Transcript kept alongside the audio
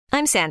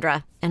I'm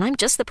Sandra, and I'm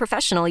just the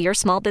professional your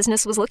small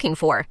business was looking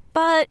for.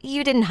 But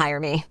you didn't hire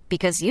me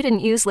because you didn't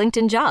use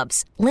LinkedIn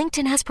Jobs.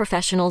 LinkedIn has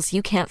professionals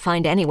you can't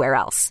find anywhere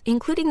else,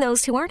 including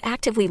those who aren't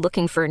actively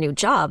looking for a new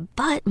job,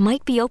 but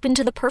might be open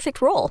to the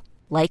perfect role,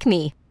 like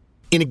me.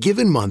 In a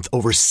given month,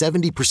 over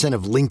 70%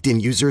 of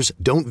LinkedIn users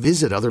don't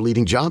visit other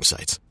leading job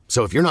sites.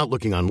 So if you're not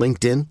looking on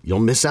LinkedIn, you'll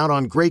miss out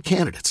on great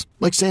candidates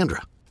like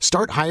Sandra.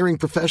 Start hiring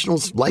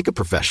professionals like a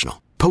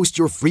professional. Post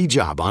your free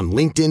job on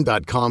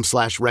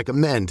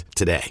linkedin.com/recommend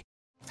today.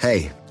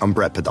 Hey, I'm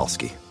Brett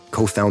Podolsky,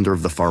 co-founder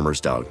of The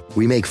Farmer's Dog.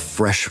 We make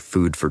fresh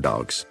food for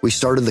dogs. We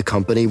started the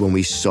company when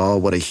we saw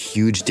what a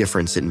huge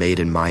difference it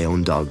made in my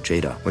own dog,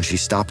 Jada, when she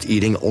stopped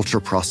eating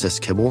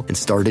ultra-processed kibble and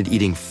started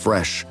eating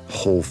fresh,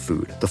 whole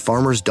food. The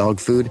Farmer's Dog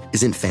food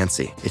isn't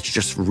fancy. It's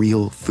just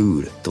real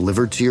food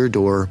delivered to your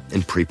door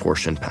in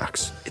pre-portioned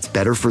packs. It's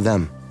better for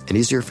them and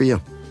easier for you.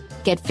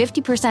 Get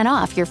 50%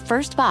 off your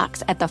first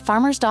box at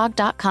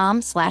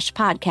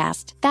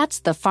thefarmersdog.com/podcast. That's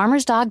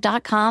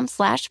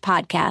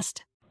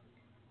thefarmersdog.com/podcast.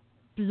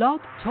 Blog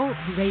Talk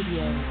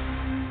Radio.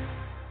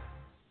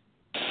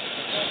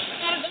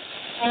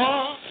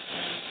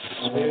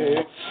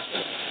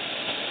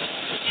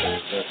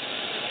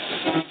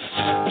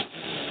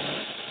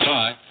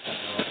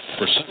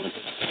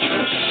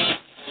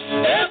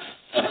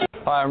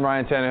 Hi, I'm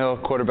Ryan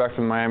Tannehill, quarterback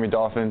for the Miami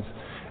Dolphins,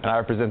 and I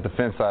represent the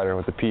Phinsider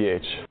with a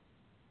PH.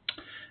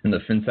 And the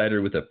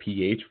Phinsider with a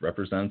PH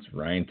represents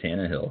Ryan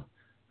Tannehill.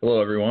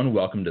 Hello, everyone.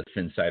 Welcome to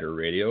Phinsider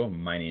Radio.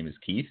 My name is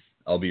Keith.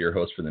 I'll be your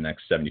host for the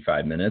next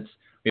 75 minutes.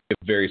 We have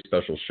a very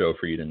special show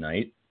for you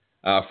tonight.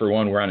 For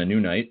one, we're on a new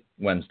night,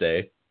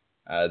 Wednesday.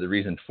 The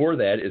reason for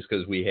that is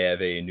because we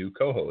have a new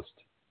co-host.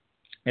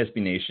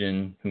 SB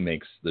Nation, who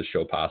makes the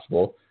show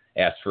possible,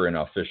 asked for an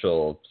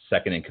official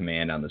second in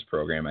command on this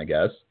program, I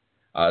guess.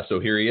 So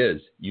here he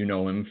is. You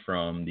know him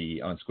from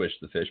the Unsquish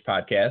the Fish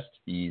podcast.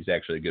 He's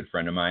actually a good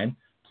friend of mine.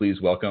 Please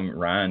welcome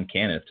Ron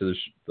Caniff to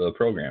the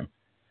program.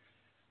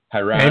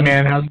 Hi, Ron. Hey,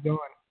 man. How's it going?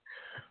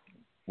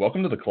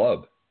 Welcome to the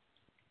club.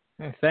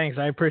 Thanks.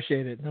 I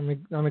appreciate it.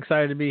 I'm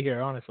excited to be here,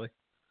 honestly.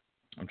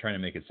 I'm trying to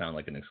make it sound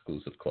like an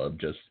exclusive club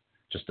just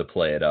to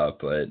play it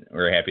up, but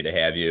we're happy to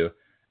have you.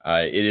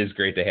 It is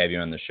great to have you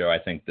on the show. I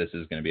think this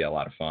is going to be a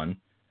lot of fun.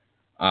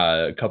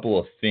 A couple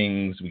of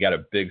things. We got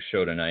a big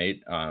show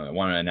tonight. I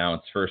want to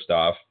announce first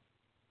off,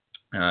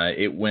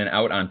 it went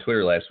out on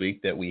Twitter last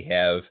week that we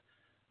have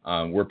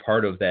we're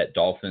part of that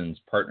Dolphins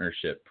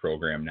partnership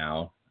program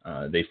now.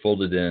 They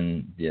folded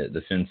in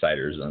the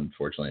Phinsiders,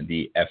 unfortunately,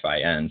 the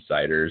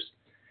Phinsiders.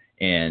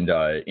 And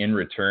in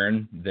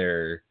return,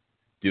 they're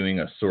doing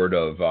a sort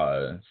of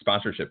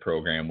sponsorship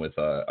program with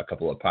a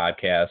couple of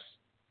podcasts.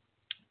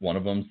 One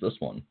of them's this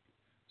one.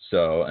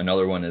 So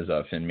another one is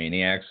Fin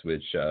Maniacs,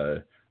 which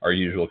our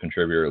usual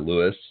contributor,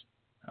 Lewis,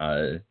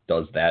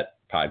 does that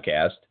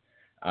podcast.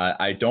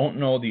 I don't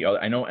know the other.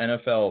 I know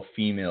NFL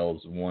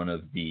Females, one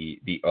of the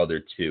other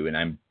two, and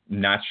I'm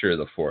not sure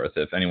the fourth.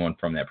 If anyone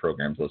from that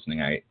program is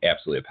listening, I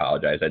absolutely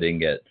apologize. I didn't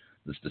get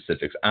the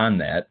specifics on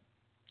that.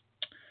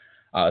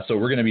 So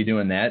we're going to be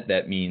doing that.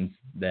 That means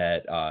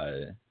that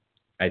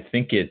I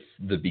think it's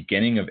the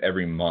beginning of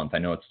every month. I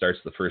know it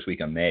starts the first week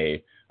of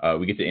May.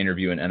 We get to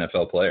interview an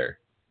NFL player,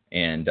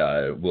 and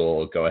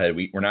we'll go ahead.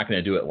 We're not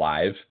going to do it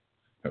live.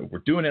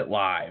 We're doing it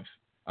live.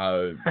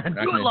 We're not going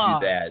to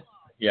do that.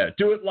 Yeah,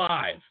 do it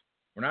live.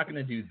 We're not going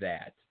to do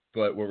that.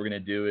 But what we're going to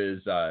do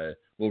is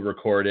we'll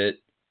record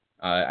it.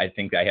 I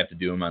think I have to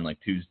do them on like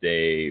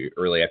Tuesday,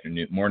 early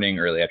afternoon,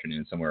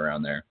 somewhere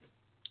around there.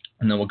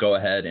 And then we'll go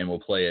ahead and we'll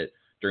play it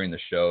during the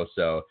show.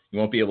 So you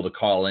won't be able to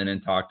call in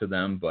and talk to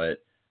them,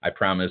 but I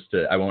promise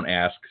I won't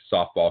ask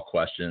softball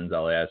questions.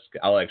 I'll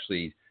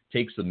actually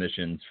take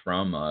submissions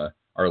from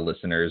our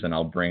listeners, and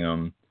I'll bring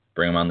them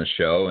on the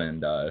show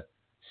and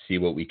see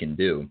what we can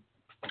do.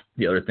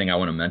 The other thing I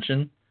want to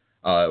mention,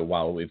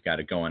 while we've got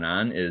it going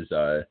on, is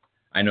I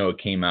know it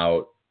came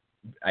out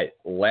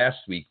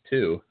last week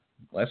too.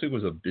 Last week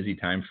was a busy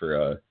time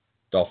for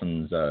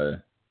Dolphins,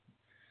 the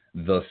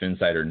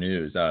Phinsider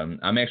News.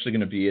 I'm actually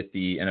going to be at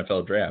the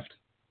NFL Draft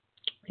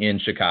in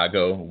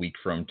Chicago a week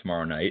from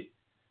tomorrow night.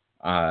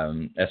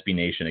 SB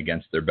Nation,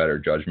 against their better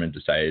judgment,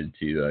 decided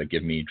to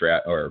give me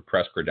draft or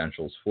press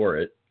credentials for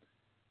it.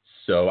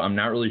 So I'm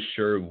not really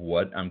sure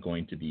what I'm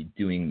going to be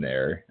doing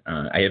there.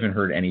 I haven't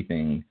heard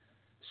anything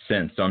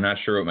since, so I'm not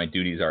sure what my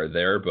duties are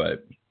there,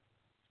 but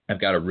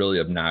I've got a really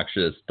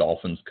obnoxious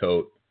Dolphins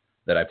coat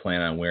that I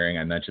plan on wearing.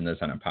 I mentioned this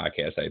on a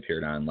podcast I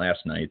appeared on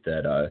last night,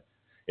 that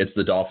it's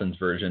the Dolphins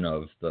version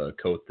of the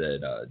coat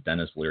that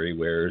Dennis Leary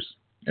wears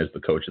as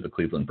the coach of the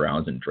Cleveland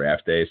Browns in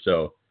draft day.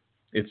 So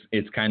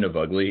it's kind of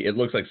ugly. It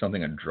looks like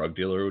something a drug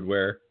dealer would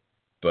wear,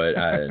 but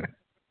I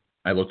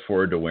look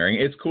forward to wearing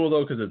it. It's cool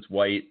though, because it's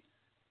white.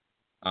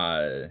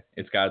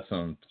 It's got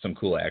some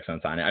cool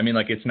accents on it. I mean,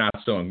 like, it's not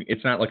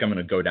like I'm going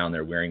to go down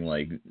there wearing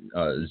like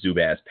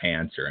Zubaz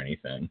pants or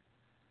anything,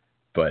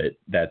 but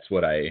that's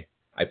what I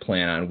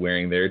plan on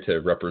wearing there to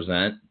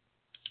represent.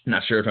 I'm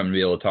not sure if I'm going to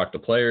be able to talk to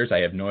players. I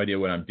have no idea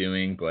what I'm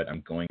doing, but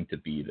I'm going to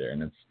be there,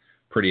 and it's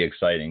pretty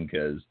exciting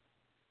because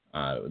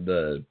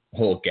The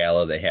whole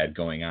gala they had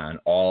going on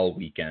all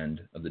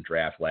weekend of the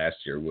draft last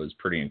year was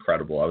pretty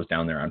incredible. I was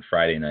down there on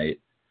Friday night,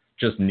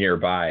 just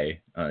nearby,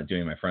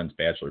 doing my friend's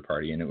bachelor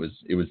party, and it was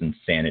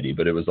insanity,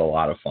 but it was a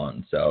lot of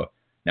fun. So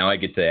now I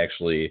get to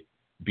actually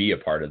be a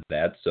part of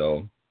that.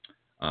 So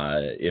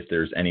if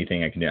there's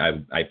anything I can do,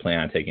 I plan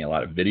on taking a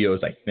lot of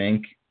videos, I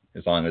think,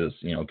 as long as,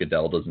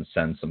 Goodell doesn't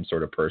send some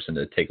sort of person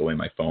to take away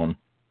my phone.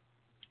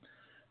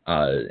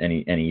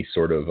 Any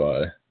sort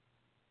of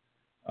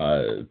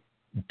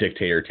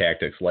dictator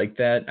tactics like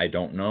that, I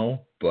don't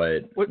know,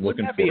 but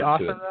wouldn't that be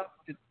awesome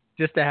though?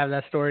 Just to have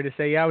that story to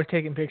say, yeah, I was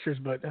taking pictures,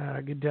 but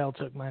Goodell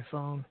took my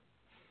phone.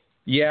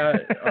 Yeah,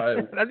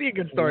 that'd be a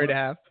good story to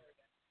have.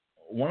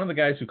 One of the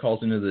guys who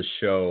calls into this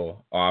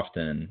show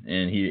often,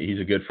 and he's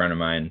a good friend of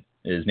mine.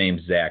 His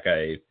name's Zach.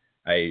 I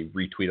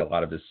retweet a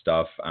lot of his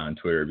stuff on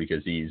Twitter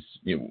because he's,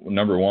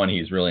 number one,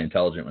 he's really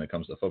intelligent when it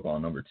comes to football,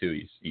 and number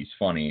two, he's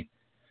funny.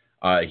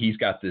 He's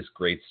got this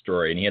great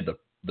story, and he had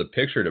the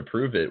picture to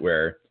prove it,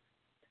 where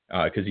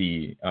because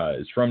he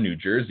is from New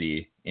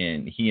Jersey,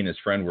 and he and his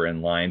friend were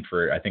in line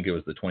for, I think it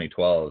was the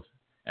 2012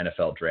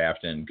 NFL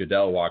draft, and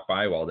Goodell walked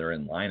by while they were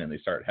in line, and they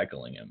started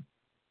heckling him.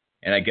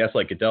 And I guess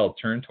Goodell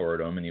turned toward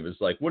him, and he was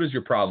like, "What is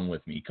your problem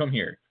with me? Come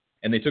here."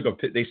 And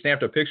they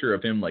snapped a picture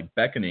of him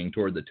beckoning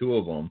toward the two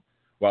of them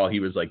while he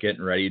was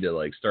getting ready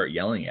to start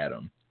yelling at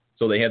him.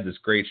 So they had this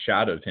great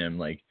shot of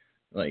him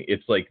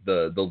it's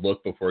the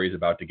look before he's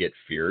about to get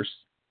fierce.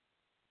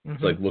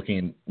 Mm-hmm.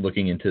 It's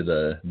looking into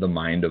the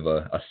mind of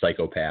a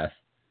psychopath.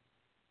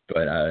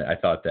 But I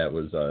thought that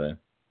was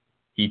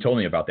he told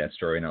me about that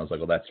story, and I was like,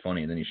 well, that's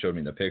funny. And then he showed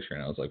me the picture,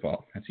 and I was like,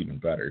 well, that's even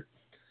better.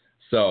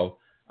 So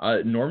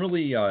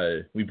normally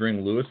we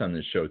bring Lewis on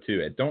this show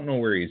too. I don't know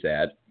where he's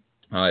at,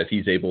 if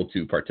he's able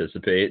to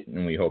participate,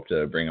 and we hope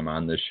to bring him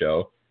on this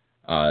show.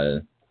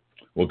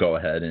 We'll go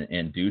ahead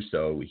and do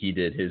so. He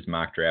did his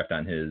mock draft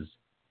on his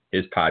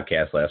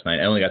podcast last night.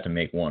 I only got to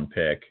make one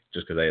pick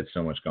just because I had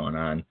so much going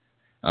on.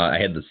 I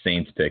had the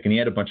Saints pick, and he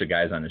had a bunch of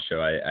guys on his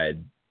show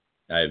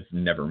I've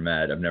never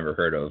met, I've never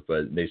heard of,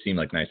 but they seem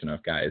like nice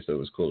enough guys, so it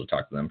was cool to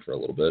talk to them for a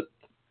little bit.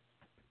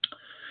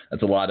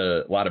 That's a lot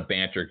of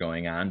banter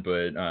going on,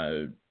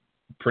 but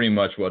pretty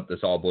much what this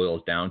all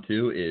boils down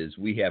to is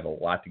we have a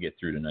lot to get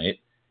through tonight.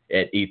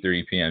 At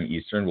 8:30 p.m.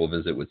 Eastern, we'll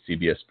visit with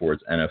CBS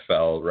Sports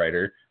NFL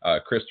writer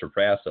Chris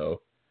Trapasso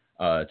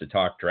to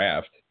talk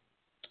draft.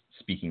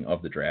 Speaking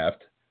of the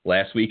draft,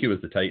 last week it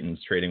was the Titans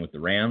trading with the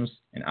Rams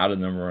and out of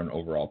the number 1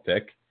 overall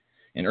pick.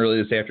 And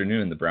early this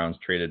afternoon, the Browns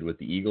traded with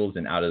the Eagles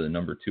and out of the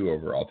number 2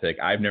 overall pick.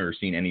 I've never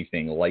seen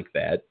anything like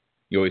that.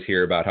 You always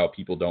hear about how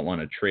people don't want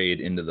to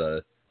trade into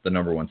the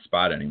number 1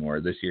 spot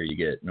anymore. This year you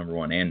get number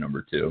 1 and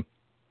number 2.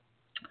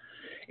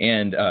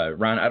 And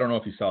Ron, I don't know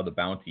if you saw the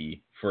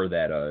bounty for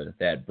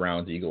that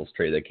Browns-Eagles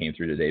trade that came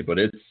through today, but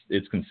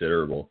it's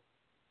considerable.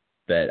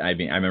 I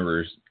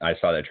remember I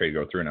saw that trade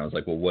go through, and I was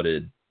like, well, what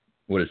did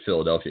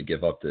Philadelphia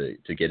give up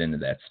to get into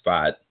that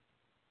spot?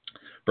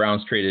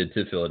 Browns traded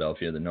to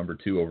Philadelphia the number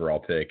 2 overall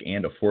pick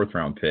and a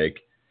 4th-round pick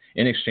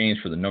in exchange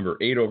for the number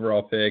 8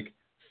 overall pick,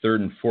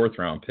 3rd and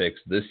 4th-round picks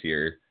this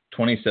year,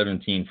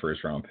 2017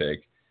 1st-round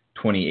pick,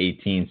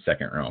 2018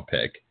 2nd-round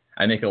pick.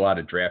 I make a lot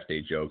of draft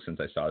day jokes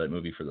since I saw that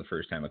movie for the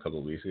first time a couple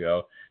of weeks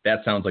ago.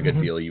 That sounds like a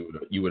deal you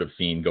would have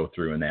seen go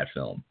through in that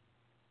film.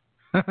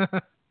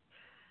 It's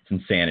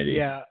insanity.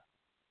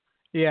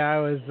 Yeah, I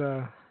was.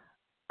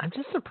 I'm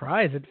just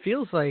surprised. It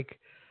feels like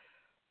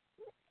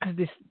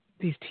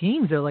these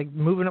teams are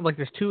moving up.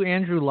 There's 2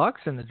 Andrew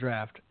Lucks in the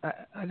draft.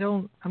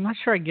 I'm not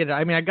sure I get it.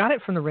 I mean, I got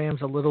it from the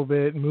Rams a little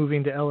bit,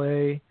 moving to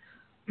LA,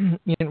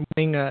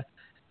 winning a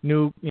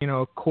new,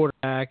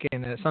 quarterback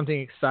and something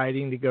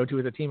exciting to go to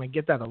with a team. I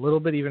get that a little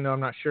bit, even though I'm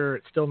not sure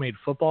it still made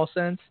football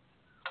sense.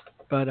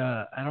 But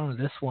I don't know,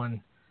 this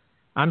one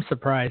I'm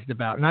surprised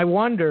about. And I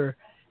wonder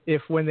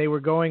if when they were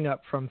going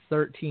up from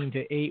 13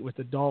 to 8 with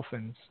the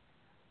Dolphins,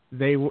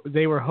 they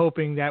were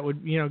hoping that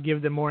would,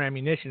 give them more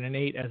ammunition, an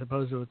 8 as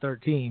opposed to a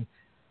 13.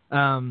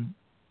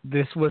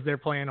 This was their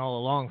plan all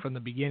along from the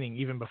beginning,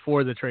 even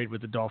before the trade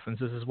with the Dolphins.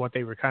 This is what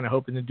they were kind of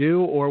hoping to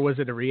do, or was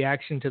it a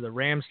reaction to the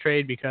Rams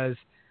trade because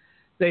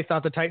they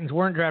thought the Titans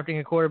weren't drafting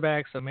a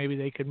quarterback, so maybe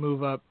they could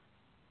move up,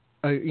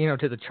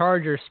 to the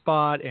Chargers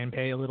spot and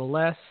pay a little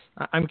less?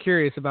 I'm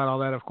curious about all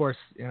that. Of course,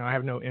 I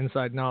have no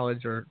inside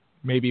knowledge, or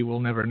maybe we'll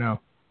never know.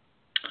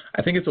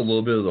 I think it's a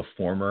little bit of the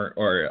former,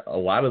 or a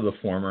lot of the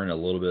former and a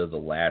little bit of the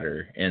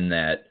latter, in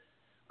that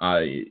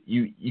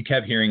you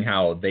kept hearing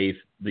how the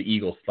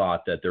Eagles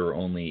thought that there were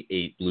only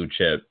 8 blue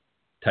chip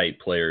type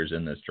players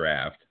in this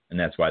draft, and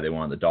that's why they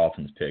wanted the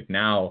Dolphins pick.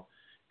 Now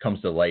comes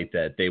to light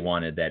that they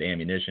wanted that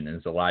ammunition, and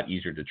it's a lot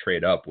easier to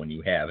trade up when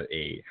you have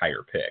a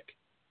higher pick.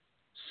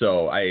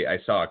 So I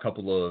saw a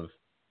couple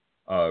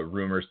of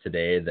rumors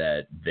today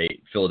that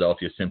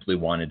Philadelphia simply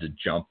wanted to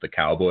jump the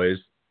Cowboys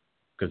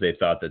because they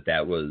thought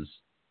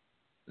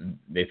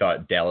they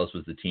thought Dallas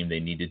was the team they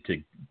needed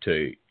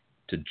to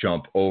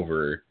jump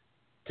over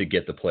to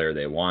get the player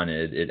they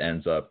wanted. It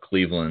ends up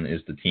Cleveland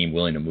is the team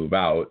willing to move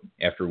out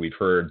after we've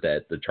heard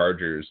that the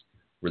Chargers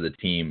were the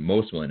team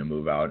most willing to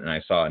move out. And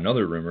I saw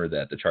another rumor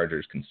that the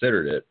Chargers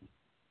considered it.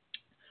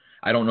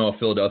 I don't know if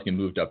Philadelphia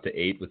moved up to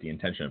 8 with the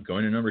intention of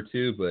going to number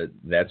 2, but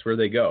that's where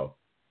they go.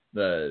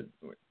 It's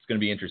going to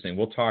be interesting.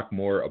 We'll talk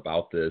more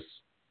about this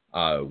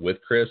with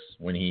Chris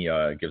when he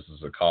gives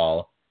us a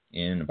call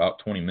in about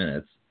 20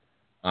 minutes.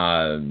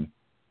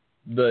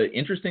 The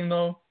interesting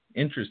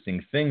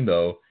thing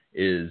though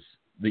is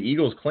the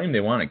Eagles claim they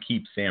want to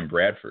keep Sam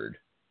Bradford.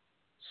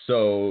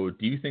 So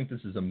do you think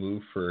this is a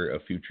move for a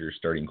future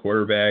starting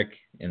quarterback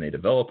and they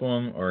develop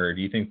him, or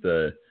do you think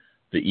the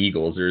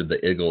Eagles, or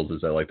the Eagles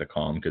as I like to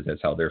call them because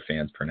that's how their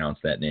fans pronounce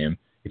that name,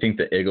 you think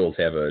the Eagles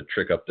have a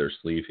trick up their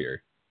sleeve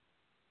here?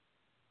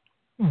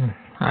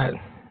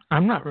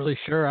 I'm not really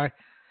sure.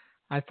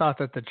 I thought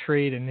that the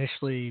trade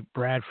initially,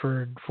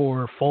 Bradford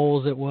for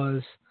Foles, it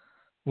was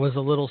a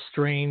little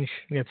strange.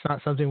 It's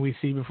not something we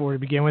see before to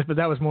begin with, but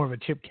that was more of a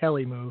Chip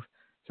Kelly move.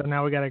 So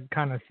now we got to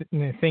kind of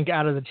think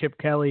out of the Chip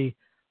Kelly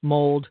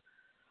mold.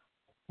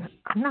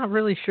 I'm not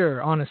really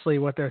sure, honestly,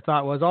 what their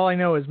thought was. All I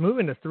know is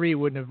moving to 3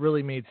 wouldn't have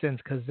really made sense,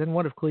 because then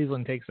what if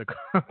Cleveland takes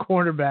a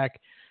quarterback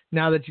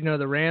now that you know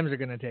the Rams are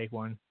going to take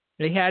one?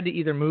 They had to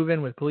either move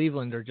in with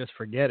Cleveland or just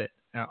forget it,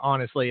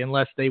 honestly,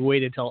 unless they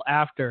waited till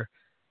after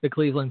the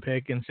Cleveland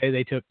pick and say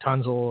they took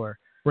Tunzel or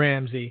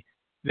Ramsey,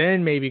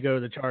 then maybe go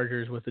to the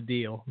Chargers with a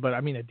deal. But,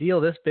 I mean, a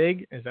deal this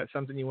big, is that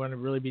something you want to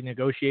really be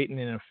negotiating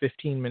in a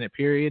 15-minute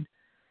period?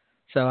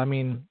 So, I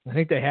mean, I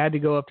think they had to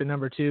go up to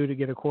number 2 to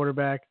get a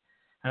quarterback.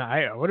 And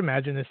I would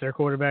imagine it's their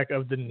quarterback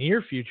of the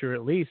near future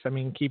at least. I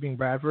mean, keeping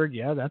Bradford,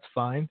 yeah, that's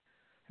fine.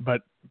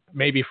 But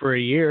maybe for a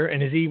year.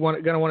 And is he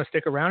going to want to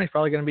stick around? He's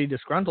probably going to be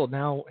disgruntled.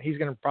 Now he's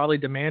going to probably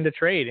demand a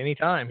trade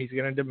anytime. He's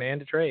going to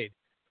demand a trade.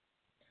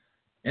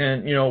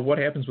 And, what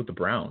happens with the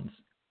Browns?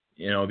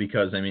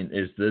 Because, I mean,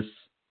 is this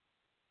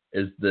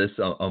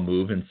a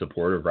move in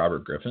support of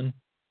Robert Griffin?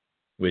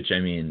 Which, I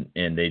mean,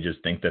 and they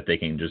just think that they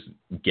can just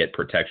get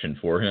protection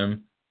for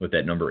him with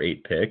that number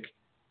 8 pick?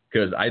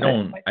 Because I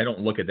don't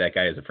look at that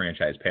guy as a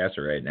franchise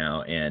passer right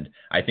now, and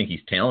I think he's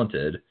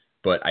talented,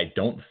 but I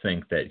don't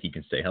think that he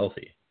can stay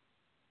healthy.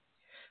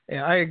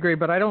 Yeah, I agree,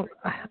 but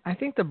I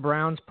think the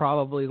Browns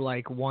probably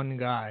like one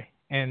guy,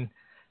 and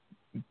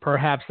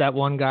perhaps that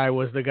one guy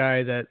was the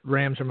guy that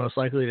Rams are most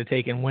likely to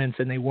take in Wentz,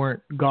 and they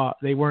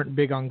weren't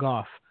big on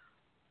Goff.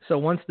 So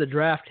once the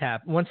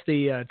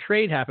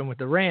trade happened with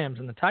the Rams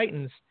and the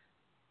Titans,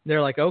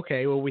 they're like,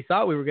 okay, well, we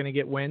thought we were going to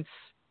get Wentz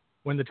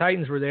when the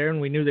Titans were there, and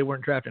we knew they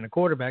weren't drafting a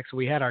quarterback, so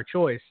we had our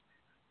choice.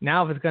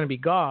 Now, if it's going to be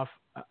Goff,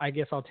 I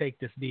guess I'll take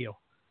this deal.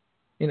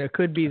 It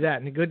could be that,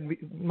 and it could be,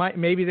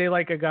 maybe they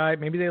like a guy,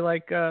 maybe they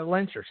like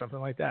Lynch or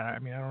something like that. I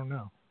mean, I don't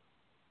know.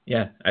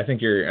 Yeah, I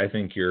think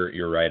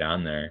you're right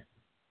on there.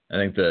 I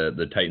think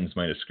the Titans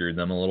might have screwed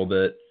them a little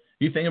bit.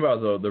 You think about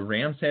it, though, the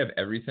Rams have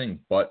everything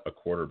but a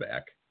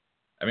quarterback.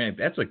 I mean,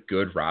 that's a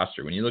good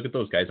roster. When you look at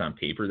those guys on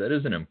paper, that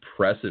is an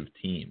impressive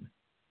team.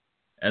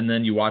 And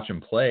then you watch them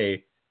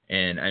play,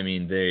 and I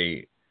mean,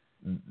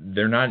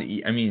 they're not.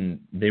 I mean,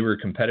 they were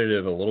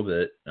competitive a little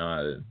bit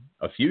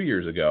a few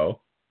years ago,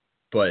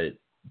 but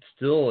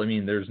still, I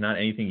mean, there's not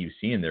anything you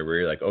see in there where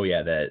you're like, oh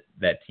yeah,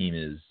 that team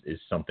is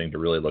something to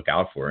really look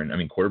out for. And I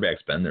mean,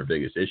 quarterback's been their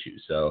biggest issue.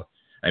 So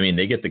I mean,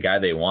 they get the guy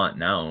they want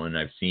now, and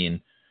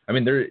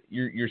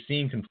you're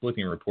seeing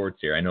conflicting reports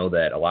here. I know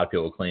that a lot of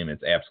people claim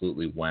it's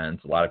absolutely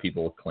Wentz. A lot of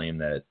people claim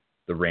that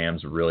the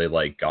Rams really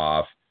like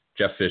Goff.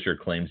 Jeff Fisher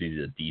claims he's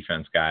a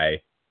defense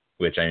guy,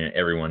 which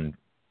everyone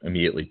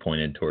immediately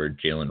pointed toward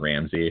Jalen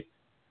Ramsey.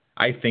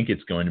 I think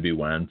it's going to be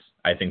Wentz.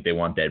 I think they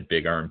want that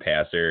big arm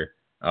passer.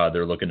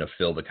 They're looking to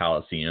fill the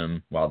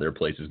Coliseum while their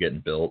place is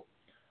getting built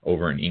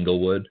over in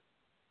Inglewood.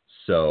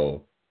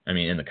 So, I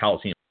mean, in the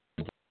Coliseum,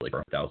 like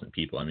 1,000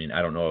 people. I mean,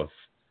 I don't know if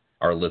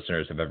our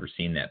listeners have ever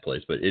seen that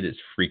place, but it is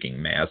freaking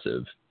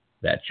massive,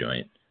 that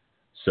joint.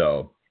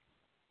 So,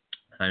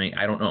 I mean,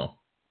 I don't know.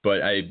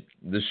 But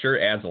this sure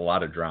adds a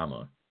lot of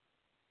drama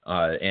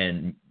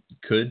and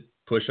could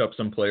push up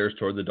some players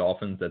toward the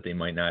Dolphins that they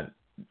might not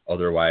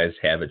otherwise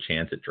have a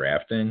chance at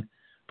drafting.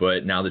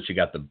 But now that you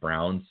got the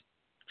Browns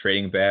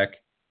trading back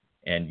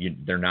and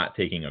they're not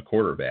taking a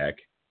quarterback,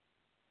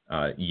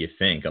 you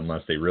think,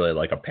 unless they really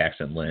like a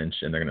Paxton Lynch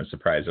and they're going to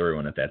surprise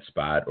everyone at that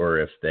spot, or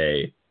if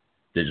they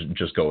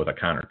just go with a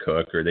Connor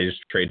Cook, or they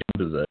just trade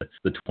him to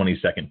the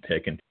 22nd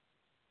pick and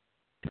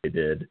they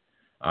did,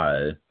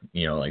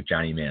 like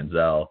Johnny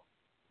Manziel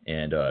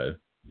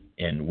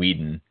and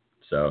Whedon.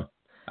 So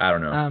I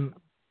don't know.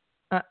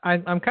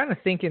 I'm kind of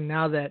thinking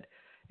now that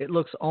it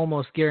looks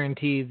almost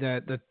guaranteed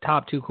that the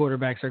top 2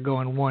 quarterbacks are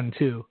going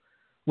 1-2,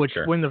 which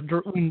sure.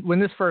 When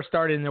this first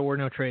started and there were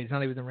no trades,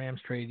 not even the Rams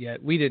trade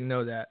yet, we didn't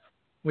know that.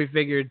 We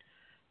figured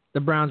the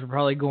Browns were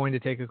probably going to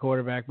take a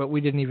quarterback, but we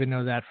didn't even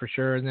know that for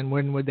sure. And then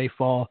when would they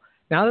fall?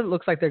 Now that it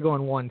looks like they're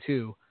going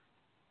 1-2,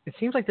 it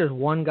seems like there's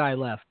one guy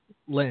left,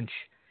 Lynch.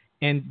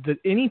 And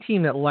any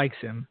team that likes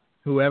him,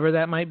 whoever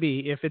that might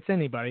be, if it's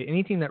anybody,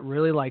 any team that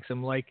really likes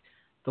him, like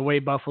the way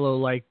Buffalo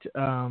liked,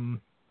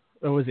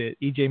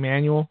 E.J.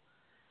 Manuel,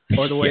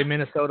 or the way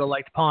Minnesota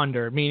liked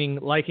Ponder, meaning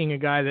liking a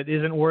guy that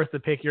isn't worth the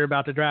pick you're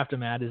about to draft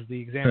him at is the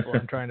example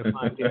I'm trying to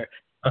find here.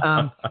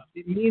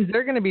 It means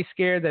they're going to be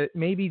scared that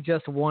maybe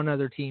just one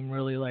other team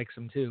really likes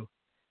him too.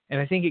 And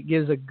I think it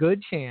gives a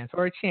good chance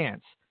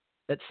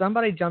that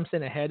somebody jumps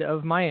in ahead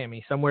of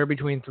Miami, somewhere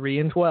between 3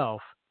 and 12,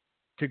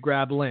 to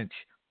grab Lynch.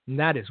 And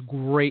that is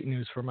great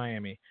news for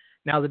Miami.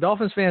 Now, a lot of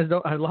Dolphins fans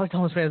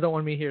don't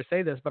want me here to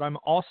say this, but I'm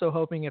also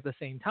hoping at the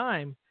same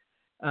time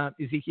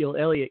Ezekiel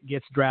Elliott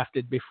gets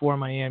drafted before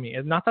Miami.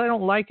 And not that I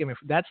don't like him. If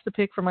that's the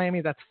pick for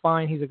Miami, that's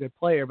fine. He's a good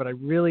player, but I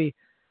really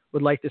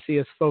would like to see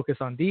us focus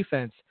on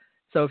defense.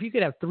 So if you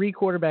could have 3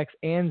 quarterbacks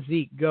and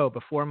Zeke go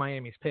before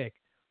Miami's pick,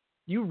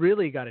 you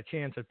really got a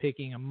chance of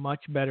picking a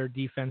much better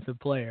defensive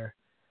player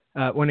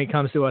when it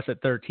comes to us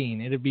at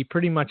 13. It'd be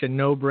pretty much a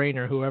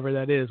no-brainer, whoever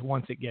that is,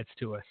 once it gets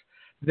to us.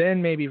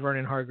 Then maybe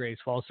Vernon Hargreaves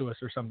falls to us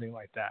or something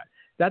like that.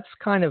 That's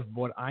kind of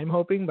what I'm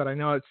hoping, but I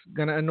know it's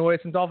going to annoy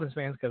some Dolphins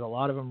fans because a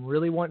lot of them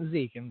really want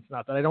Zeke, and it's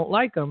not that I don't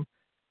like him.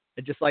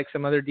 I just like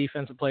some other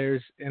defensive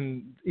players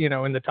in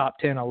the top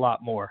 10 a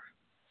lot more.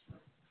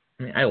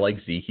 I mean, I like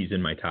Zeke. He's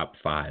in my top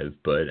 5,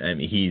 but I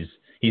mean,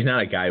 he's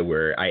not a guy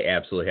where I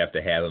absolutely have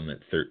to have him at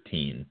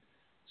 13.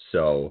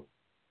 So,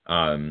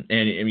 and I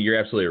mean, you're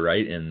absolutely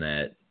right in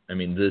that. I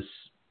mean, this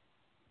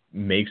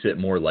makes it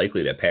more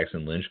likely that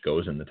Paxton Lynch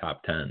goes in the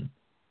top 10.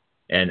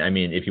 And I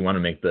mean, if you want to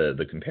make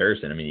the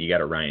comparison, I mean, you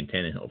got a Ryan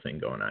Tannehill thing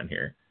going on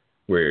here,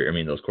 where I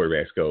mean, those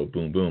quarterbacks go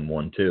boom, boom,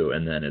 1, 2,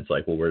 and then it's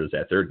like, well, where does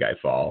that third guy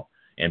fall?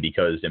 And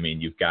because I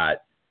mean, you've got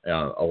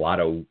a lot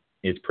of,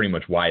 it's pretty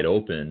much wide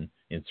open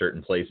in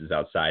certain places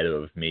outside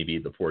of maybe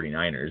the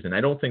 49ers. And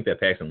I don't think that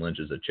Paxton Lynch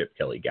is a Chip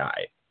Kelly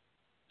guy.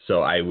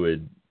 So I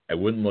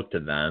wouldn't look to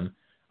them.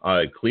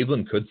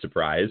 Cleveland could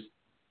surprise,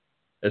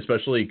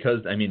 especially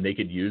because, I mean, they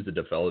could use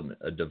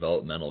a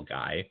developmental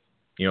guy.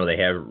 You know, they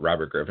have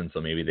Robert Griffin, so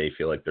maybe they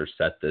feel like they're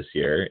set this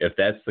year. If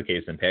that's the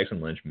case, then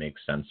Paxton Lynch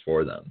makes sense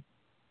for them.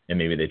 And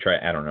maybe they try,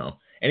 I don't know.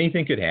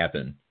 Anything could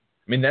happen.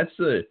 I mean,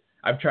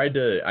 I've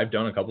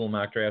done a couple of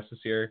mock drafts this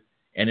year,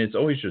 and it's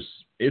always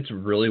it's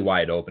really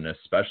wide open,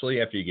 especially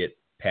after you get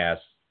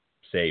past,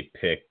 say,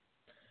 pick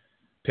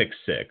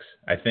 6.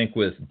 I think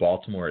with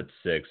Baltimore at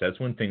 6, that's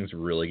when things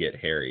really get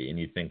hairy, and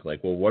you think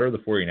like, well, what are the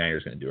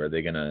 49ers going to do? Are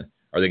they going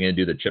to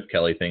do the Chip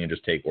Kelly thing and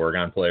just take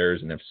Oregon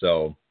players? And if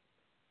so,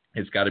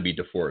 it's got to be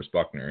DeForest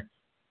Buckner.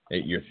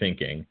 You're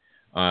thinking.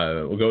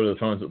 We'll go to the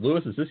phones.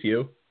 Lewis, is this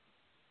you?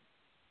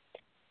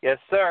 Yes,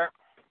 sir.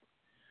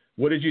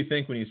 What did you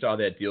think when you saw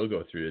that deal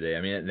go through today?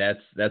 I mean,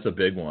 that's a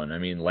big one. I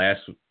mean,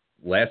 last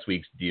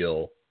week's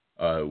deal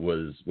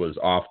was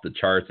off the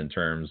charts in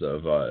terms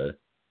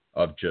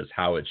of just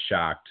how it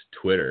shocked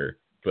Twitter.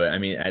 But I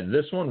mean,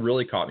 this one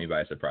really caught me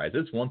by surprise.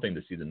 It's one thing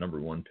to see the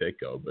number 1 pick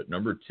go, but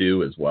number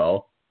 2 as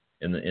well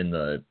in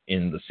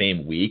the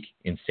same week.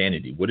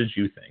 Insanity. What did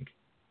you think?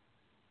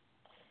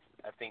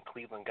 I think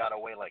Cleveland got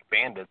away like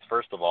bandits,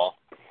 first of all.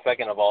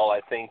 Second of all, I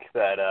think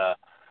that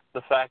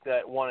the fact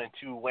that 1 and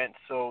 2 went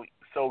so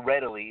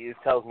readily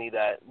tells me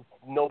that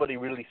nobody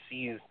really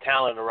sees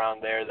talent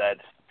around there that's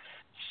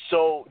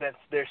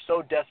they're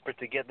so desperate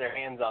to get their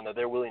hands on that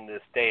they're willing to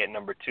stay at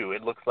number 2.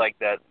 It looks like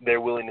that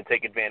they're willing to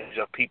take advantage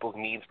of people's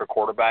needs for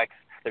quarterbacks.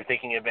 They're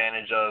taking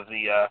advantage of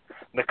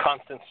the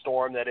constant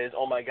storm that is,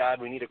 oh my God,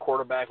 we need a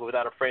quarterback.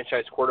 Without a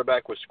franchise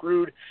quarterback, we're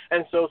screwed.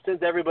 And so since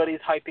everybody's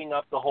hyping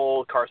up the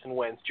whole Carson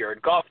Wentz,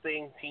 Jared Goff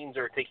thing, teams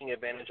are taking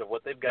advantage of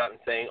what they've got and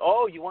saying,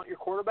 oh, you want your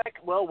quarterback?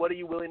 Well, what are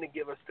you willing to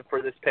give us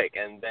for this pick?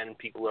 And then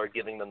people are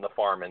giving them the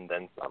farm and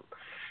then some.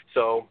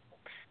 So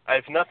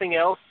if nothing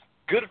else,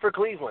 good for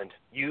Cleveland.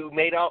 You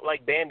made out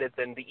like bandits,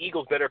 and the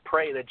Eagles better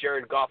pray that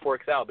Jared Goff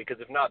works out, because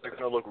if not, they're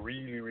going to look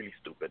really, really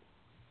stupid.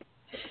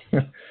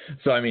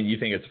 So, I mean, you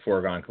think it's a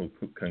foregone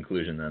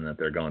conclusion then that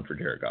they're going for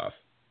Jared Goff?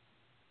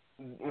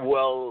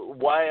 Well,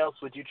 why else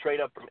would you trade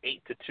up from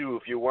 8 to 2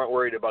 if you weren't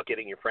worried about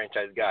getting your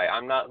franchise guy?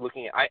 I'm not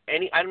looking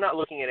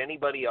at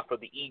anybody off of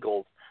the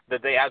Eagles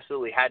that they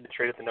absolutely had to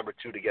trade at the number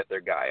 2 to get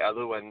their guy.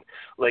 Other than,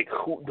 like,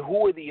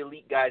 who are the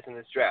elite guys in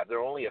this draft? There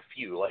are only a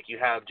few. Like, you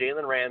have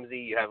Jalen Ramsey,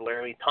 you have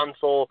Laramie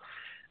Tunsil,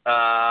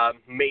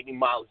 maybe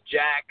Miles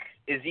Jack,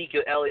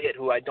 Ezekiel Elliott,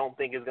 who I don't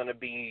think is going to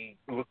be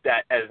looked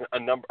at as a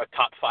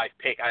top 5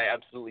 pick. I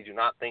absolutely do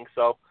not think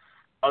so.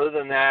 Other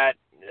than that,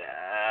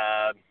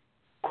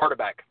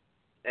 quarterback.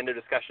 End of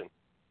discussion.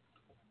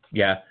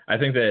 Yeah, I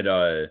think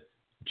that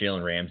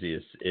Jalen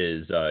Ramsey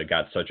is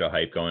got such a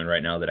hype going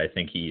right now that I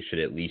think he should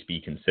at least be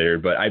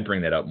considered. But I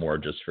bring that up more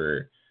just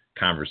for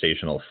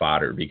conversational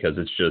fodder, because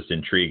it's just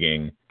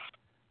intriguing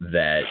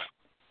that,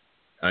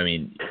 I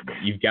mean,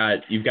 you've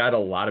got a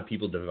lot of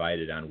people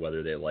divided on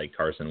whether they like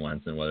Carson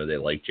Wentz and whether they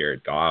like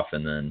Jared Goff.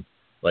 And then,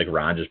 like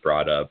Ron just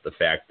brought up, the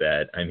fact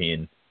that, I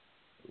mean,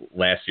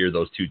 last year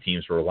those 2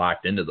 teams were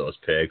locked into those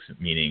picks,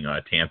 meaning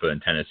Tampa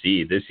and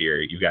Tennessee. This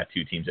year you've got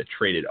 2 teams that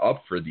traded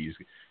up for these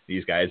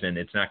guys, and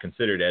it's not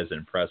considered as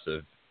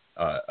impressive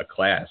a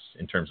class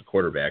in terms of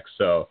quarterbacks.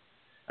 So,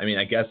 I mean,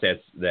 I guess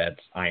that's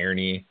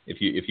irony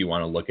if you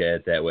want to look at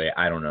it that way.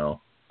 I don't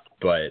know,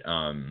 but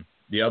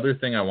the other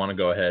thing I want to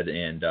go ahead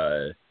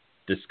and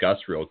discuss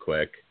real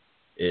quick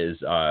is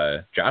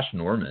Josh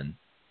Norman.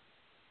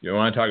 You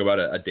want to talk about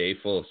a day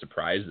full of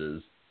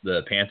surprises?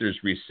 The Panthers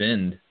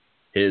rescind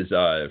his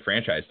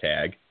franchise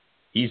tag.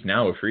 He's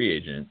now a free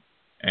agent.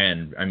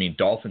 And, I mean,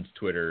 Dolphins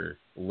Twitter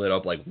lit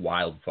up like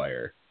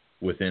wildfire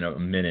within a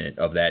minute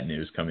of that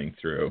news coming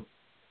through,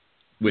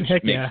 which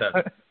makes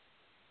sense.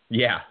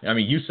 Yeah, I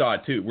mean, you saw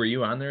it too. Were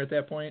you on there at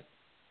that point?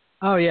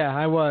 Oh, yeah,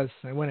 I was.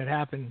 When it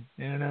happened.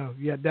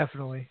 Yeah,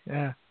 definitely.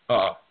 Yeah.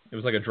 Oh, it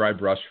was like a dry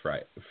brush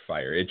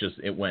fire.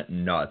 It went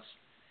nuts.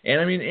 And,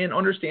 I mean, and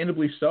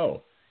understandably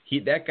so.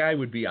 That guy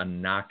would be a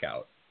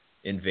knockout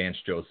in Vance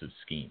Joseph's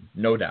scheme,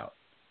 no doubt.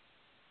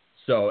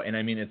 So, and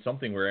I mean, it's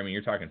something where, I mean,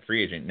 you're talking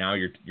free agent. Now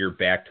you're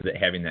back to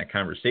having that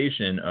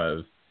conversation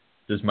of,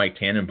 does Mike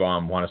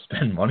Tannenbaum want to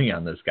spend money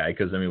on this guy?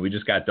 Because, I mean, we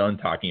just got done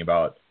talking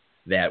about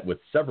that with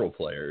several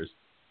players,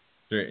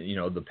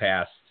 the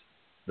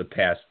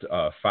past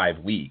 5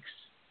 weeks.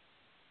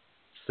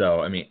 So,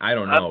 I mean, I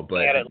don't know,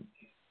 but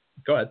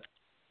go ahead.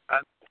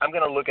 I'm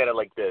going to look at it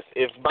like this.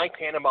 If Mike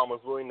Tannenbaum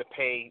was willing to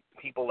pay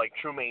people like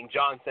Trumaine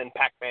Johnson,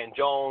 Pac-Man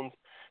Jones,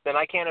 then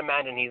I can't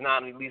imagine he's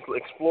not at least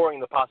exploring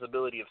the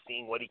possibility of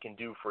seeing what he can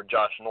do for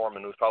Josh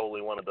Norman, who's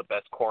probably one of the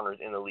best corners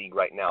in the league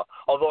right now.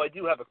 Although I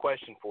do have a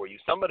question for you.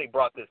 Somebody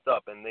brought this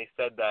up, and they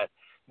said that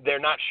they're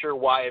not sure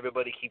why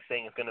everybody keeps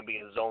saying it's going to be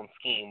a zone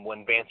scheme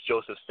when Vance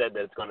Joseph said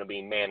that it's going to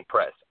be man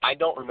press. I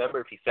don't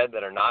remember if he said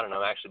that or not, and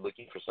I'm actually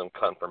looking for some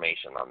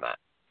confirmation on that.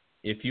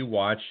 If you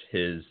watch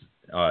his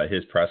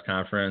press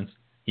conference,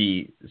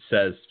 he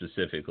says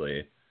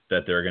specifically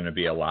that there's going to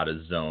be a lot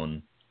of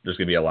zone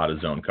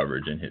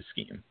coverage in his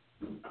scheme.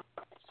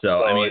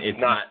 So I mean, it's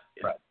not.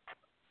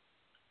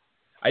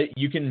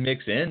 You can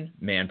mix in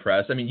man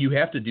press. I mean, you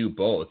have to do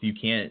both. You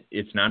can't.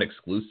 It's not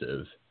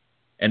exclusive,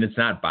 and it's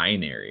not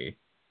binary.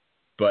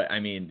 But I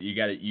mean, you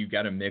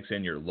got to mix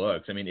in your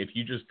looks. I mean, if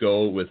you just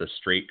go with a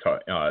straight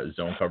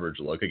zone coverage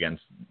look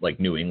against like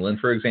New England,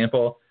 for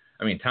example,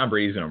 I mean, Tom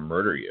Brady's going to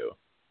murder you.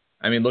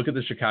 I mean, look at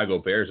the Chicago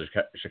Bears.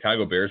 The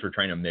Chicago Bears were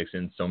trying to mix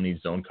in so many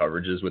zone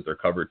coverages with their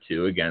cover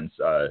 2 against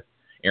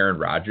Aaron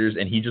Rodgers,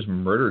 and he just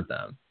murdered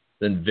them.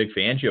 Then Vic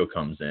Fangio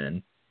comes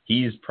in.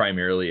 He's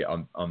primarily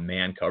a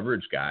man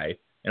coverage guy,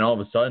 and all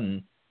of a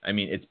sudden, I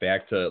mean, it's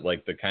back to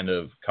like the kind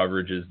of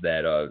coverages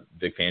that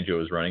Vic Fangio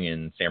was running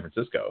in San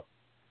Francisco.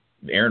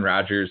 Aaron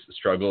Rodgers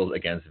struggles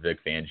against Vic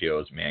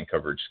Fangio's man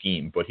coverage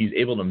scheme, but he's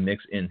able to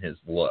mix in his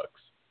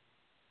looks.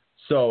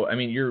 So, I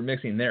mean, you're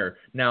mixing there.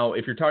 Now,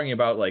 if you're talking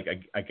about like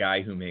a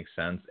guy who makes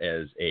sense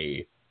as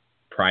a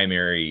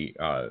primary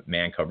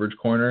man coverage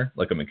corner,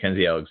 like a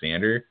Mackenzie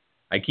Alexander,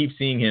 I keep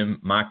seeing him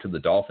mocked to the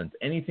Dolphins.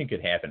 Anything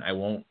could happen. I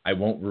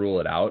won't rule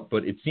it out,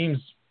 but it seems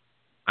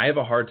I have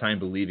a hard time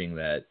believing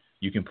that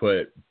you can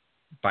put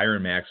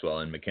Byron Maxwell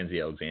and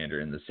Mackenzie Alexander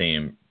in the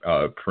same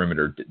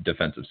perimeter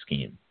defensive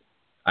scheme.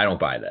 I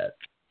don't buy that.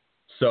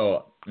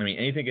 So, I mean,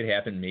 anything could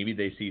happen. Maybe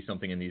they see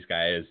something in these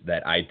guys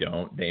that I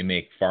don't. They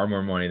make far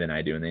more money than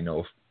I do, and they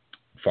know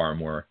far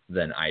more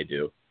than I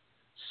do.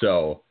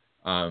 So,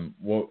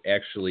 we'll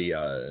actually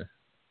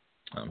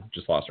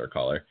just lost our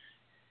caller.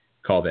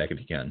 Call back if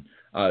you can.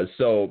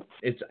 So,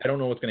 I don't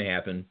know what's going to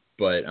happen,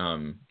 but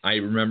I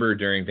remember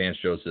during Vance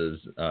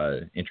Joseph's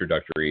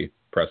introductory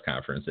press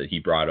conference that he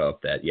brought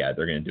up that, yeah,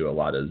 they're going to do a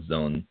lot of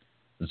zone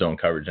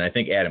coverage. And I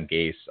think Adam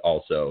Gase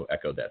also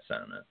echoed that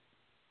sentiment.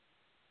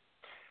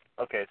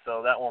 Okay,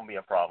 so that won't be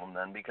a problem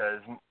then, because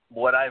it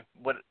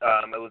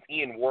was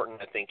Ian Wharton,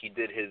 I think he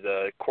did his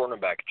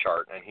cornerback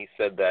chart, and he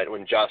said that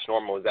when Josh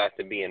Norman was asked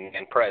to be in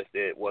man press,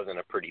 it wasn't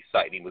a pretty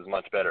sight. He was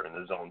much better in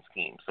the zone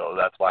scheme, so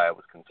that's why I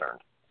was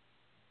concerned.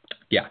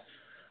 Yeah.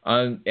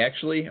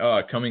 Actually,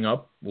 coming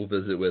up, we'll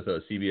visit with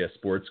CBS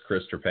Sports'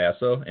 Chris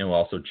Trapasso, and we'll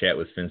also chat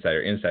with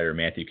Phinsider insider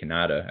Matthew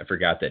Canada. I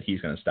forgot that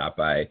he's going to stop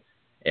by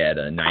at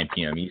 9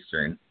 p.m.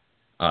 Eastern.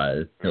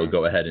 He'll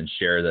go ahead and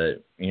share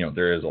that,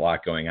 there is a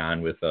lot going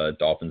on with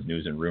Dolphins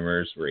news and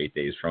rumors. We're 8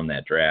 days from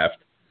that draft.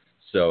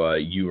 So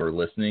you are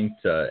listening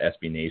to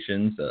SB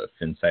Nation's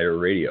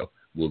Phinsider Radio.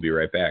 We'll be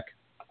right back.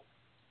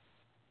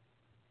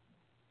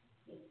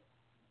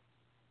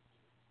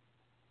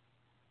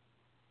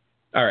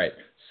 All right.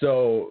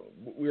 So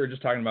we were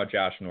just talking about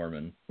Josh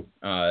Norman,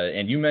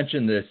 and you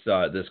mentioned this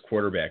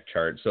quarterback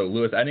chart. So,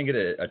 Lewis, I didn't get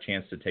a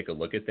chance to take a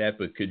look at that,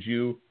 but could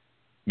you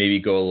maybe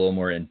go a little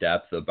more in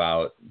depth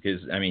about,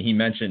 because I mean, he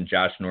mentioned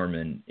Josh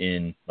Norman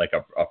in like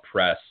a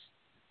press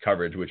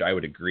coverage, which I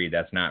would agree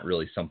that's not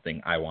really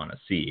something I want to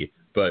see.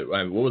 But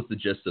what was the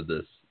gist of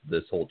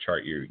this whole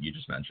chart you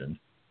just mentioned?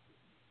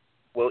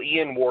 Well,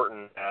 Ian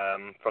Wharton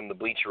from the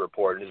Bleacher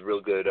Report is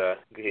real good.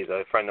 He's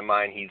a friend of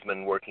mine. He's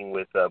been working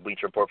with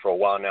Bleacher Report for a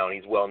while now, and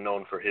he's well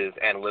known for his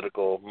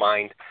analytical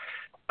mind.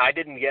 I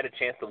didn't get a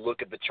chance to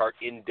look at the chart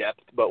in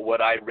depth, but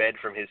what I read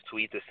from his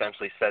tweets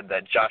essentially said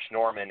that Josh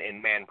Norman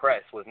in man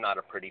press was not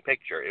a pretty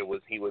picture.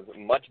 He was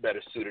much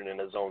better suited in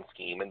a zone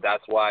scheme, and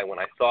that's why when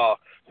I saw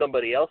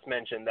somebody else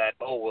mention that,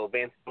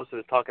 Vance Joseph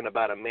is talking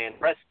about a man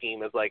press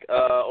scheme, it's like,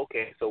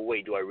 okay, so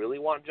wait, do I really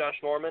want Josh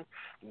Norman?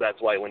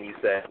 That's why when you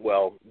said,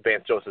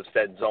 Vance Joseph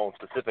said zone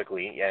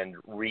specifically and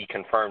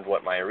reconfirmed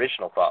what my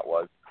original thought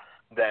was,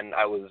 then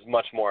I was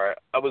much more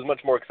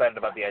excited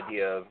about the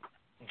idea of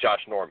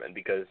Josh Norman,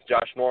 because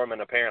Josh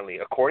Norman apparently,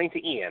 according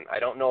to Ian, I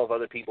don't know if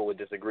other people would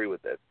disagree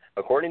with this,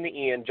 according to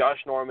Ian, Josh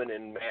Norman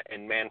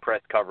in man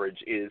press coverage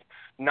is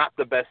not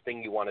the best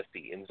thing you want to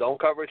see. In zone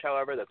coverage,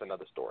 however, that's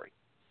another story.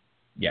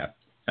 Yeah,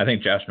 I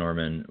think Josh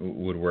Norman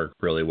would work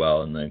really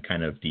well in the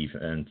kind of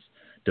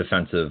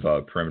defensive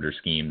perimeter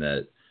scheme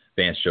that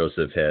Vance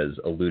Joseph has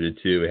alluded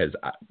to,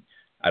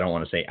 I don't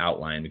want to say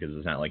outlined because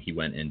it's not like he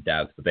went in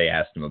depth, but they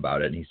asked him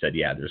about it, and he said,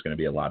 yeah, there's going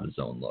to be a lot of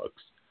zone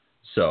looks.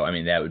 So, I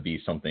mean, that would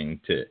be something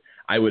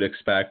I would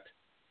expect.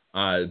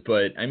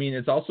 But, I mean,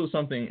 it's also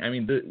something, I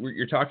mean,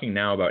 you're talking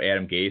now about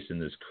Adam Gase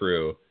and this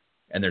crew,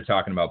 and they're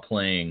talking about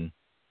playing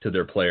to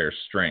their players'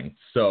 strengths.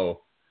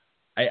 So,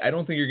 I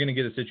don't think you're going to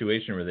get a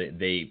situation where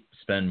they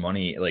spend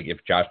money. Like, if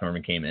Josh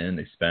Norman came in,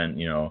 they spent,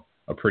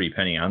 a pretty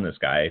penny on this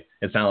guy.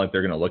 It's not like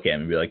they're going to look at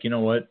him and be like, you know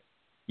what,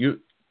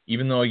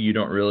 even though you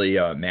don't really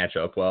match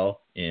up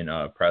well in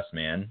press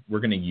man, we're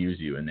going to use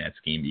you in that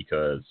scheme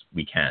because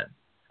we can.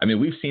 I mean,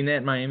 we've seen that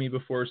in Miami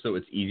before, so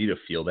it's easy to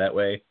feel that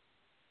way. I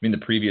mean, the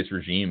previous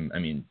regime,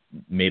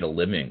 made a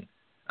living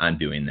on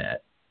doing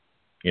that.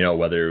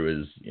 Whether it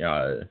was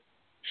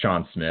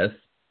Sean Smith.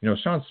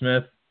 Sean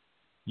Smith,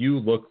 you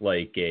look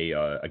like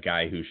a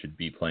guy who should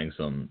be playing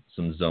some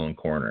zone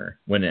corner.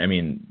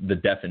 The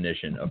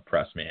definition of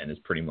press man is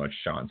pretty much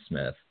Sean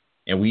Smith,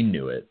 and we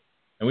knew it.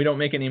 And we don't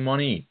make any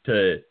money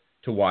to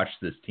watch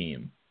this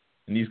team.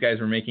 And these guys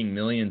were making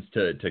millions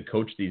to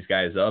coach these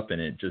guys up, and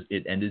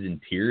it ended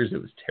in tears.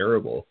 It was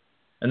terrible.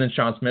 And then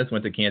Sean Smith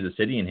went to Kansas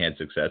City and had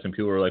success, and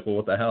people were like, well,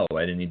 what the hell?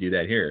 Why didn't he do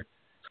that here?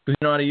 Because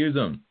you know how to use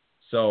them.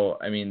 So,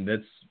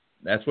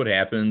 that's what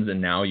happens,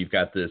 and now you've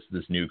got this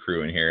new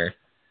crew in here.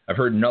 I've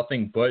heard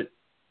nothing but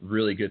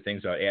really good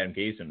things about Adam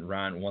Gase. And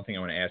Ron, one thing I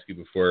want to ask you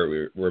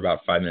before we're about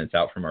 5 minutes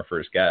out from our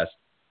first guest.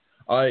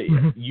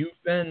 You've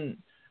been,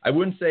 I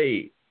wouldn't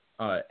say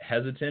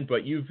hesitant,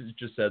 but you've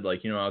just said,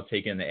 like, I'll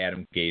take in the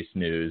Adam Gase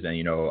news,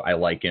 and, I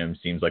like him,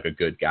 seems like a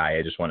good guy.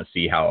 I just want to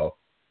see how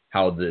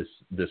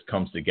this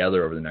comes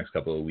together over the next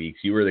couple of weeks.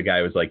 You were the guy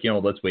who was like,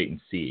 let's wait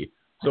and see.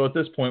 So at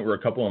this point, we're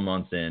a couple of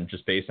months in,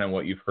 just based on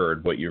what you've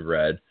heard, what you've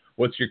read,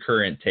 what's your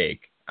current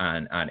take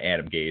on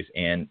Adam Gase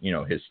and,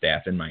 his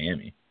staff in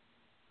Miami?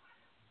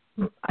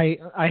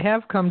 I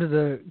have come to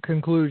the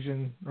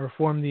conclusion or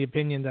formed the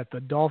opinion that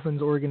the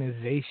Dolphins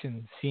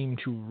organization seem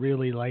to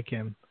really like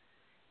him,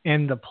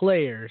 and the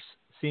players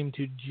seem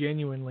to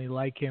genuinely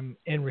like him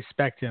and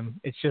respect him.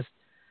 It's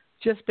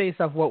just based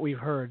off what we've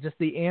heard, just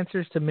the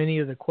answers to many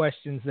of the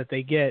questions that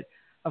they get.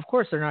 Of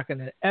course, they're not going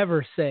to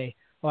ever say,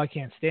 well, I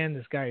can't stand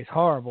this guy, he's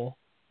horrible.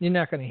 You're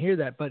not going to hear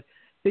that, but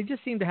they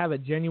just seem to have a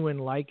genuine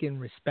like and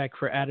respect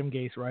for Adam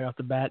Gase right off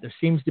the bat. There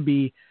seems to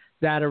be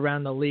that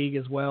around the league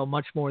as well,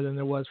 much more than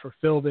there was for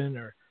Philbin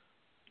or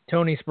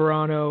Tony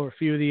Sperano or a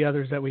few of the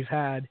others that we've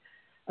had.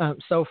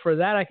 So for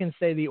that, I can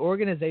say the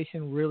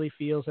organization really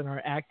feels and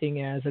are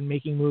acting as and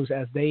making moves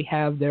as they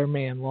have their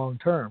man long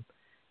term.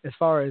 As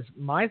far as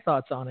my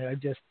thoughts on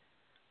it,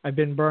 I've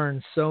been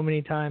burned so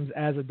many times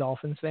as a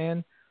Dolphins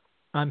fan.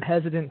 I'm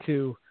hesitant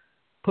to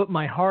put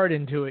my heart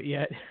into it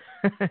yet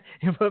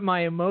and put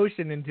my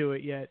emotion into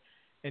it yet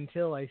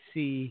until I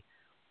see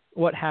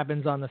what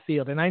happens on the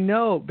field. And I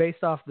know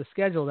based off the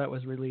schedule that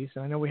was released,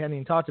 and I know we hadn't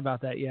even talked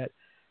about that yet,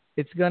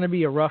 it's going to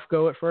be a rough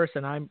go at first,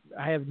 and I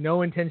have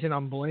no intention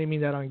on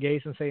blaming that on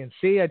Gase and saying,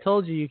 see, I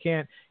told you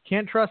can't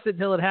trust it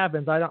till it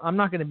happens. I'm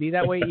not going to be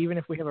that way even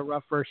if we have a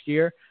rough first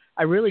year.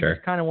 I really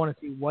just kind of want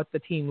to see what the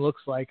team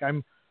looks like.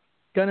 I'm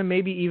going to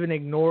maybe even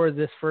ignore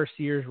this first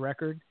year's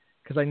record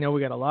because I know we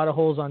got a lot of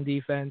holes on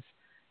defense.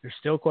 There's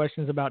still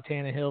questions about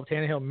Tannehill.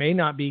 Tannehill may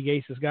not be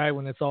Gase's guy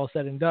when it's all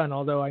said and done,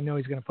 although I know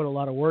he's going to put a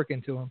lot of work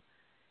into him.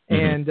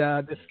 And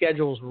the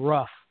schedule's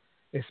rough,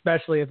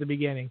 especially at the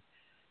beginning.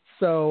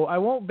 So I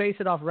won't base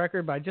it off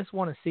record, but I just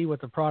want to see what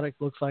the product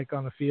looks like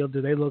on the field.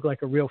 Do they look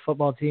like a real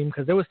football team?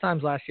 Because there was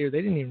times last year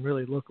they didn't even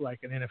really look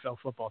like an NFL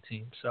football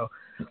team. So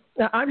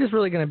I'm just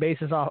really going to base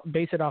it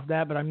off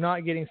that, but I'm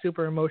not getting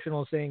super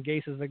emotional saying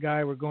Gase is the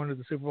guy, we're going to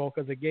the Super Bowl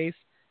because of Gase.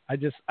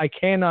 I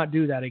cannot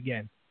do that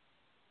again.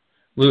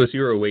 Lewis,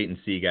 you were a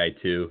wait-and-see guy,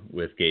 too,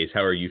 with Gase.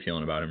 How are you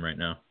feeling about him right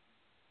now?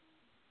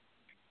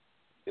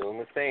 Feeling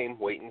the same.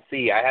 Wait and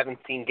see. I haven't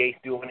seen Gase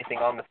do anything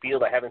on the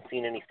field. I haven't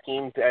seen any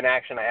schemes in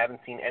action. I haven't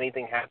seen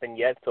anything happen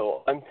yet.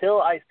 So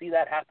until I see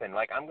that happen,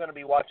 I'm going to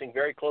be watching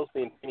very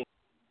closely.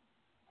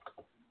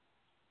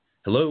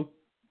 Hello?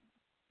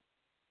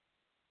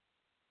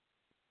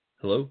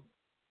 Hello?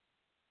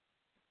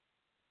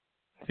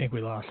 I think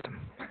we lost him.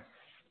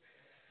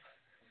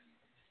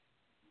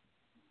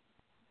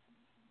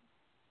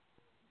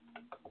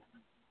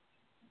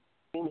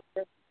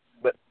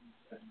 But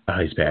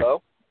he's back.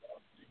 Hello?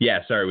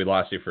 Yeah, sorry, we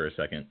lost you for a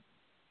second.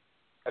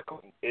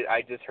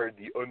 I just heard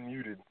the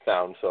unmuted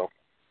sound, so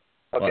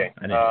okay.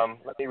 Well,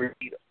 let me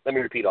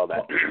repeat all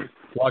that.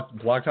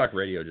 Blog Talk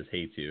Radio just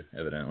hates you,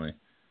 evidently.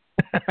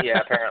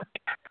 Yeah, apparently.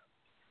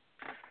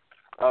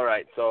 All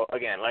right, so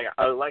again,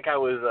 like I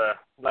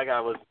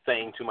was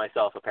saying to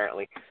myself,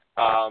 apparently,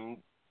 I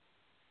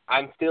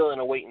I'm still in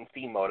a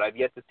wait-and-see mode. I've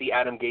yet to see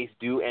Adam Gase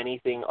do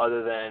anything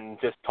other than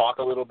just talk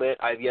a little bit.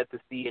 I've yet to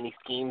see any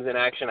schemes in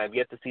action. I've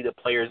yet to see the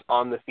players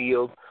on the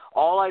field.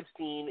 All I've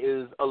seen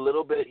is a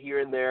little bit here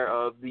and there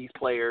of these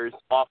players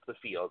off the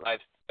field. I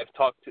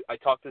talked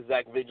to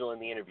Zach Vigil in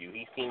the interview.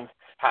 He seems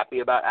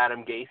happy about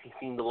Adam Gase. He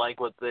seemed to like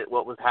what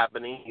was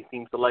happening. He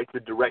seems to like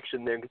the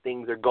direction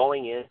things are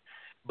going in.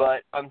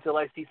 But until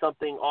I see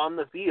something on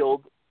the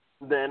field,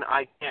 then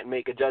I can't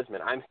make a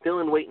judgment. I'm still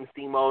in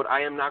wait-and-see mode.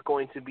 I am not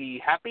going to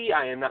be happy.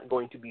 I am not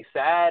going to be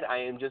sad. I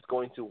am just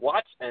going to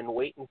watch and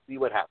wait and see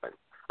what happens.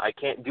 I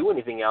can't do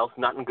anything else,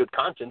 not in good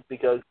conscience,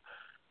 because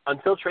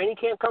until training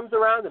camp comes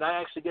around and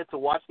I actually get to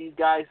watch these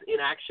guys in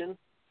action,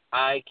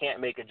 I can't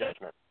make a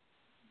judgment.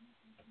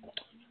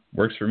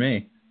 Works for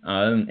me.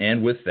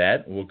 And with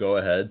that, we'll go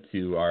ahead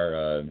to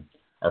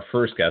our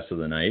first guest of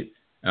the night.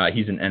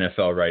 He's an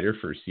NFL writer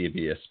for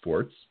CBS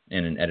Sports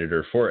and an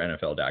editor for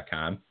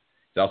NFL.com.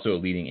 He's also a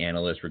leading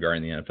analyst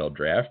regarding the NFL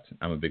draft.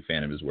 I'm a big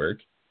fan of his work.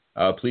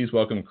 Please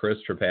welcome Chris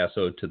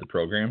Trapasso to the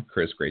program.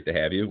 Chris, great to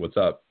have you. What's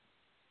up?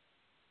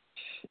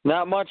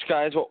 Not much,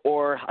 guys,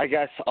 or I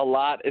guess a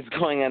lot is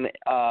going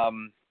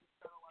on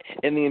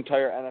in the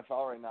entire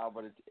NFL right now,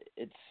 but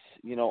it's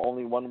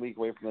only 1 week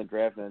away from the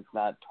draft, and it's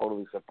not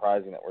totally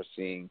surprising that we're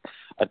seeing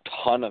a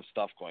ton of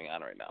stuff going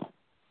on right now.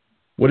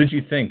 What did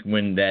you think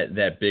when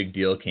that big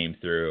deal came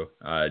through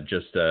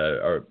just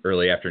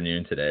early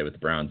afternoon today with the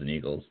Browns and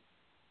Eagles?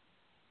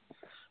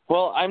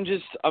 Well, I'm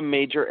just a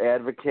major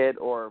advocate,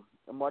 or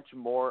much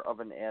more of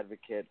an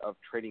advocate of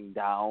trading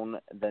down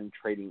than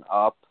trading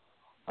up.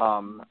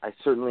 I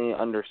certainly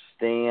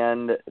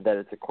understand that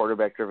it's a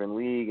quarterback-driven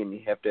league, and you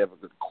have to have a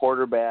good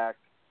quarterback,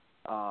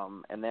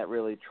 and that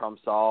really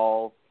trumps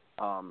all.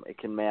 It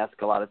can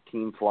mask a lot of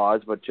team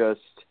flaws, but just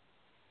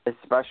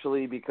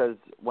especially because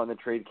when the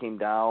trade came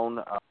down,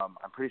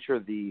 I'm pretty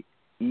sure the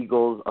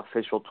Eagles'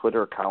 official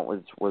Twitter account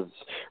was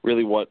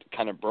really what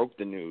kind of broke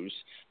the news.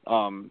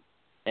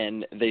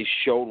 And they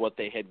showed what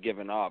they had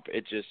given up.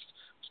 It just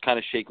was kind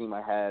of shaking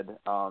my head.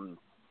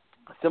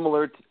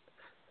 Similar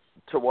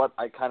to what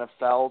I kind of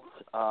felt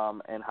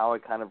and how I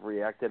kind of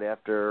reacted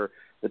after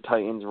the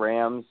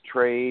Titans-Rams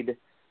trade,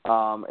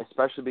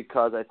 especially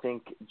because I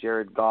think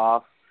Jared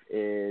Goff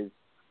is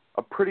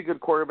a pretty good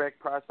quarterback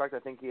prospect. I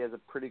think he has a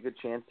pretty good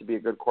chance to be a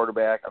good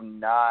quarterback. I'm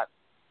not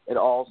at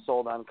all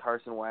sold on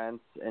Carson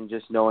Wentz, and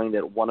just knowing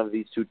that one of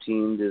these two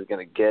teams is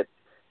going to get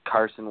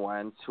Carson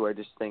Wentz, who I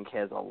just think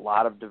has a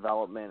lot of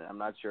development. I'm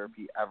not sure if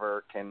he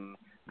ever can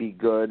be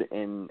good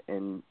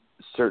in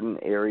certain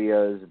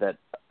areas that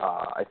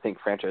I think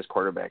franchise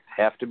quarterbacks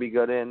have to be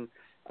good in.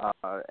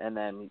 And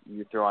then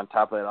you throw on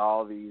top of it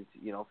all these,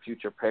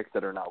 future picks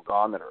that are now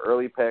gone that are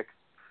early picks.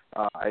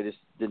 I just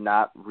did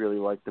not really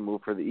like the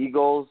move for the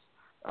Eagles.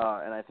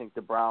 And I think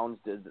the Browns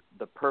did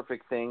the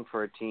perfect thing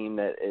for a team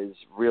that is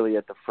really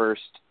at the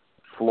first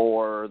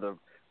floor, the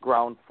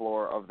ground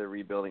floor of the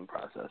rebuilding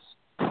process.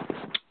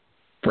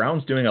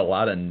 Brown's doing a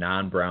lot of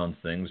non-Browns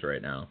things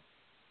right now.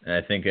 And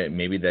I think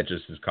maybe that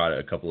just has caught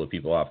a couple of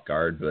people off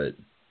guard, but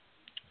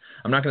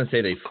I'm not going to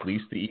say they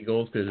fleeced the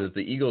Eagles, because if the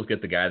Eagles get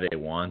the guy they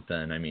want,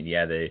 then,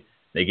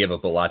 they give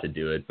up a lot to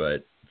do it,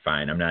 but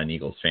fine, I'm not an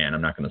Eagles fan.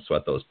 I'm not going to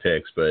sweat those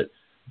picks, but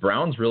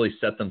Browns really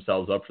set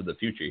themselves up for the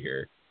future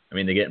here.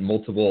 They get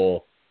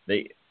multiple –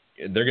 they're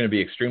going to be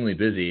extremely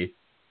busy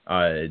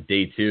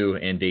day 2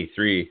 and day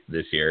 3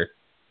 this year,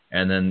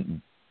 and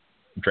then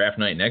draft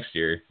night next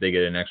year, they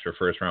get an extra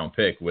first-round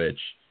pick, which,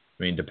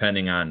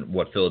 depending on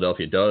what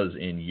Philadelphia does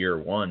in year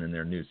 1 in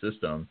their new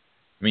system,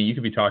 you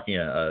could be talking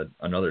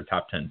another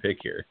top 10 pick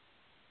here.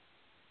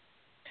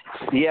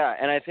 Yeah,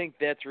 and I think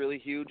that's really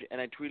huge,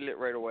 and I tweeted it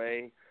right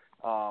away,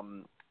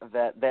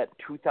 that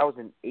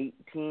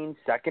 2018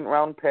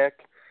 second-round pick,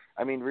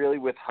 really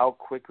with how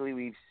quickly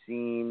we've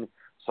seen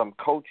some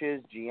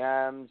coaches,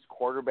 GMs,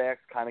 quarterbacks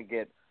kind of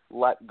get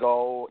let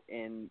go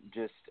in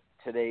just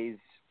today's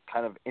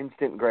kind of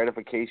instant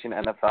gratification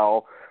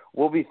NFL,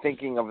 we'll be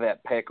thinking of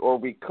that pick, or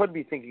we could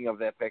be thinking of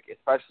that pick,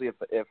 especially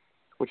if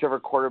whichever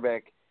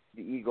quarterback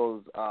the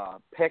Eagles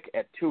pick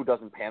at 2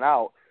 doesn't pan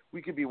out.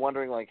 We could be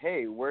wondering, like,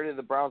 hey, where did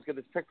the Browns get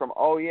this pick from?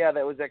 Oh, yeah,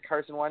 that was that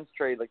Carson Wentz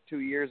trade like 2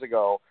 years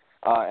ago.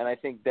 And I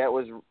think that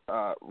was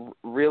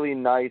really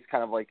nice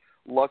kind of like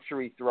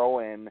luxury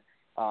throw-in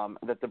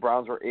that the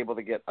Browns were able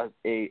to get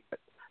a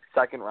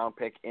second-round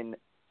pick in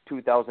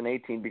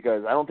 2018,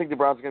 because I don't think the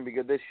Browns are going to be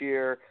good this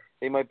year.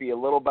 They might be a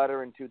little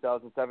better in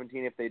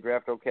 2017 if they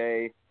draft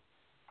okay.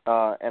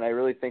 And I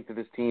really think that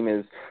this team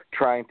is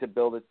trying to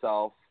build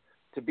itself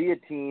to be a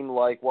team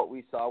like what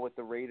we saw with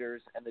the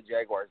Raiders and the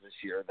Jaguars this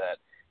year, that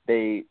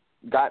they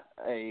got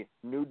a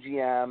new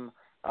GM,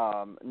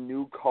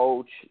 new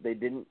coach.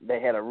 They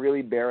had a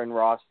really barren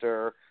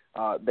roster.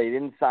 They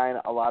didn't sign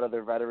a lot of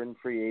their veteran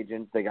free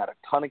agents. They got a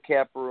ton of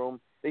cap room.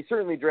 They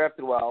certainly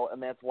drafted well,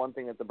 and that's one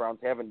thing that the Browns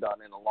haven't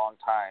done in a long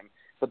time.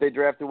 But they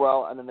drafted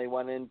well, and then they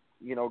went in,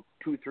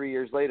 2-3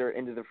 years later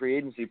into the free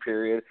agency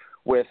period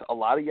with a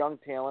lot of young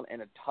talent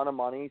and a ton of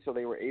money, so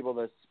they were able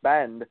to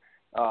spend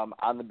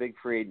on the big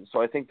free agent.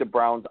 So I think the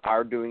Browns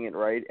are doing it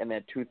right, and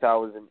that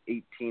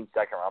 2018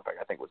 second-round pick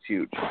I think was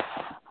huge.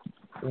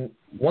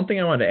 One thing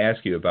I wanted to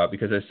ask you about,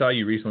 because I saw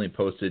you recently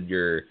posted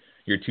your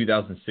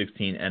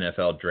 2016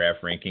 NFL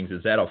draft rankings.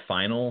 Is that a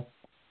final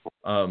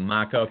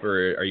mock-up,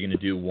 or are you going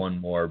to do one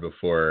more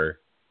before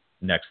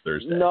next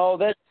Thursday? No,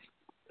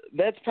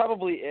 that's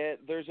probably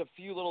it. There's a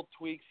few little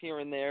tweaks here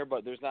and there,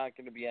 but there's not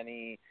going to be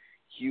any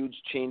huge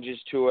changes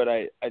to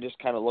it. I just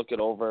kind of look it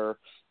over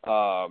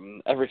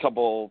every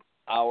couple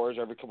hours,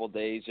 every couple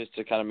days, just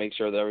to kind of make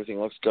sure that everything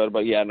looks good.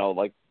 But yeah, no,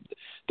 like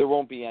there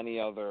won't be any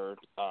other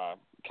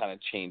kind of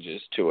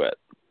changes to it.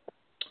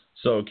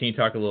 So can you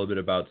talk a little bit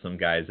about some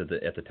guys at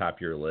the top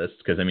of your list?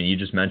 Because I mean, you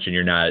just mentioned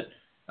you're not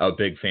a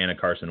big fan of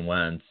Carson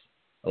Wentz.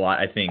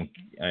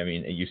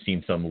 You've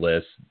seen some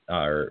lists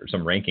or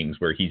some rankings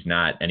where he's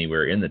not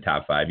anywhere in the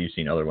top 5. You've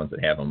seen other ones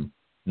that have him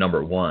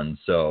number 1.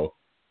 So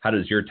how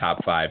does your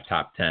top 5,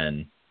 top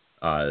 10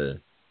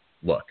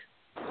 look?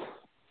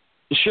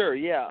 Sure.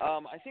 Yeah.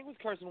 I think with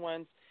Carson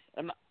Wentz,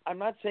 I'm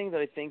not saying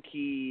that I think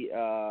he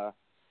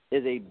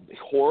is a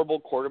horrible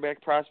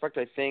quarterback prospect.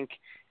 I think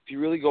if you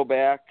really go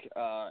back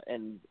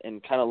and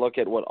kind of look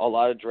at what a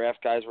lot of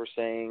draft guys were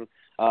saying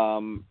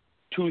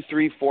 2,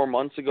 3, 4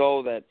 months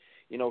ago, that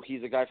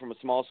he's a guy from a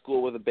small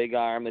school with a big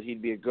arm, that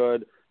he'd be a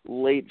good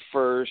late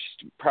first,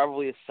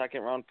 probably a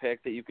second-round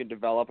pick that you could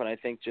develop. And I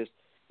think just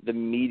the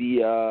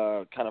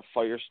media kind of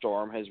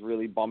firestorm has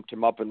really bumped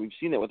him up. And we've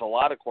seen it with a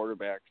lot of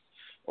quarterbacks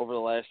over the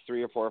last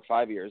 3 or 4 or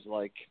 5 years.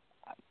 Like,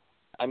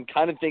 I'm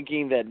kind of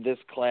thinking that this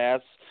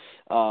class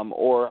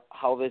or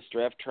how this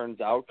draft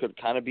turns out could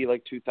kind of be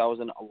like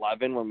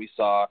 2011 when we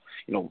saw,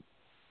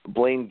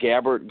 Blaine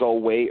Gabbert go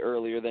way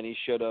earlier than he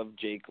should have,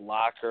 Jake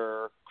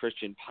Locker,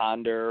 Christian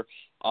Ponder.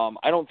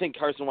 I don't think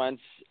Carson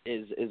Wentz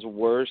is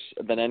worse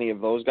than any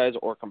of those guys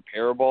or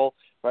comparable,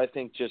 but I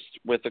think just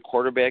with the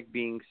quarterback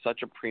being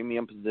such a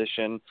premium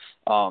position,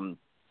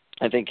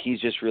 I think he's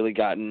just really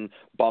gotten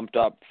bumped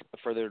up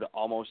for there to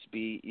almost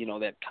be,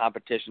 that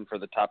competition for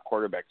the top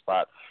quarterback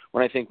spot.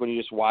 When you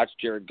just watch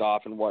Jared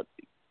Goff and what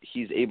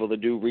he's able to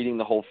do, reading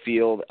the whole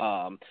field,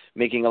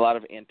 making a lot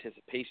of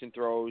anticipation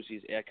throws,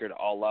 he's accurate at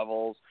all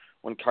levels.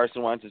 When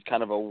Carson Wentz is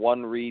kind of a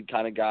one-read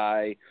kind of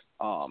guy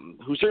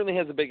who certainly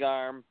has a big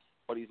arm,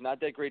 but he's not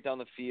that great down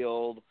the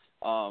field.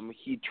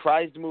 He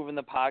tries to move in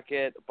the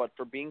pocket, but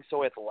for being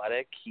so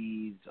athletic,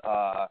 he's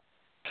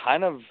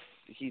kind of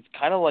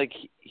like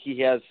he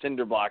has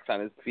cinder blocks on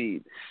his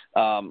feet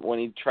when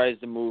he tries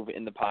to move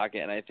in the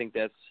pocket, and I think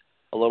that's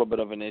a little bit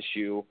of an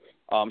issue.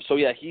 So,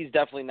 yeah, he's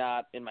definitely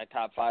not in my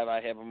top 5.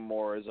 I have him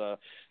more as a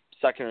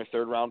second or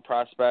third round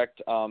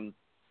prospect.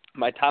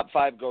 My top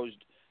 5 goes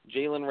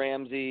Jalen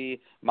Ramsey,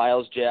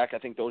 Myles Jack. I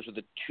think those are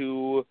the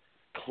 2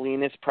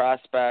 cleanest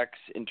prospects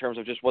in terms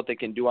of just what they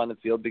can do on the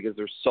field because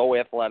they're so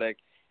athletic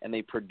and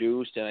they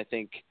produced. And I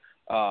think,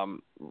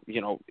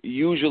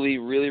 usually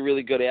really,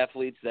 really good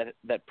athletes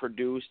that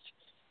produced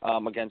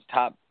against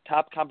top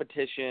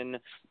competition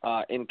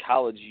in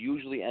college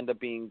usually end up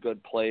being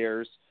good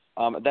players.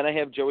 Then I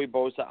have Joey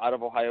Bosa out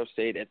of Ohio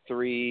State at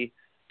 3. I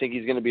think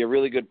he's going to be a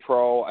really good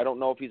pro. I don't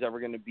know if he's ever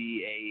going to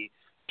be a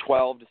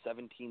 12 to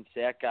 17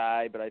 sack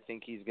guy, but I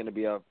think he's going to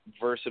be a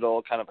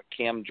versatile kind of a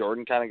Cam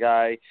Jordan kind of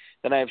guy.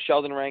 Then I have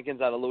Sheldon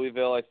Rankins out of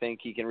Louisville. I think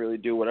he can really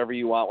do whatever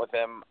you want with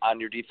him on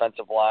your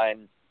defensive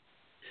line.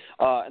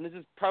 And this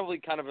is probably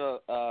kind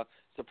of a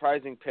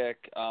surprising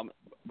pick,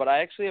 but I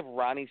actually have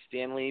Ronnie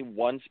Stanley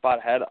 1 spot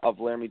ahead of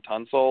Laramie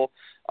Tunsil,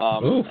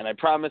 and I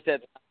promise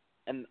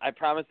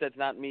that's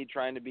not me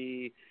trying to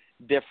be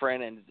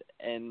different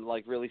and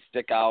like really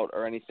stick out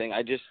or anything.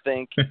 I just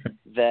think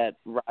that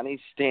Ronnie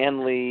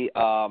Stanley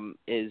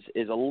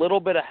is a little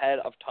bit ahead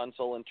of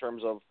Tunsil in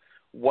terms of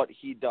what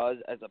he does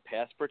as a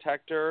pass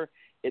protector.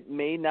 It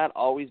may not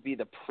always be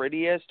the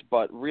prettiest,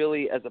 but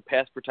really as a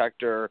pass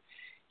protector,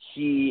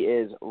 he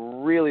is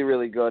really,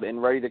 really good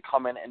and ready to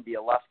come in and be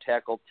a left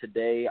tackle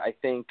today. I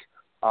think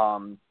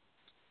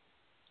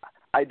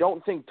I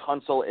don't think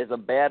Tunsil is a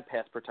bad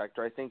pass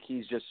protector. I think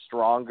he's just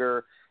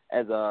stronger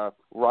as a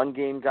run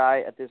game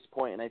guy at this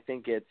point, and I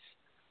think it's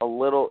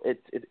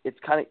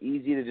kind of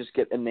easy to just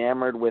get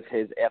enamored with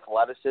his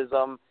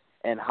athleticism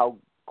and how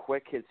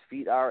quick his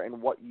feet are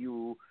and what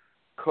you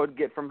could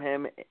get from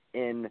him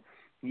in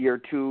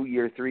year 2,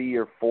 year 3,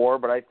 year 4.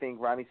 But I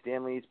think Ronnie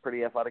Stanley is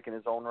pretty athletic in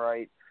his own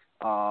right,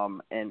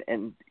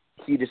 and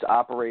he just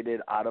operated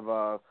out of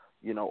a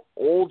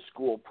old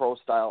school pro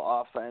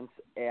style offense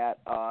at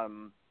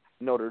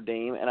Notre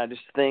Dame, and I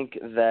just think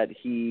that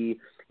he's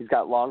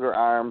got longer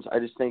arms. I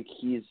just think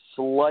he's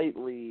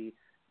slightly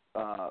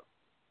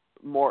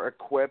more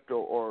equipped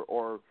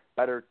or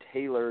better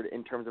tailored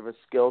in terms of a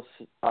skill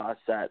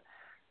set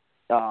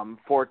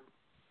for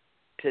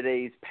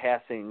today's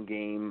passing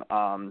game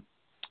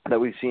that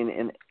we've seen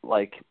in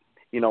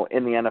in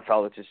the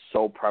NFL that's just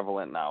so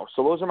prevalent now.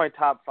 So those are my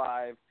top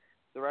 5.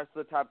 The rest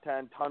of the top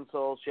 10,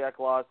 Tunsil, Shaq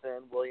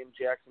Lawson, William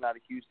Jackson out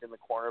of Houston, the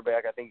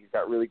cornerback. I think he's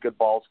got really good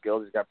ball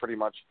skills. He's got pretty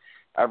much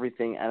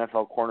everything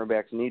NFL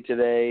cornerbacks need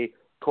today.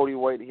 Cody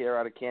Whitehair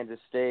out of Kansas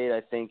State. I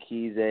think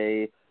he's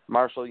a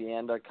Marshall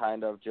Yanda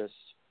kind of just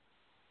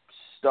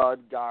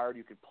stud guard.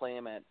 You could play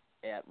him at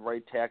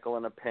right tackle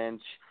in a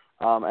pinch.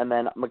 And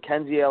then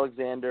Mackenzie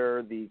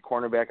Alexander, the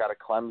cornerback out of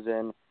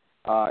Clemson,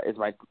 is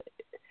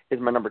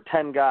my number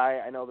 10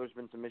 guy. I know there's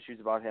been some issues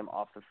about him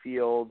off the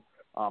field,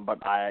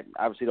 but I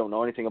obviously don't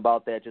know anything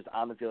about that. Just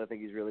on the field, I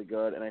think he's really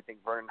good, and I think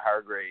Vernon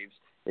Hargraves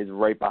is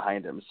right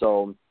behind him.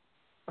 So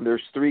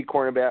there's three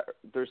cornerbacks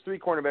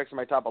in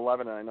my top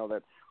 11, and I know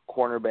that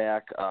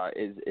cornerback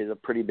is a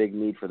pretty big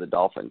need for the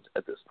Dolphins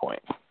at this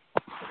point.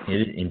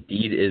 It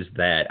indeed is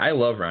that. I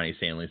love Ronnie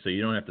Stanley, so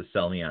you don't have to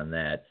sell me on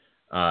that.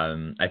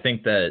 I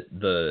think that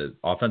the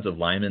offensive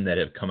linemen that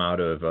have come out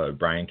of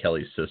Brian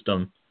Kelly's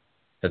system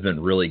have been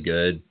really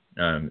good.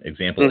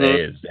 Example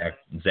A is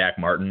Zach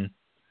Martin.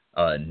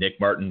 Nick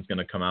Martin's going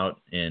to come out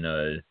and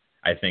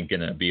I think going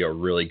to be a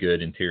really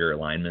good interior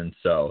lineman.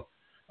 So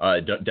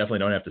definitely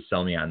don't have to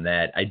sell me on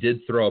that. I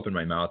did throw up in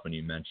my mouth when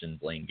you mentioned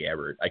Blaine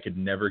Gabbert. I could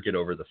never get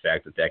over the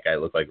fact that guy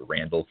looked like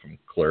Randall from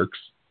Clerks.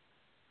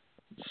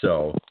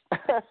 So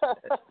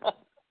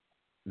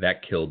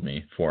that killed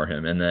me for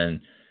him. And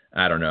then,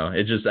 I don't know.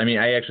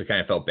 I actually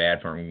kind of felt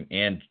bad for him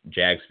and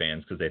Jags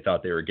fans because they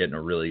thought they were getting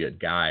a really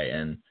good guy.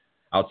 And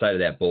outside of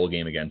that bowl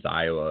game against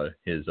Iowa,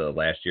 his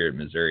last year at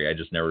Missouri, I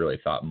just never really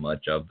thought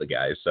much of the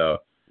guy. So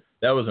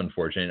that was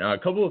unfortunate. A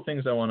couple of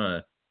things I want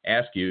to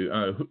ask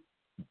you.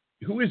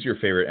 Who is your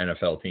favorite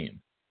NFL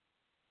team?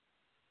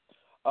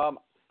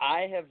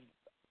 I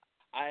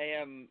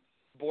am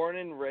born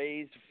and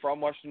raised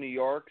from Western New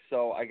York,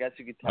 so I guess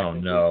you could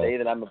technically say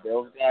that I'm a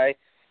Bills guy.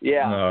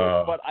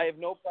 Yeah, but I have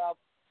no problem.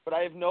 But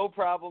I have no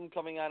problem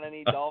coming on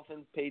any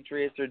Dolphins,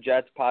 Patriots, or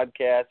Jets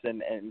podcast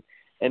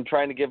and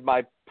trying to give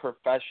my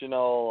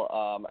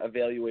professional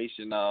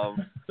evaluation of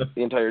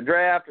the entire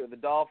draft or the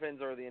Dolphins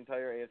or the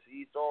entire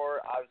AFC East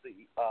or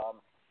obviously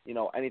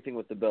anything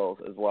with the Bills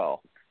as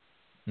well.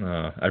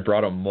 I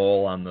brought a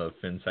mole on the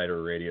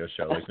Phinsider Radio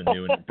show, like the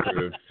new and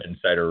improved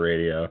Phinsider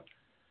Radio.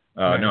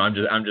 No,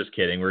 I'm just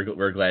kidding.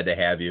 We're glad to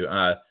have you.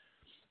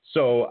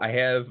 So I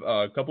have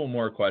a couple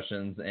more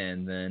questions,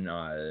 and then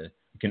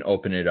we can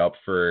open it up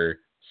for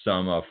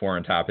some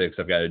foreign topics.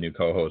 I've got a new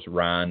co-host,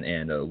 Ron,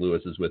 and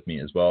Lewis is with me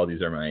as well.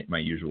 These are my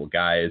usual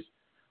guys.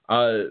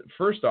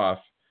 First off,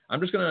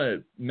 I'm just going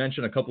to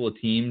mention a couple of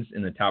teams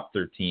in the top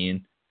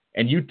 13,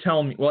 and you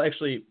tell me. Well,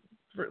 actually,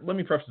 let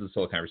me preface this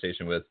whole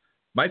conversation with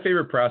my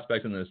favorite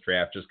prospect in this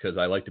draft, just because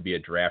I like to be a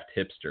draft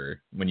hipster.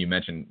 When you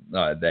mentioned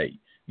that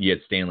you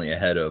had Stanley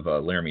ahead of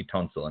Laramie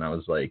Tunsil, and I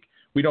was like,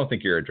 we don't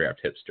think you're a draft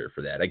hipster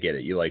for that. I get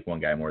it. You like one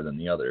guy more than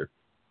the other.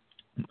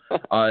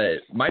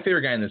 My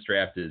favorite guy in this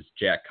draft is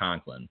Jack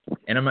Conklin.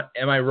 And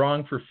am I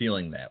wrong for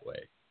feeling that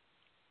way?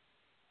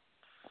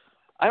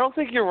 I don't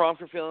think you're wrong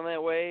for feeling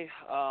that way.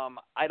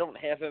 I don't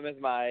have him as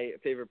my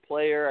favorite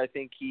player. I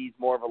think he's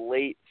more of a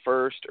late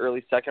first,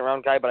 early second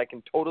round guy, but I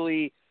can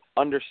totally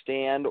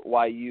understand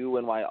why you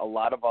and why a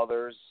lot of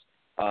others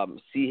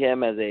see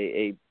him as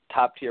a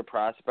top-tier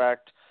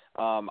prospect.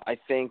 I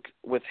think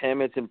with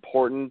him it's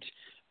important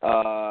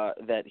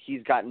that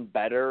he's gotten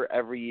better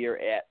every year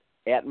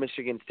at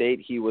Michigan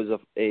State. He was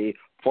a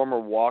former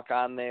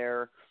walk-on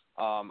there.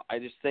 I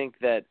just think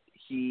that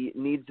he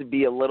needs to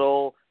be a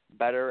little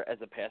better as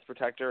a pass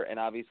protector, and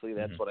obviously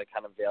that's what I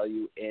kind of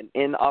value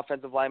in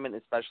offensive linemen,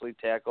 especially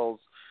tackles.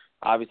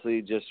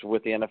 Obviously, just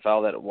with the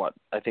NFL,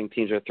 I think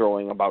teams are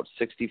throwing about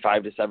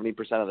 65 to 70%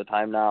 of the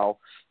time now.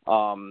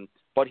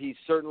 But he's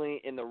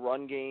certainly in the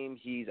run game.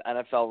 He's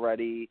NFL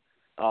ready.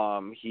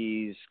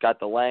 He's got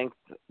the length,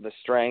 the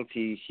strength.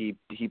 He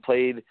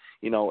played,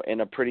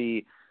 in a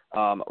pretty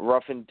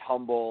rough and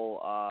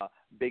tumble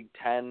Big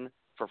Ten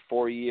for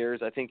 4 years.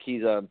 I think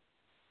he's a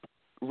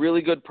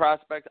really good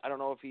prospect. I don't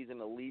know if he's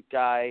an elite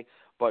guy,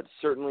 but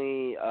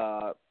certainly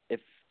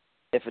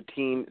if a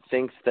team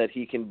thinks that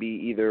he can be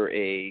either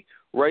a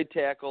right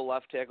tackle,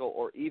 left tackle,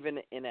 or even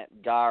in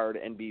at guard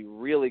and be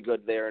really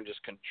good there and just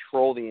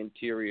control the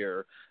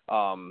interior,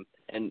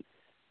 and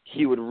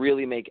he would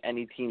really make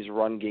any team's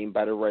run game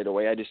better right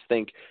away. I just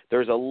think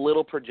there's a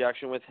little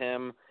projection with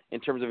him in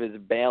terms of his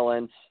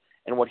balance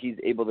and what he's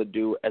able to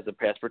do as a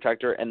pass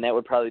protector, and that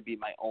would probably be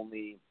my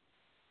only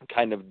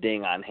kind of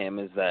ding on him,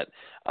 is that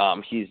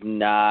he's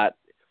not,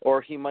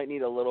 or he might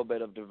need a little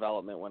bit of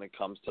development when it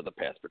comes to the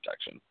pass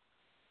protection.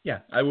 Yeah,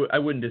 I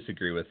wouldn't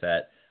disagree with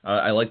that.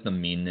 I like the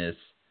meanness.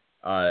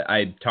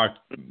 I talked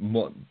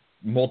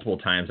multiple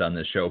times on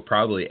this show,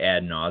 probably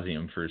ad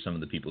nauseum for some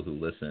of the people who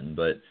listen,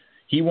 but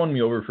he won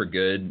me over for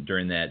good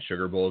during that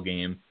Sugar Bowl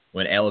game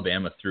when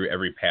Alabama threw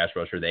every pass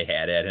rusher they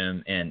had at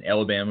him, and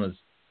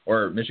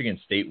Michigan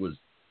State was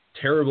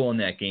terrible in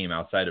that game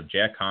outside of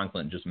Jack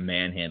Conklin just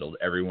manhandled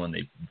everyone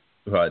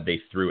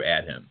they threw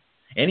at him.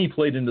 And he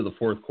played into the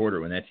fourth quarter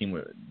when that team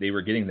they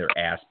were getting their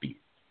ass beat.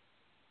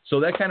 So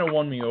that kind of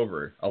won me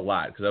over a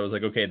lot because I was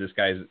like, okay, this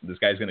guy's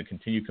going to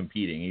continue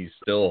competing. He's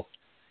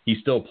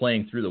still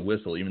playing through the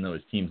whistle even though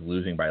his team's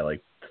losing by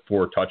like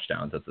 4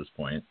 touchdowns at this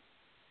point.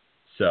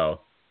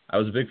 So I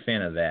was a big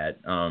fan of that.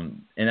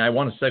 And I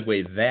want to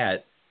segue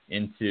that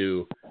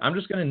into, I'm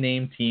just going to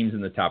name teams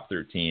in the top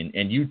 13,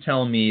 and you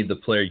tell me the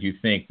player you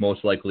think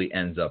most likely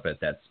ends up at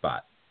that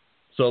spot.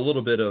 So a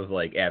little bit of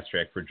like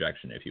abstract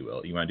projection, if you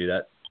will. You want to do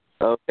that?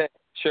 Okay,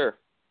 sure.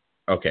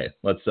 Okay,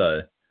 let's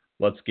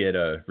get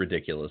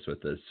ridiculous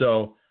with this.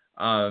 So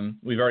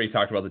we've already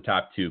talked about the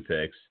top 2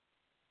 picks.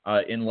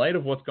 In light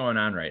of what's going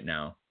on right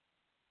now,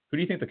 who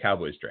do you think the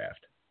Cowboys draft?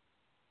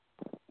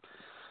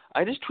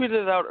 I just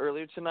tweeted it out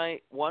earlier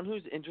tonight. One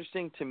who's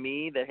interesting to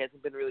me that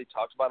hasn't been really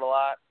talked about a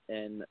lot,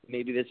 and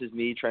maybe this is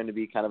me trying to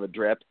be kind of a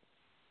draft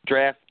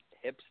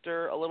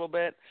hipster a little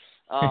bit.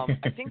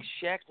 I think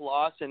Shaq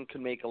Lawson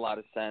could make a lot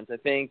of sense. I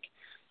think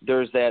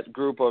there's that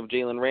group of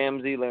Jalen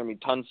Ramsey, Laramie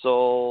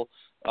Tunsil,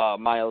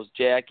 Miles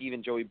Jack,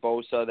 even Joey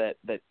Bosa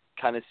that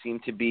kind of seem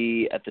to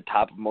be at the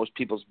top of most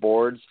people's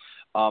boards.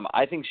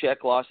 I think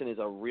Shaq Lawson is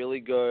a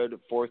really good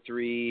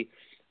 4-3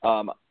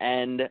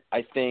 end.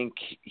 I think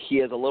he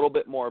has a little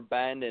bit more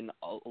bend and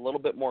a little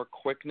bit more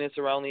quickness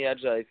around the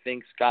edge. I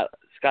think Scott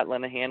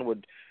Linehan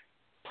would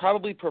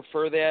probably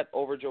prefer that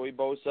over Joey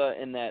Bosa,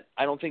 in that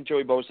I don't think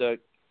Joey Bosa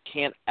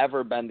can't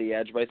ever bend the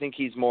edge, but I think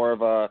he's more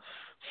of a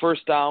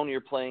first down, you're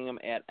playing him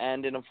at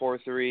end in a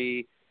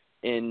 4-3.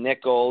 In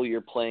nickel,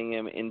 you're playing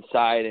him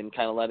inside and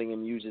kind of letting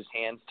him use his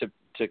hands to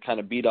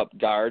kind of beat up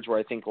guards, where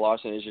I think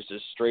Lawson is just a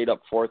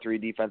straight-up 4-3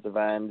 defensive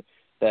end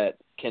that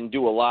can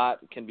do a lot,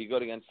 can be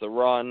good against the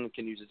run,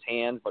 can use his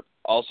hands, but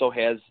also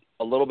has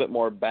a little bit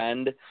more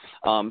bend.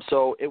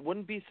 So it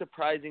wouldn't be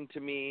surprising to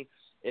me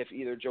if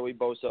either Joey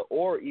Bosa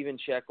or even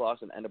Shaq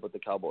Lawson end up with the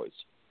Cowboys.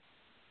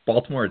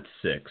 Baltimore at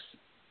 6.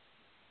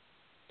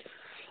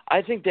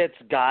 I think that's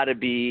got to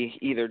be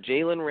either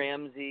Jalen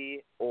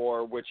Ramsey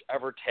or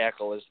whichever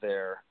tackle is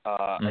there.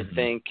 I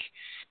think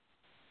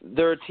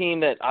they're a team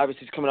that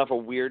obviously is coming off a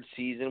weird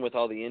season with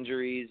all the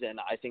injuries, and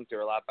I think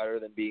they're a lot better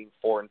than being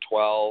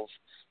 4-12.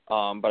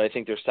 But I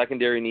think their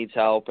secondary needs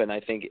help, and I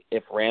think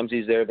if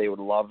Ramsey's there, they would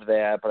love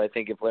that. But I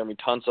think if Laramie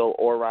Tunsil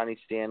or Ronnie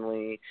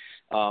Stanley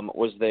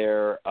was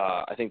there,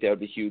 I think that would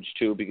be huge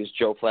too, because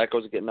Joe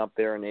Flacco's getting up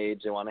there in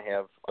age. They want to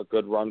have a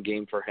good run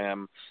game for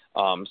him.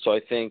 So I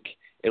think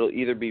it'll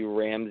either be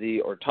Ramsey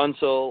or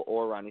Tunsil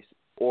or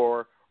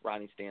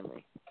Ronnie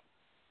Stanley.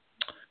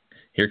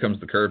 Here comes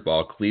the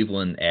curveball.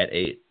 Cleveland at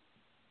 8.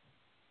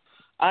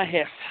 I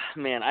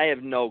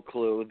have no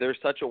clue. They're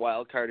such a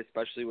wild card,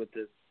 especially with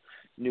this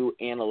new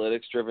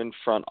analytics-driven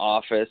front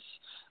office.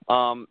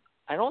 I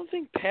don't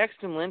think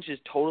Paxton Lynch is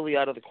totally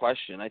out of the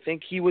question. I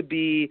think he would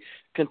be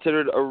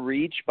considered a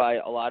reach by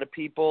a lot of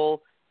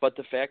people, but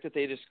the fact that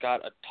they just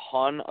got a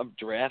ton of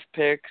draft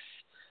picks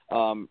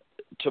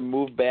to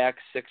move back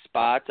 6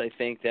 spots, I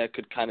think that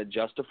could kind of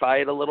justify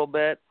it a little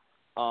bit.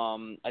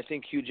 I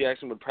think Hugh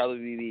Jackson would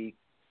probably be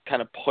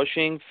kind of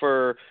pushing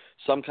for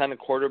some kind of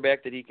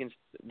quarterback that he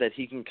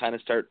can kind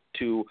of start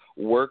to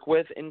work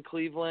with in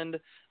Cleveland.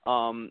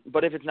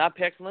 But if it's not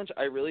Paxton Lynch,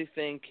 I really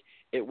think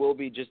it will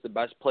be just the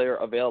best player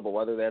available,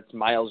 whether that's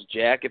Miles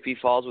Jack if he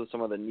falls with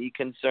some of the knee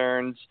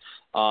concerns.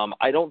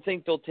 I don't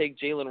think they'll take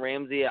Jalen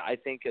Ramsey. I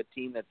think a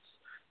team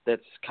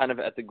that's kind of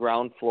at the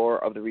ground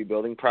floor of the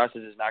rebuilding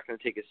process is not going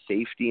to take a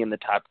safety in the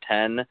top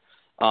 10.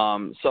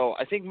 So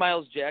I think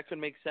Miles Jack could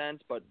make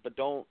sense, but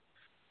don't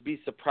be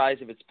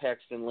surprised if it's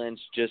Paxton Lynch,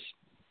 just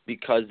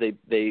because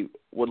they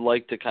would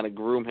like to kind of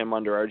groom him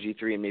under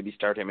RG3 and maybe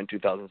start him in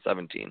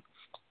 2017.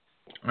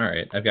 All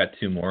right, I've got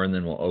 2 more, and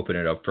then we'll open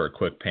it up for a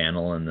quick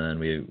panel, and then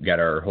we've got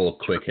our whole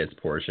quick hits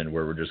portion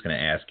where we're just going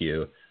to ask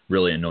you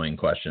really annoying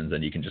questions,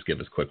 and you can just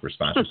give us quick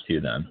responses to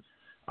them.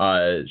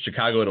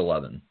 Chicago at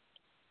 11.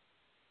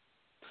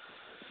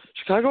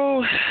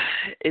 Chicago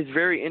is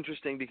very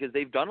interesting because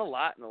they've done a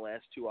lot in the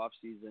last 2 off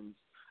seasons.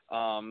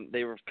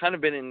 They've kind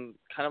of been in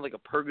kind of like a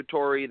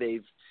purgatory.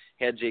 They've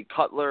had Jay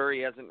Cutler.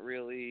 He hasn't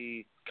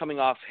really coming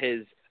off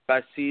his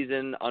best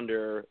season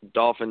under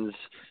Dolphins'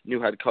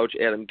 new head coach,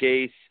 Adam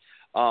Gase.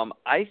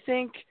 I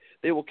think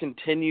they will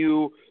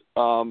continue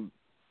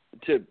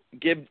to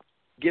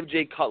give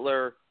Jay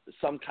Cutler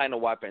some kind of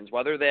weapons,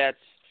 whether that's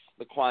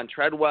Laquan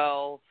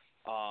Treadwell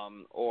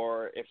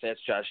or if that's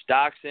Josh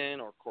Doxson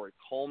or Corey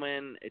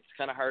Coleman. It's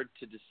kind of hard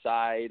to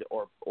decide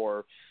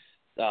or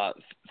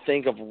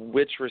think of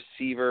which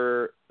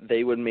receiver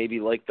they would maybe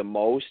like the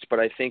most, but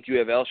I think you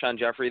have Alshon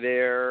Jeffrey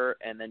there,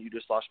 and then you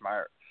just lost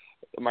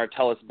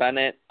Martellus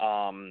Bennett.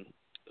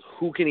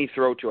 Who can he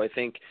throw to? I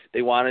think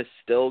they want to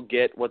still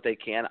get what they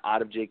can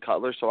out of Jay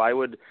Cutler, so I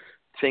would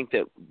think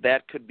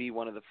that could be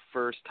one of the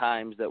first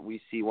times that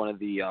we see one of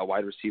the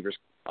wide receivers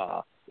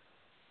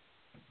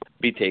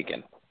be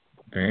taken.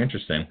 Very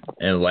interesting.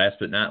 And last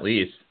but not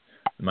least,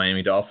 the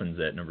Miami Dolphins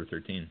at number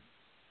 13.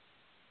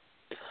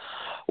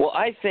 Well,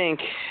 I think,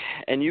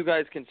 and you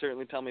guys can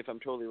certainly tell me if I'm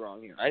totally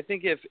wrong here, I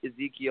think if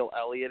Ezekiel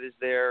Elliott is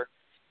there,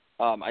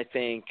 I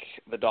think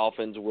the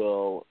Dolphins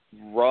will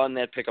run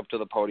that pick up to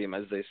the podium,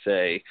 as they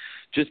say,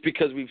 just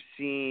because we've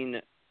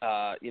seen,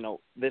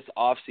 this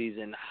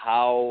offseason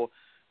how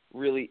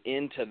really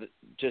into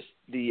just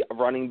the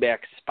running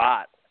back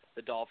spot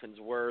the Dolphins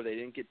were. They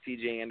didn't get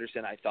C.J.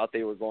 Anderson. I thought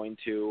they were going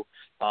to.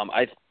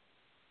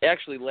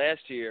 actually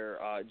last year,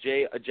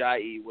 Jay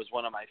Ajayi was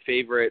one of my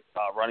favorite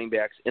running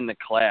backs in the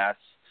class.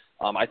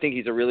 I think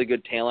he's a really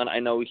good talent. I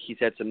know he's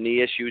had some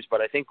knee issues,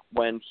 but I think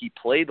when he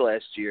played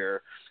last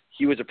year,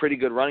 he was a pretty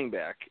good running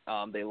back.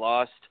 They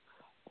lost,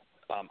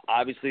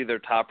 obviously, their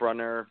top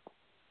runner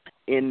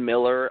in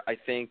Miller. I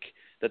think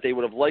that they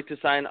would have liked to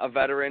sign a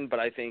veteran, but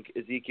I think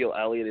Ezekiel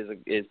Elliott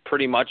is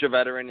pretty much a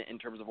veteran in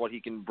terms of what he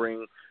can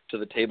bring to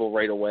the table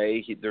right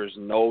away. There's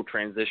no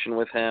transition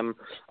with him.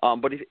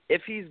 But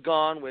if he's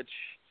gone, which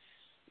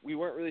we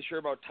weren't really sure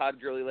about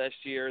Todd Gurley last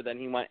year, then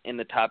he went in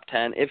the top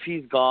 10. If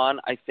he's gone,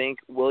 I think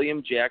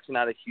William Jackson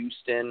out of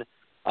Houston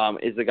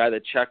is the guy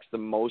that checks the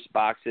most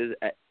boxes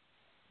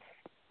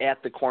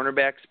at the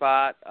cornerback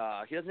spot.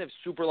 He doesn't have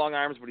super long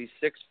arms, but he's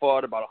 6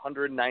 foot, about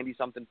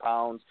 190-something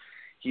pounds.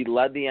 He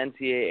led the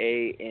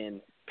NCAA in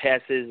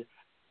passes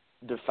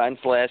defense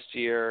last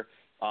year.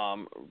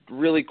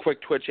 Really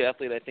quick twitch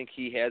athlete. I think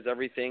he has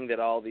everything that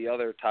all the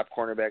other top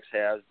cornerbacks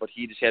have, but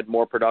he just had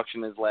more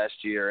production his last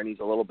year, and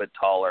he's a little bit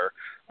taller.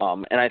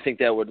 And I think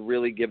that would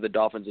really give the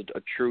Dolphins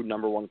a true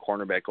number one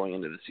cornerback going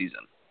into the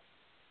season.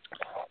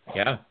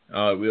 Yeah.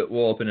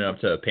 We'll open it up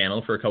to a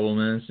panel for a couple of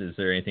minutes. Is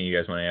there anything you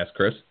guys want to ask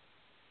Chris?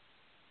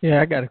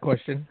 Yeah, I got a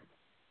question.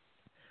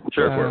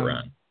 Sure, for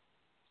Ron.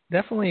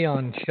 Definitely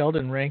on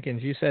Sheldon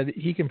Rankins, you said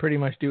he can pretty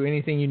much do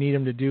anything you need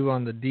him to do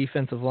on the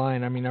defensive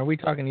line. I mean, are we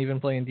talking even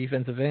playing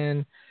defensive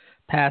end,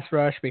 pass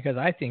rush? Because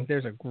I think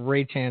there's a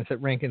great chance that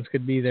Rankins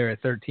could be there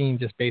at 13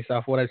 just based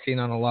off what I've seen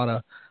on a lot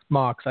of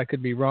mocks. I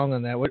could be wrong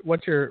on that.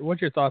 What's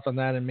your thoughts on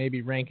that and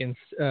maybe Rankins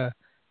to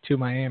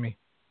Miami?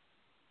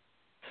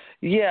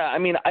 Yeah, I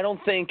mean, I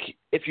don't think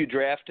if you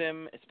draft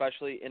him,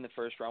 especially in the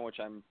first round, which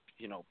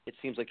it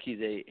seems like he's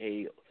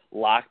a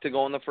lock to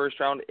go in the first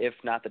round, if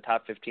not the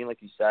top 15,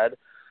 like you said.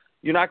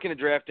 You're not going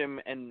to draft him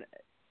and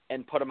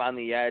put him on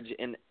the edge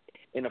in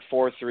a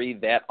 4-3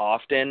 that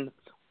often.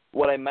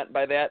 What I meant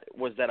by that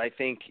was that I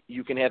think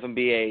you can have him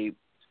be a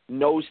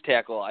nose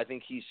tackle. I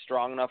think he's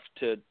strong enough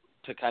to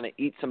kind of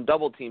eat some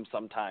double teams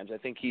sometimes. I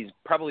think he's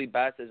probably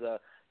best as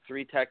a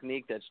 3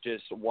 technique that's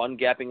just one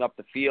gapping up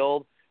the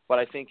field, but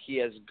I think he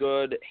has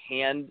good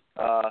hand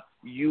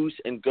use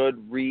and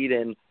good read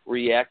and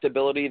react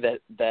ability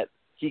that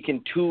he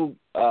can two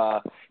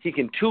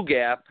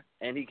gap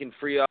and he can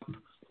free up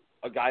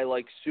a guy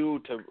like Sue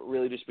to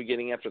really just be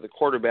getting after the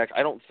quarterback.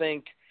 I don't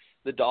think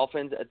the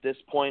Dolphins at this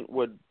point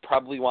would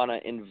probably want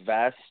to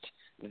invest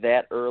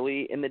that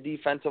early in the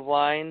defensive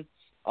line.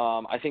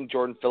 I think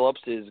Jordan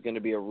Phillips is going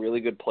to be a really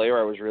good player.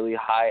 I was really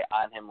high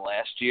on him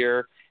last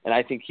year, and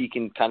I think he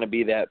can kind of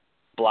be that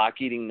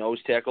block-eating nose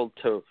tackle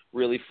to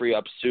really free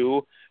up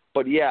Sue.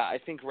 But, yeah, I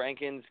think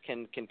Rankins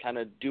can kind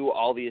of do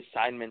all the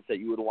assignments that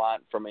you would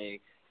want from a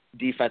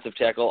defensive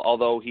tackle,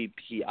 although he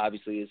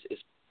obviously is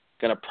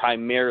going to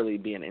primarily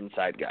be an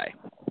inside guy.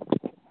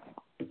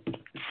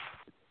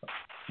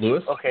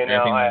 Lewis? Okay,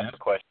 now I have a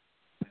question.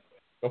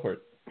 Go for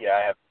it. Yeah,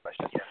 I have a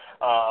question.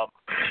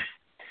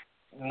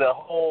 The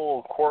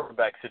whole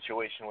quarterback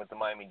situation with the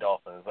Miami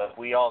Dolphins, as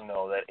we all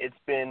know, that it's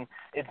been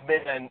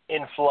an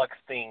influx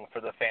thing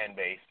for the fan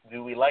base.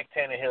 Do we like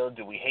Tannehill?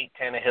 Do we hate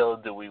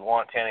Tannehill? Do we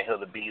want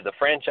Tannehill to be the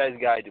franchise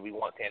guy? Do we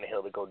want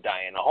Tannehill to go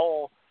die in a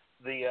hole?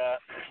 The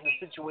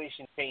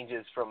situation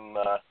changes from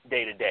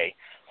day to day.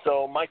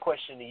 So my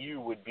question to you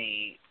would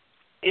be,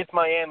 if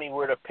Miami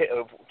were to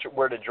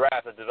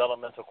draft a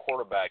developmental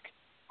quarterback,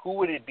 who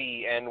would it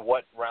be, and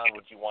what round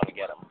would you want to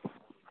get him?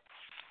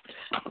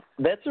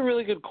 That's a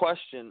really good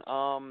question.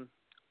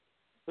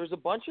 There's a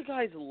bunch of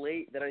guys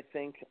late that I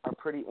think are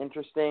pretty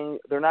interesting.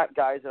 They're not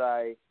guys that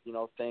I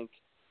think,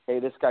 hey,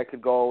 this guy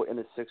could go in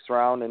the 6th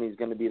round and he's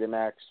going to be the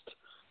next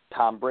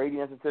Tom Brady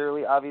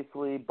necessarily,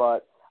 obviously,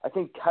 but I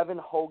think Kevin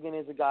Hogan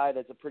is a guy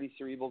that's a pretty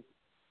cerebral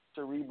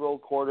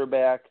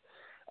quarterback.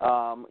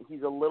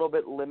 He's a little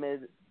bit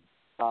limited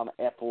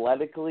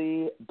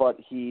athletically, but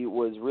he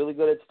was really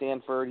good at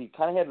Stanford. He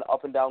kind of had an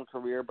up and down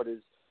career, but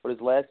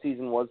his last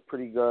season was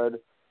pretty good.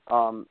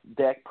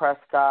 Dak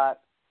Prescott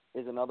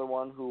is another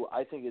one who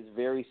I think is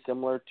very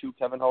similar to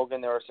Kevin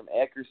Hogan. There are some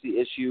accuracy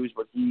issues,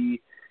 but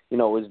he,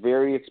 was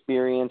very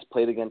experienced,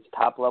 played against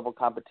top level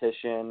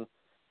competition.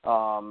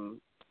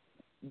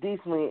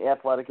 Decently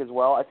athletic as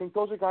well. I think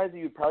those are guys that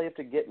you'd probably have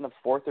to get in the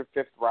 4th or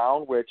 5th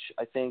round, which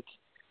I think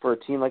for a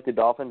team like the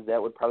Dolphins,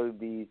 that would probably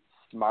be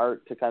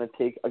smart to kind of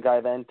take a guy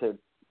then to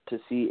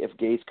see if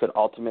Gase could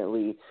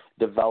ultimately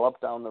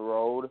develop down the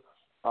road.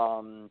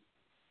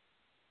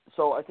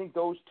 So I think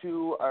those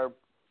two are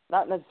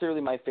not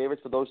necessarily my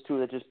favorites, but those two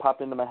that just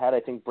popped into my head.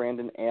 I think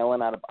Brandon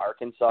Allen out of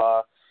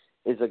Arkansas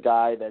is a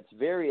guy that's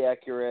very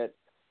accurate,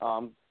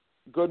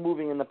 good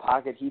moving in the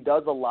pocket. He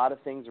does a lot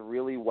of things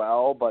really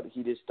well, but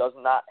he just does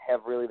not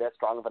have really that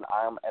strong of an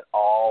arm at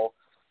all.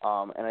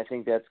 And I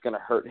think that's going to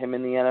hurt him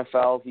in the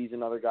NFL. He's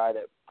another guy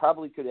that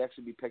probably could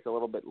actually be picked a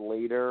little bit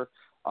later.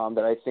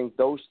 That I think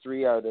those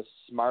three are the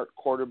smart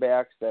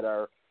quarterbacks that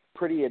are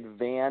pretty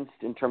advanced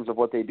in terms of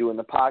what they do in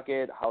the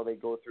pocket, how they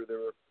go through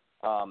their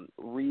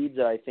reads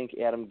that I think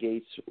Adam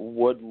Gase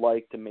would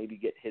like to maybe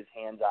get his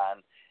hands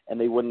on, and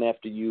they wouldn't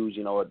have to use,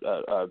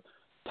 a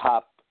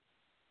top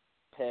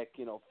pick,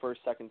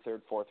 first, second,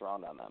 third, fourth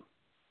round on them.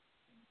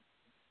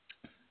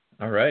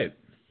 All right.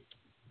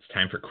 It's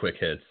time for quick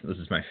hits. This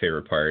is my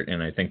favorite part,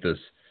 and I think this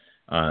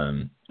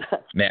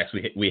Max,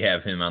 we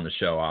have him on the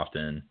show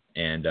often,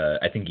 and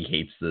I think he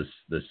hates this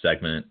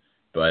segment,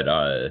 but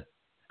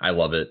I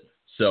love it.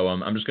 So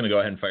I'm just going to go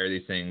ahead and fire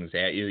these things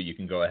at you. You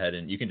can go ahead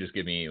and you can just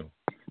give me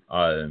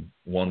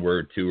 1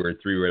 word, 2 or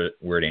 3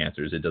 word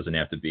answers. It doesn't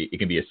have to be. It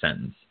can be a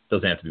sentence. It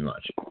doesn't have to be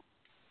much.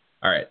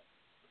 All right.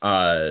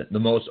 The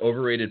most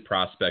overrated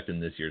prospect in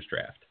this year's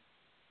draft.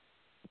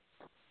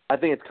 I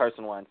think it's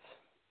Carson Wentz.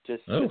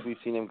 Just because we've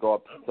seen him go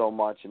up so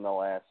much in the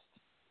last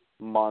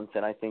month,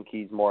 and I think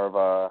he's more of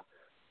a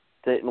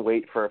sit and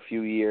wait for a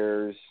few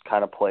years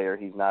kind of player.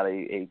 He's not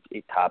a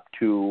top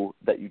 2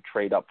 that you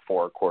trade up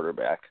for a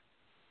quarterback.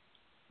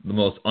 The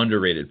most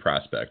underrated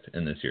prospect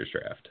in this year's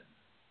draft.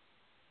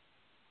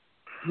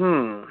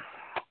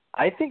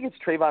 I think it's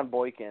Trayvon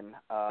Boykin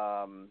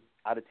out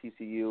of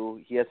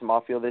TCU. He has some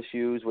off-field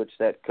issues, which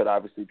that could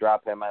obviously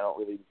drop him. I don't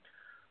really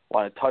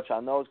want to touch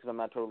on those because I'm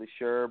not totally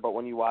sure. But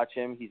when you watch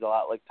him, he's a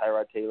lot like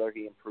Tyrod Taylor.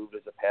 He improved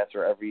as a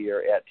passer every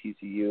year at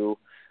TCU.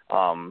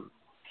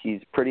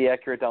 He's pretty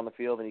accurate down the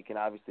field, and he can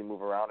obviously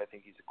move around. I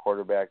think he's a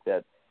quarterback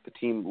that the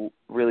team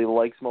really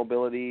likes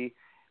mobility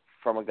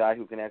from a guy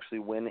who can actually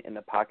win in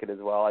the pocket as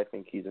well. I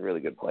think he's a really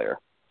good player.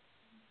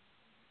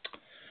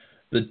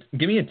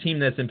 Give me a team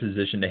that's in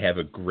position to have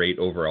a great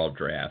overall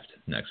draft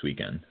next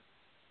weekend.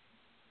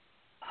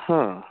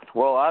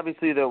 Well,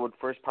 obviously, that would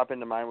first pop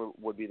into mind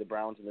would be the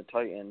Browns and the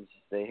Titans.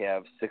 They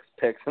have 6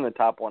 picks in the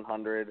top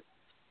 100.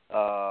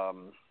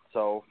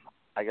 So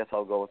I guess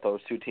I'll go with those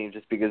 2 teams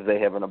just because they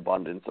have an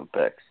abundance of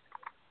picks.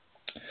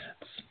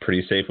 It's a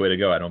pretty safe way to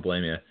go. I don't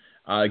blame you.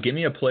 Give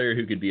me a player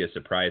who could be a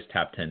surprise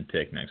top 10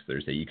 pick next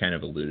Thursday. You kind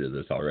of alluded to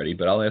this already,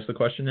 but I'll ask the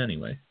question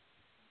anyway.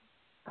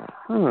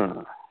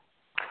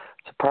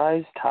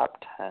 Surprise top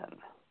 10.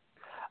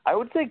 I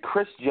would say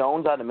Chris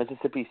Jones out of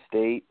Mississippi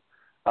State,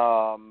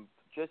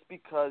 just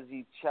because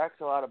he checks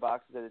a lot of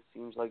boxes that it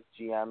seems like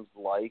GMs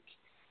like.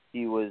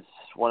 He was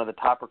one of the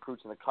top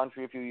recruits in the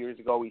country a few years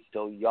ago. He's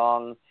still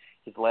young.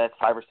 His last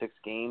 5 or 6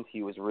 games,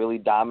 he was really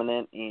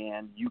dominant,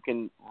 and you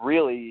could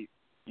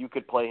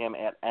play him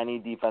at any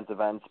defensive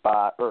end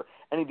spot or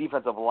any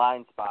defensive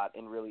line spot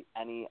in really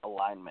any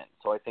alignment.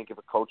 So I think if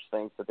a coach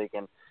thinks that they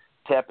can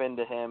tap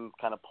into him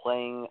kind of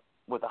playing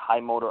with a high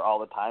motor all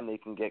the time, they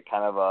can get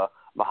kind of a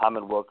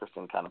Muhammad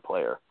Wilkerson kind of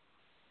player.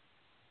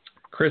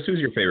 Chris, who's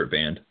your favorite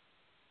band?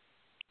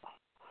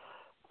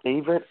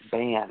 Favorite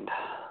band?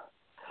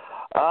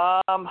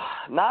 I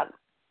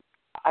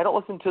don't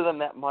listen to them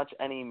that much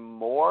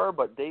anymore,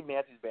 but Dave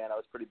Matthews Band I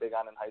was pretty big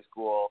on in high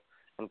school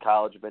and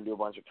college. I've been to a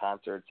bunch of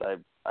concerts.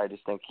 I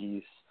just think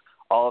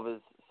all of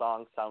his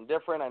songs sound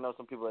different. I know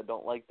some people that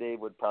don't like Dave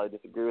would probably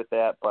disagree with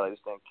that, but I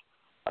just think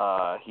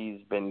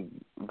he's been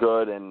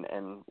good and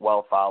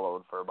well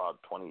followed for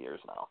about 20 years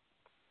now.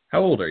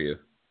 How old are you?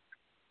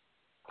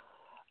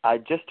 I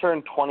just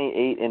turned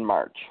 28 in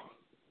March.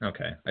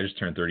 Okay. I just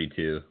turned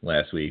 32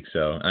 last week,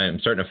 so I'm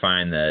starting to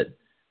find that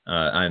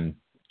I'm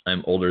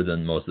older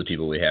than most of the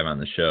people we have on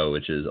the show,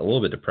 which is a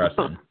little bit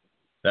depressing.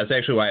 That's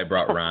actually why I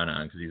brought Ron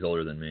on, because he's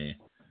older than me.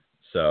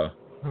 So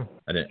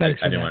I didn't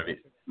want to be.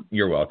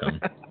 You're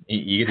welcome.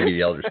 You get to be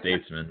the elder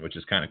statesman, which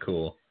is kind of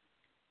cool.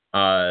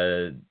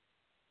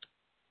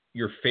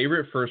 Your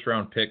favorite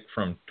first-round pick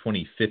from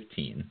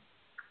 2015?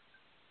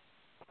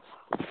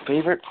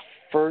 Favorite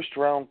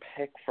first-round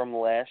pick from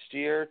last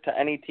year to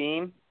any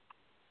team?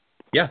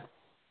 Yeah.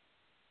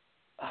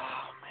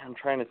 Oh, man, I'm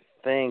trying to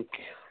think.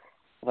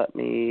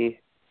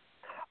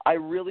 I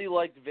really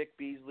liked Vic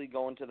Beasley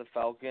going to the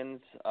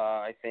Falcons.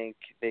 I think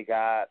they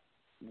got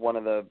one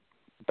of the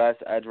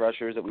best edge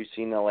rushers that we've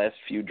seen in the last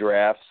few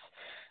drafts.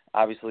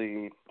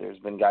 Obviously, there's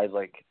been guys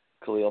like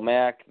Khalil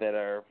Mack that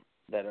are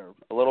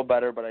a little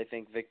better, but I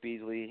think Vic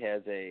Beasley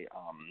has a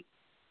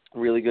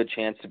really good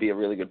chance to be a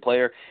really good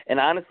player. And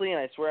honestly, and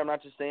I swear I'm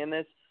not just saying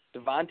this,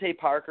 Devontae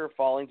Parker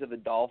falling to the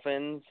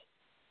Dolphins,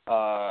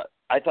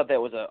 I thought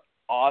that was an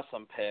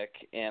awesome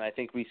pick, and I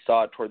think we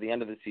saw it toward the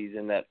end of the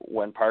season that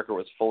when Parker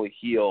was fully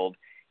healed,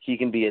 he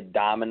can be a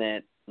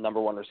dominant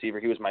number 1 receiver.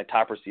 He was my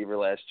top receiver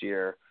last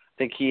year. I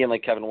think he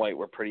and Kevin White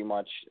were pretty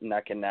much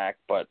neck and neck,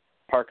 but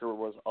Parker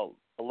was a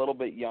little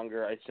bit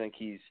younger. I think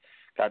he's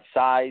got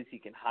size, he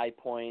can high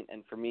point,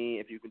 and for me,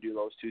 if you can do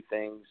those 2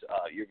 things,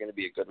 you're going to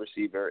be a good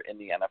receiver in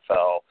the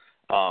NFL.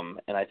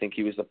 And I think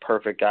he was the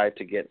perfect guy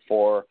to get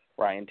for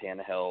Ryan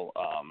Tannehill,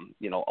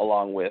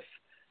 along with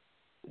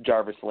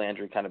Jarvis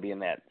Landry kind of being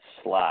that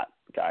slot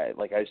guy.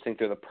 I just think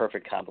they're the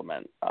perfect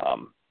complement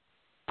out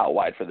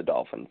wide for the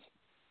Dolphins.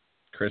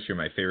 Chris, you're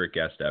my favorite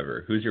guest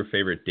ever. Who's your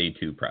favorite day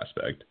 2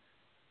 prospect?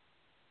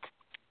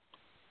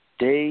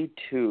 Day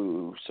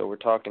 2. So we're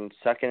talking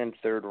second and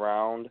third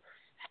round.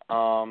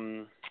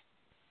 I'm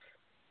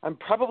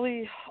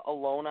probably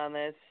alone on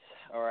this,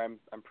 or I'm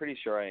pretty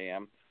sure I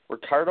am.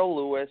 Ricardo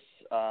Lewis,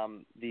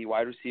 the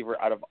wide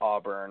receiver out of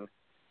Auburn.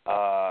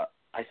 I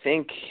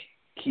think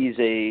he's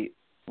a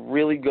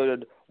really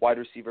good wide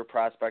receiver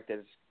prospect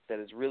that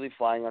is really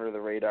flying under the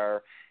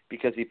radar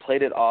because he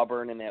played at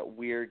Auburn in that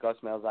weird Gus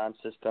Malzahn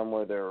system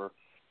where they're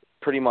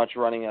pretty much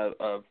running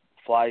a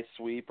fly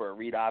sweep or a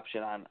read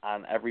option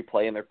on every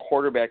play. And their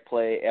quarterback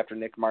play after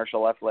Nick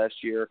Marshall left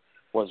last year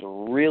was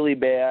really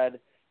bad.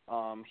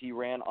 He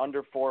ran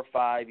under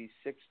 4.5. He's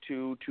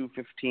 6'2",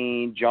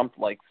 215, jumped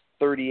like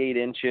 38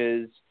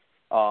 inches.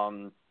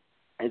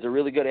 He's a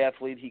really good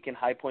athlete. He can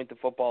high point the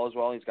football as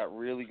well. He's got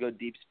really good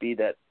deep speed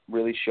that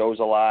really shows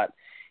a lot.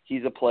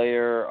 He's a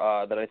player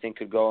that I think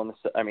could go in the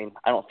 – I mean,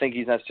 I don't think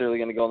he's necessarily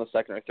going to go in the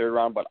second or third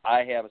round, but I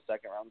have a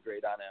second-round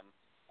grade on him.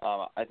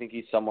 I think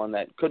he's someone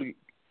that could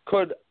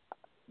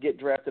get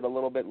drafted a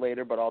little bit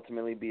later, but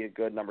ultimately be a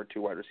good number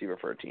 2 wide receiver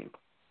for a team.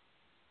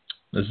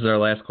 This is our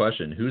last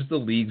question. Who's the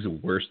league's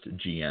worst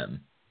GM?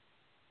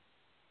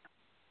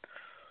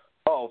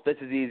 Oh, this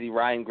is easy.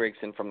 Ryan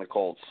Grigson from the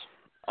Colts.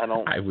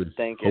 I was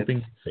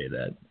hoping to say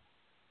that.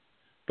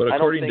 But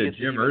according to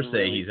Jim Irsay,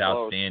 really he's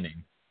close.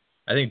 Outstanding.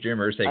 I think Jim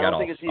Irsay got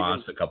all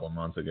sauced a couple of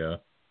months ago.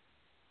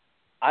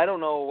 I don't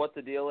know what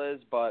the deal is,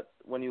 but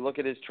when you look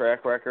at his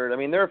track record, I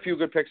mean, there are a few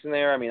good picks in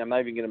there. I mean, I'm not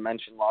even going to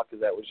mention Luck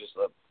because that was just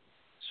a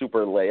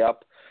super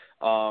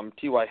layup.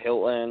 T.Y.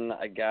 Hilton,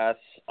 I guess.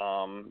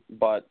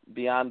 But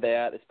beyond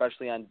that,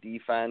 especially on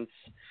defense,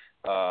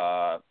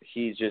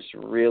 he's just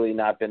really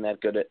not been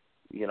that good at,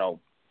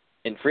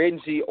 in free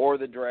agency or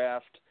the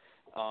draft.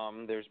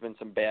 There's been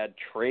some bad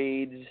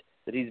trades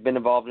that he's been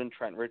involved in.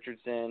 Trent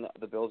Richardson.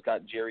 The Bills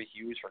got Jerry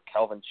Hughes for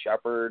Kelvin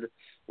Shepard,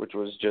 which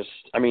was just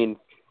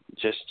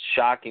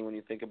shocking when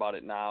you think about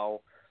it now.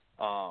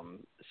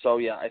 So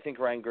yeah, I think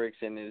Ryan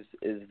Grigson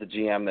is the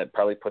GM that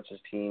probably puts his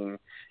team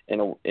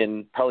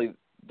in probably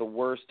the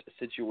worst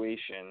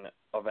situation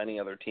of any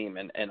other team.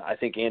 And I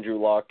think Andrew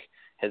Luck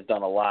has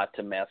done a lot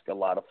to mask a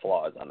lot of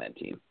flaws on that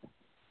team.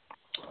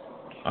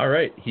 All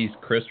right. He's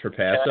Chris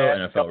Trapasso,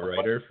 NFL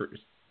writer for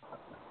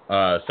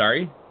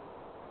sorry?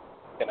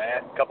 Can I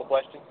ask a couple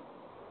questions?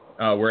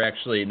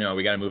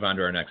 We got to move on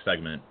to our next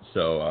segment.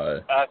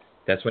 So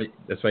that's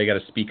why you got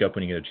to speak up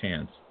when you get a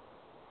chance.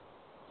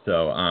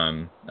 So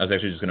I was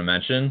actually just going to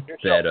mention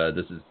that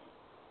this is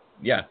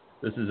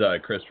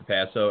Chris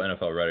Trapasso,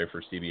 NFL writer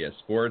for CBS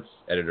Sports,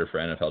 editor for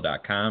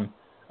NFL.com.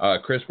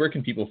 Chris, where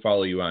can people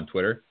follow you on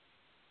Twitter?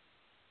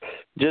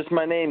 Just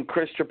my name,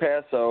 Chris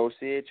Trapasso,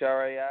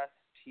 ChrisTrapasso.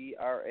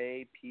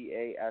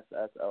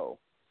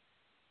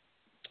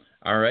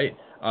 All right.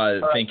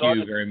 Thank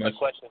you very much.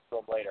 Questions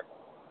from later.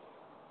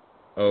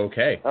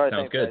 Okay. All right,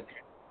 sounds thanks,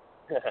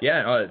 good.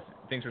 Yeah.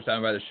 Thanks for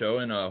stopping by the show,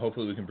 and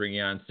hopefully we can bring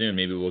you on soon.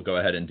 Maybe we'll go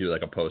ahead and do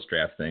like a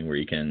post-draft thing where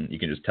you can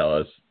just tell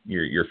us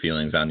your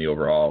feelings on the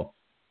overall,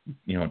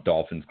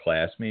 Dolphins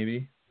class,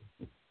 maybe.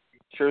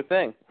 Sure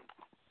thing.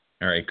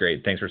 All right,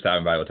 great. Thanks for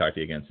stopping by. We'll talk to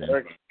you again soon.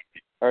 All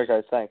right,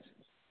 guys. Thanks.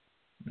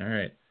 All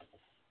right.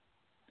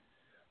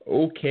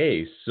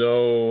 Okay,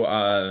 so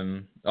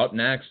up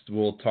next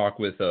we'll talk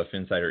with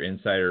Phinsider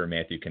insider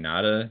Matthew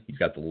Canada. He's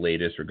got the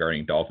latest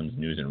regarding Dolphins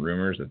news and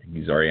rumors. I think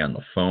he's already on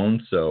the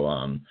phone, so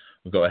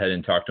we'll go ahead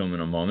and talk to him in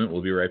a moment.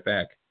 We'll be right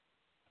back.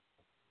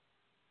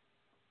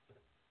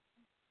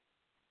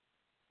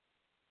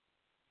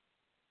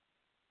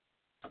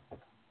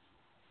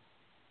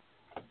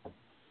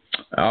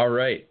 All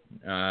right,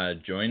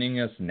 joining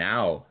us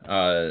now,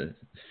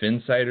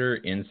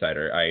 Phinsider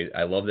Insider.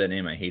 I love that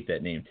name. I hate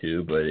that name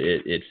too, but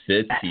it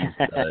fits.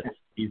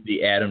 He's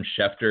the Adam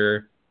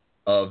Schefter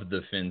of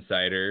the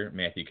Phinsider,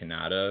 Matthew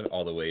Canada,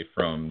 all the way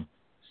from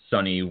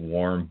sunny,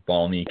 warm,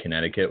 balmy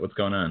Connecticut. What's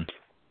going on?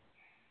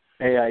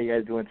 Hey, how you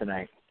guys doing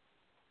tonight?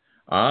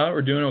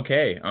 We're doing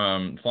okay.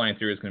 Flying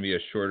through is going to be a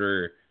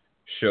shorter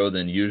show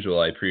than usual.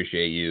 I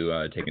appreciate you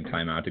taking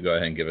time out to go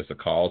ahead and give us a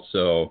call.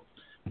 So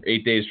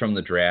 8 days from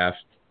the draft,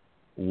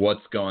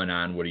 what's going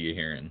on? What are you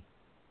hearing?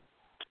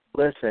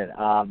 Listen,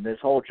 this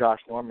whole Josh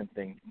Norman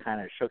thing kind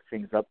of shook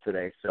things up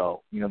today.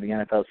 So, the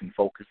NFL's been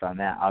focused on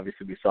that.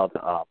 Obviously, we saw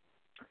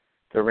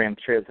the Rams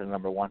trade up to the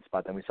number 1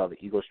 spot. Then we saw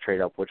the Eagles trade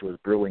up, which was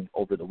brewing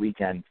over the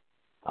weekend.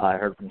 I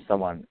heard from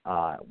someone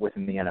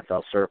within the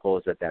NFL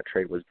circles that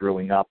trade was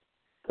brewing up.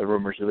 The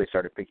rumors really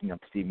started picking up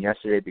steam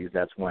yesterday because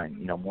that's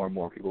when, more and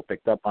more people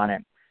picked up on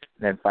it.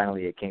 And then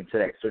finally it came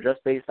today. So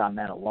just based on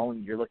that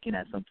alone, you're looking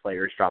at some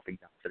players dropping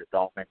down to the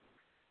Dolphins.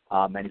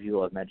 Many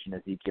people have mentioned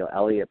Ezekiel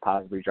Elliott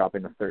possibly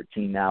dropping to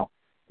 13 now.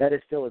 That is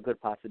still a good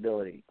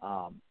possibility.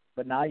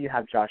 But now you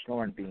have Josh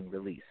Norman being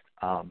released.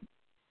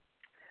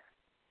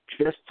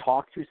 Just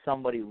talk to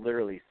somebody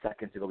literally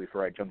seconds ago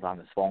before I jumped on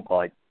this phone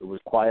call. It was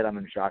quiet on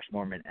the Josh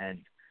Norman end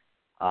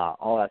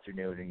all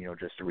afternoon, and,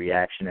 just a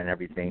reaction and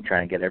everything,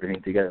 trying to get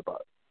everything together.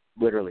 But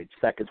literally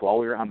seconds while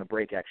we were on the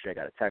break, actually, I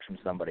got a text from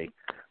somebody.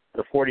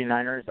 The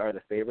 49ers are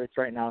the favorites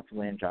right now to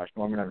land Josh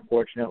Norman,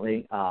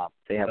 unfortunately.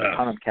 They have a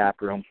ton of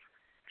cap room.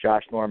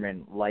 Josh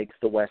Norman likes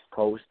the West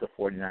Coast. The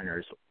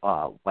 49ers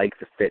like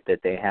the fit that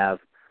they have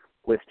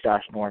with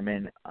Josh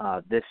Norman.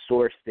 This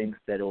source thinks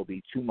that it will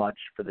be too much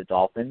for the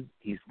Dolphins.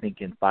 He's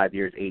thinking 5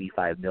 years,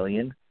 $85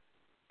 million,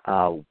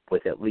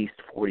 with at least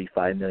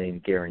 $45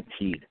 million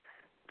guaranteed.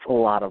 It's a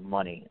lot of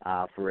money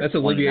for a 29-year-old. That's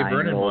Olivier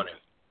Vernon money.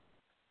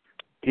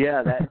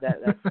 Yeah,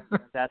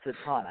 that's a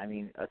ton. I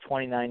mean, a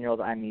 29-year-old.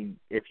 I mean,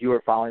 if you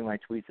were following my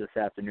tweets this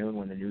afternoon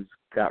when the news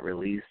got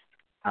released,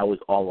 I was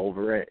all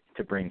over it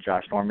to bring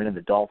Josh Norman in.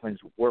 The Dolphins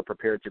were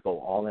prepared to go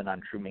all in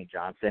on Trumaine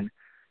Johnson.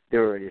 They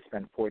were ready to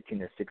spend $14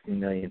 to $16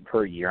 million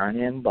per year on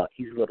him, but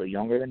he's a little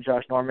younger than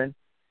Josh Norman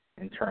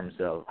in terms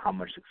of how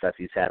much success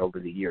he's had over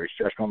the years.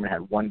 Josh Norman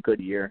had one good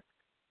year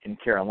in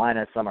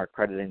Carolina. Some are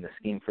crediting the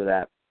scheme for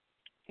that.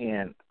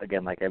 And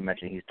again, like I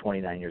mentioned, he's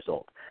 29 years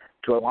old.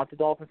 Do I want the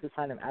Dolphins to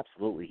sign him?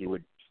 Absolutely. He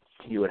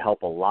would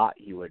help a lot.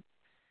 He would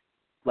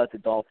let the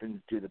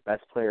Dolphins do the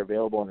best player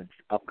available in the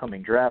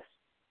upcoming drafts.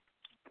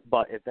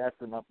 But if that's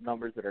enough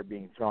numbers that are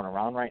being thrown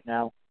around right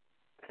now,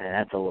 and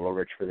that's a little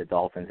rich for the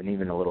Dolphins and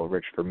even a little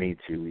rich for me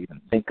to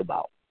even think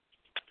about.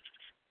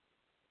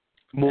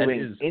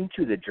 Moving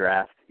into the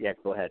draft, yeah,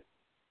 go ahead.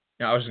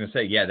 Yeah, I was going to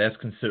say, yeah, that's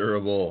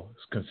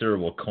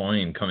considerable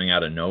coin coming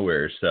out of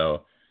nowhere.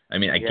 So, I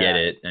mean, I get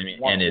it. I mean,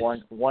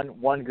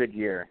 one good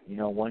year,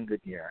 one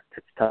good year.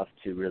 It's tough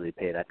to really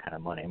pay that kind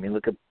of money. I mean,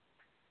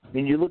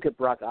 you look at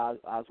Brock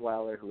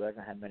Osweiler, who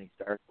hasn't had many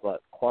starts,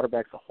 but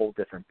quarterback's a whole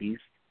different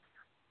beast.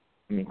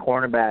 I mean,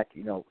 cornerback,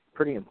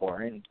 pretty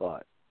important,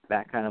 but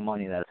that kind of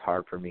money, that's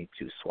hard for me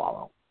to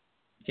swallow.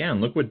 Yeah,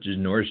 and look what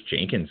Janoris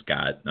Jenkins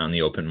got on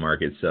the open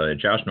market. So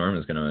Josh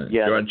Norman's going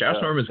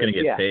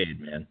to get paid,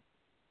 man.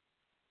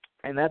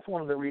 And that's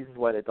one of the reasons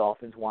why the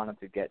Dolphins wanted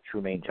to get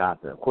Trumaine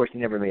Johnson. Of course, he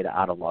never made it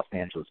out of Los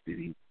Angeles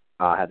because he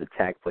had the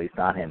tag placed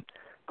on him.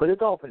 But the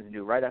Dolphins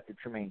knew right after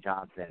Trumaine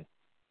Johnson,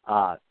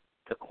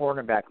 the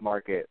cornerback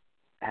market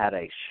had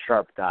a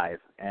sharp dive,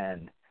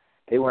 and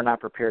they were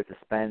not prepared to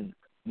spend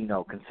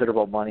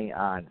considerable money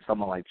on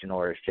someone like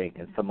Janoris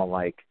Jenkins, someone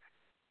like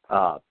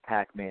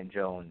Pac-Man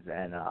Jones,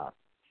 and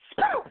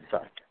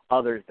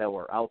others that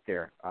were out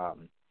there.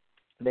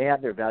 They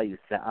had their values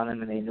set on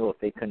them, and they knew if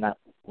they could not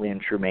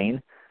land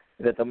Trumaine,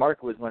 that the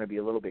market was going to be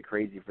a little bit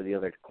crazy for the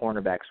other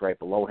cornerbacks right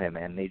below him,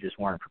 and they just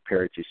weren't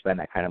prepared to spend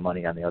that kind of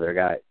money on the other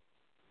guy.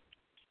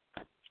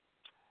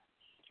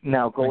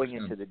 Now, going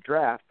into the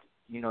draft,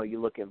 you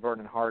look at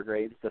Vernon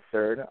Hargraves, the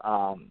third.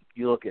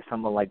 You look at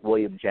someone like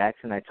William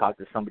Jackson. I talked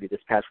to somebody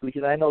this past week,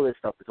 and I know this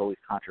stuff is always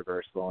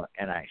controversial,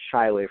 and I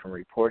shy away from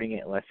reporting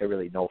it unless I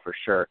really know for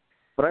sure.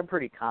 But I'm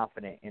pretty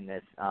confident in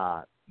this.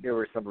 There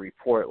was some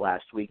report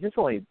last week. It's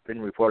only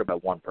been reported by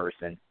one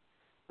person,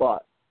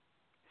 but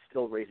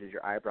still raises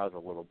your eyebrows a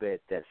little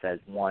bit, that says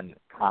one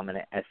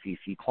prominent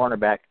SEC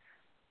cornerback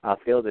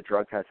failed the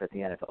drug test at the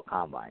NFL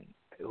Combine,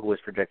 who was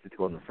projected to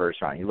go in the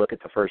first round. You look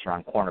at the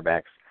first-round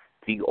cornerbacks,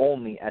 the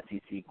only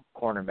SEC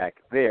cornerback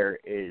there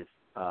is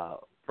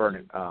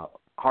Vernon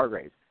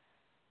Hargraves.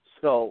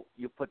 So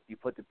you put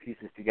the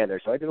pieces together.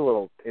 So I did a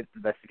little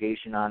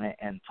investigation on it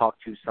and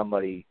talked to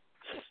somebody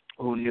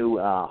who knew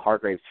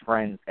Hargraves'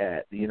 friends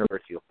at the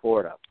University of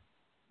Florida.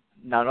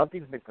 Now,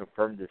 nothing's been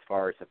confirmed as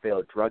far as a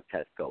failed drug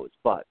test goes,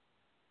 but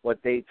what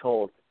they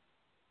told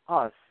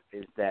us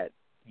is that,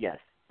 yes,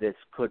 this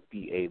could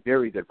be a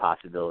very good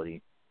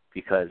possibility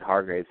because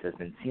Hargraves has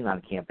been seen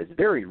on campus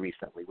very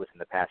recently within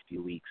the past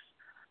few weeks,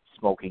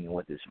 smoking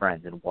with his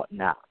friends and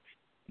whatnot.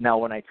 Now,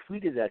 when I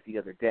tweeted that the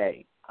other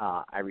day,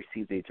 I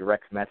received a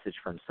direct message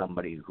from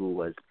somebody who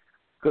was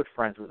good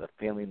friends with a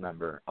family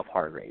member of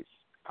Hargraves.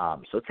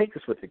 So take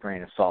this with a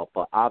grain of salt,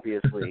 but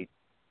obviously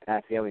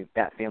that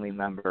family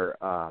member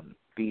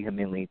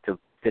vehemently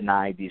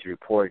denied these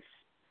reports.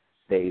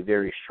 They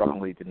very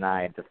strongly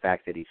denied the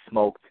fact that he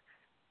smoked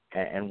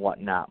and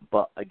whatnot.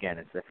 But again,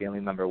 it's a family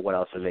member. What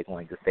else are they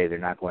going to say? They're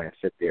not going to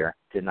sit there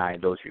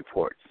denying those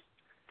reports.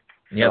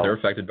 Yeah, they're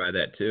affected by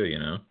that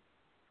too,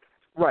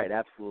 Right,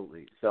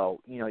 absolutely.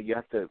 So, you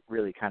have to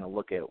really kind of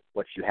look at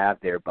what you have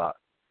there. But,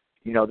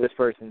 this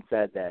person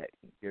said that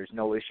there's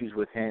no issues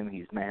with him.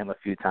 He's met him a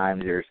few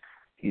times.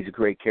 He's a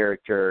great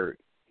character,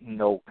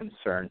 no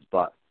concerns.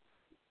 But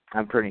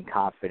I'm pretty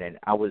confident.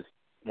 I was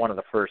one of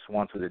the first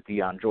ones with the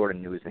Deion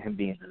Jordan news and him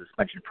being in the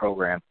suspension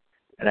program.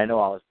 And I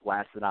know I was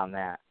blasted on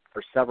that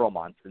for several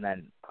months. And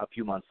then a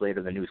few months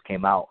later, the news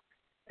came out,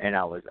 and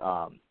I was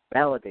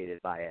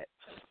validated by it.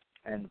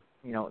 And,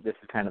 this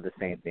is kind of the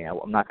same thing.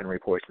 I'm not going to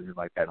report something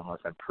like that unless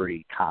I'm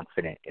pretty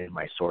confident in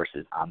my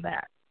sources on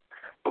that.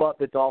 But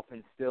the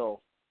Dolphins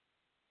still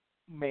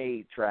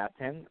may draft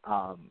him.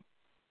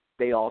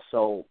 They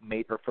also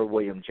may prefer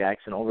William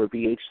Jackson over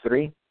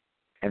BH3.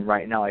 And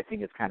right now I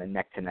think it's kind of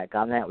neck to neck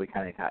on that. We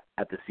kind of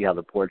have to see how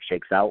the board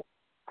shakes out.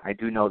 I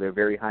do know they're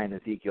very high in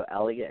Ezekiel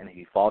Elliott, and if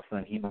he falls to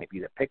them, he might be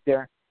the pick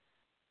there.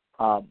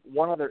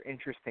 One other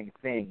interesting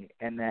thing,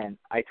 and then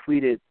I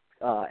tweeted,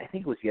 I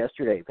think it was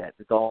yesterday, that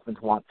the Dolphins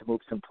want to move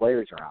some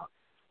players around.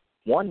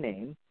 One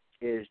name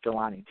is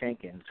Jelani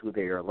Jenkins, who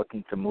they are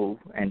looking to move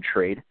and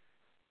trade.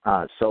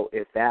 So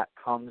if that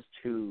comes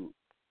to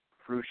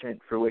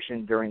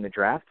fruition during the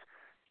draft,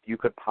 you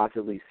could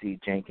possibly see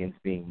Jenkins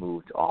being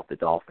moved off the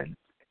Dolphins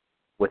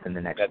within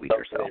the next week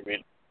or so.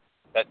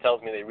 That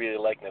tells me they really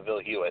like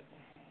Neville Hewitt.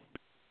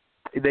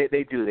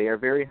 They do. They are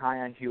very high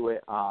on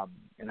Hewitt,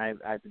 and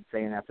I've been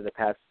saying that for the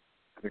past,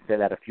 I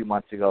said that a few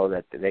months ago,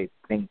 that they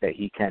think that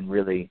he can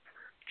really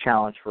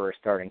challenge for a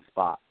starting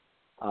spot.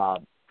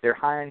 they're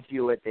high on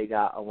Hewitt. They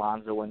got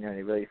Alonso in there, and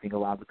they really think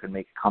Alonso could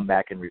make a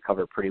comeback and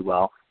recover pretty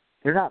well.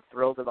 They're not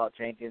thrilled about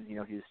Jenkins. You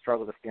know, he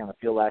struggled to stay on the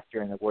field last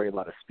year, and they're worried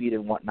about his speed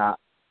and whatnot.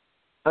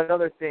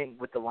 Another thing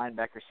with the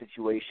linebacker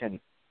situation,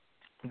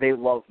 they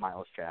love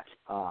Miles Jack.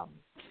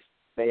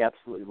 They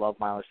absolutely love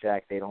Miles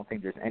Jack. They don't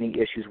think there's any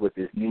issues with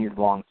his knees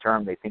long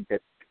term. They think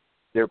that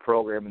their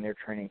program and their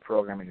training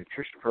program and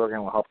nutrition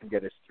program will help him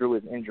get us through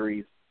his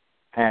injuries.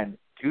 And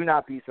do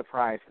not be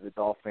surprised if the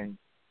Dolphins.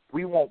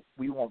 We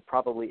won't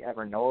probably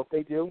ever know if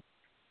they do,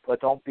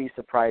 but don't be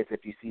surprised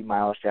if you see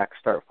Miles Jack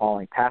start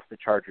falling past the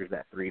Chargers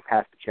at 3,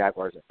 past the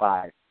Jaguars at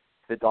 5.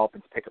 The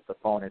Dolphins pick up the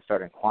phone and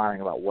start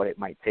inquiring about what it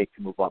might take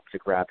to move up to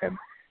grab him,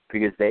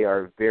 because they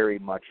are very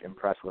much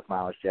impressed with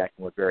Miles Jack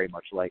and would very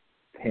much like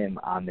him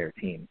on their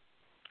team.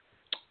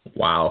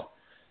 Wow,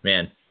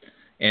 man.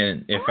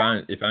 And if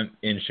I'm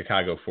in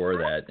Chicago for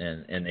that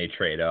and they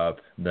trade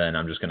up, then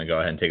I'm just going to go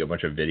ahead and take a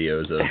bunch of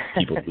videos of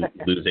people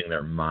losing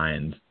their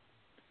minds.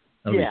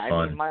 That'll be fun.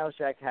 I mean, Miles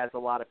Jack has a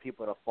lot of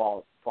people to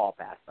fall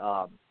past.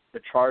 The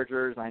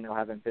Chargers, I know,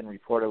 haven't been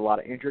reported a lot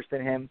of interest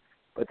in him,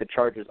 but the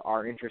Chargers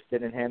are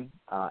interested in him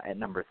at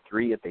number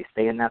 3 if they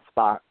stay in that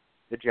spot.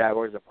 The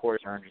Jaguars, of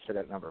course, are interested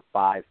at number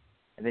 5.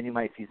 And then you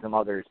might see some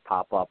others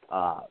pop up,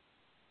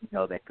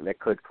 that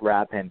could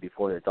grab him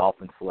before the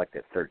Dolphins select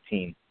at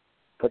 13.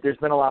 But there's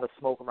been a lot of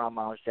smoke around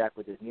Miles Jack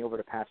with his knee over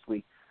the past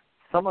week.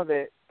 Some of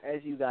it,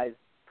 as you guys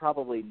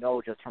probably know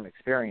just from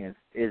experience,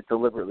 is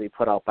deliberately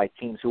put out by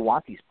teams who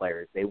want these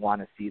players. They want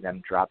to see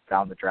them drop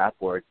down the draft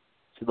board,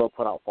 so they'll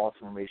put out false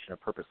information to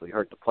purposely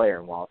hurt the player.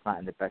 And while it's not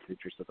in the best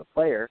interest of the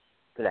player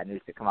for that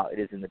news to come out, it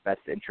is in the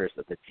best interest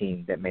of the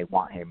team that may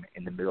want him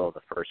in the middle of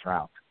the first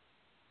round.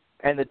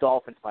 And the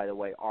Dolphins, by the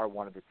way, are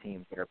one of the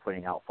teams that are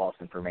putting out false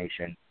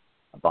information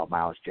about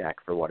Miles Jack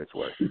for what it's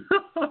worth.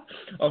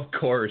 Of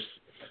course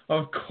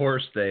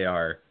they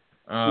are.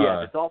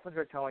 The Dolphins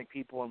are telling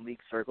people in league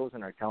circles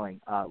and are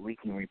telling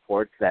leaking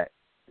reports that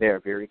they are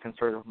very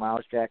concerned with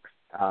Miles Jack's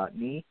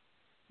knee,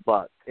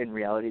 but in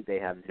reality they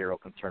have zero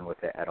concern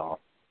with it at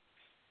all.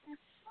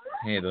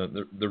 Hey,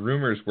 the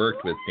rumors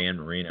worked with Dan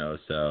Marino,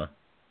 so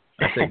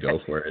I say go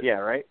for it. Yeah,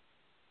 right?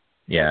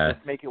 Yeah.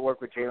 Just make it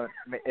work with Jalen.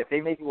 If they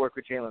make it work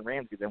with Jalen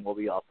Ramsey, then we'll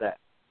be all set.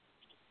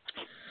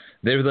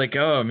 They were like,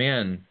 oh,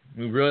 man,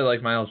 we really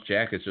like Miles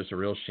Jack. It's just a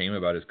real shame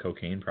about his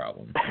cocaine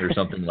problem or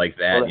something like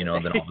that, Well, then all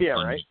of a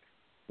sudden. Right?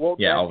 Well,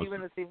 that's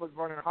even the thing with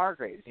Vernon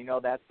Hargraves.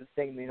 That's the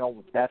thing,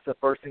 that's the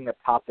first thing that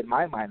popped in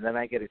my mind. Then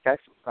I get a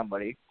text from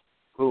somebody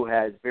who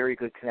has very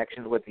good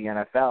connections with the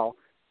NFL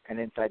and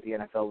inside the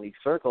NFL league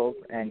circles,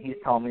 and he's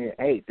telling me,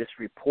 hey, this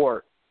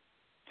report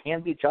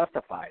can be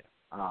justified.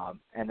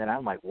 And then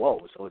I'm like,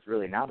 whoa, so it's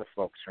really not a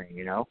smoke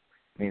screen,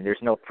 I mean, there's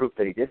no proof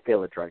that he did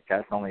fail a drug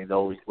test. Only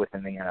those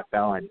within the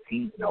NFL and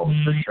teams know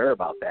for sure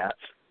about that.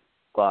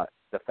 But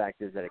the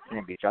fact is that it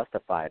can be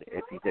justified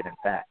if he did in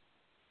fact.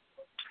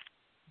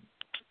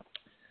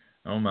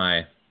 Oh,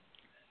 my.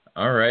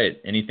 All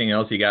right. Anything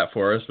else you got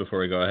for us before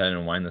we go ahead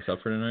and wind this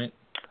up for tonight?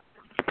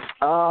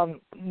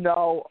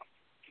 No.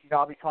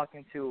 I'll be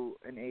talking to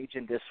an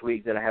agent this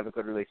week that I have a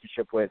good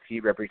relationship with. He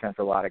represents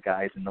a lot of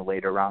guys in the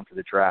later rounds of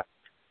the draft.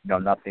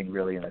 Nothing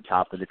really in the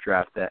top of the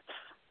draft that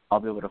I'll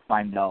be able to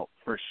find out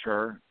for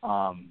sure.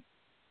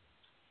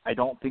 I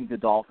don't think the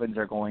Dolphins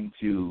are going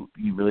to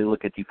really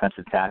look at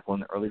defensive tackle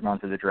in the early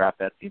rounds of the draft.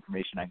 That's the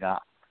information I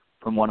got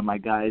from one of my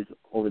guys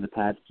over the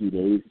past few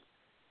days.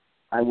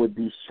 I would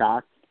be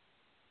shocked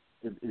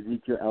if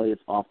Ezekiel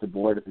Elliott's off the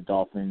board if the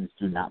Dolphins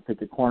do not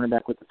pick a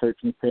cornerback with the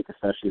 13th pick,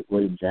 especially if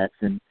William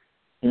Jackson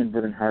and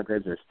Vernon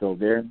Hargraves are still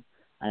there.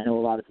 I know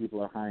a lot of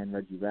people are high on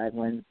Reggie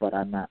Ragland, but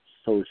I'm not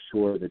so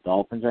sure the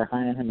Dolphins are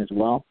high on him as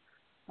well.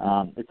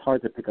 It's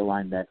hard to pick a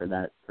linebacker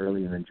that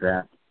early in the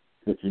draft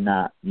if you're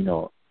not,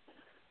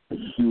 a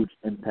huge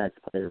impact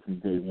player from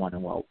day one.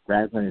 And while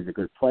Ragland is a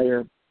good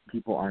player,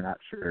 people are not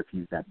sure if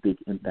he's that big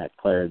impact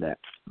player that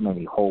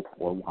many hope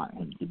or want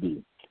him to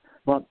be.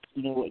 But,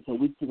 it's a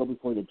week to go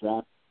before the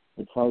draft.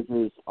 The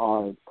Chargers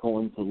are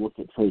going to look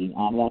at trading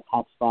out of that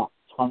top spot.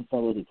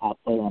 Phinsider is the top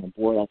player on the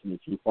board after the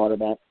 2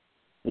 quarterbacks.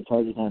 The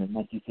Chargers are in a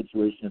messy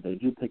situation. If they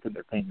do pick him,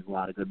 they're paying a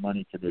lot of good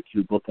money to their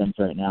 2 bookends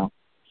right now.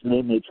 So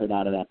they may trade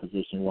out of that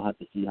position. We'll have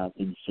to see how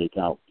things shake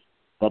out.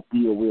 But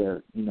be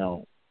aware,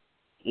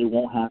 it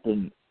won't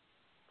happen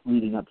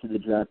leading up to the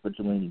draft, but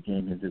Jelani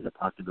James is a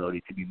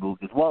possibility to be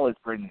moved, as well as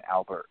Brendan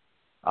Albert,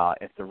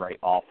 if the right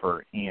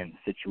offer and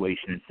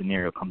situation and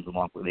scenario comes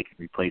along where they can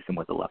replace him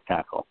with a left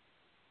tackle.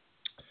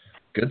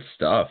 Good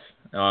stuff.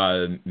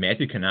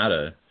 Matthew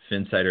Kanata,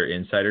 Phinsider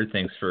Insider,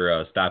 thanks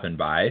for stopping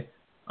by.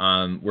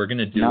 We're going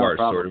to do our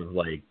sort of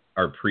like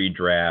our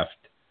pre-draft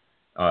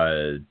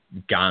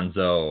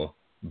Gonzo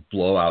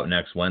blowout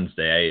next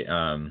Wednesday.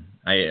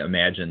 I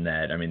imagine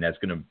that, that's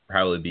going to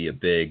probably be a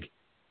big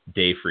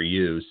day for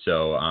you.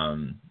 So, I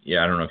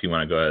don't know if you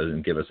want to go ahead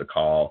and give us a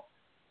call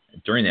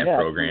during that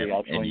program.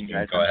 And you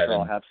can go ahead and...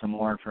 I'll have some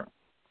more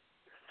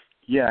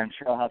I'm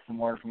sure I'll have some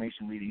more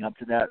information leading up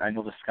to that. I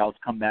know the scouts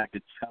come back.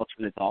 The scouts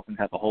for the Dolphins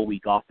have a whole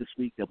week off this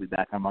week. They'll be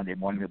back on Monday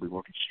morning. They'll be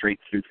working straight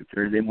through to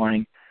Thursday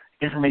morning.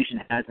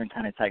 information has been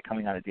kind of tight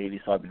coming out of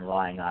Davie, so I've been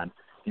relying on,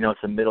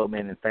 some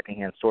middlemen and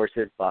secondhand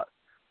sources. But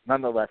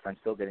nonetheless, I'm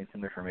still getting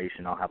some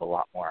information. I'll have a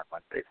lot more on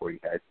Wednesday for you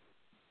guys.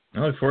 I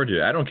look forward to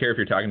it. I don't care if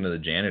you're talking to the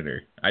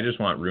janitor. I just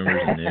want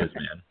rumors and news,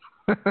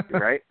 man. You're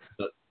right?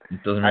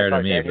 It doesn't matter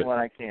to me. I talk to anyone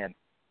I can.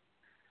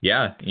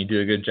 Yeah, you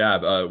do a good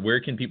job. Where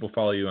can people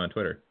follow you on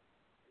Twitter?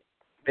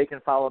 They can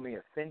follow me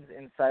at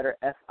Phinsider,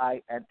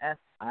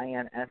 Finsider.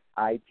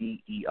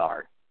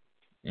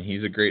 And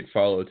he's a great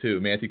follow, too.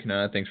 Matthew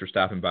Kanata, thanks for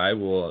stopping by.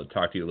 We'll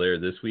talk to you later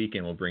this week,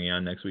 and we'll bring you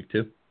on next week,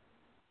 too.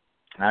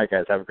 All right,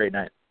 guys. Have a great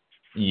night.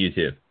 You,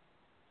 too.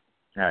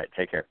 All right,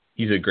 take care.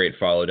 He's a great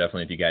follow,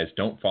 definitely. If you guys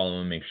don't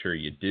follow him, make sure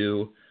you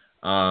do.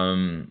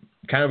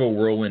 Kind of a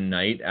whirlwind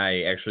night.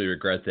 I actually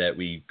regret that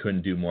we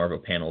couldn't do more of a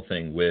panel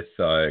thing with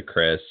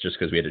Chris, just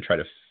because we had to try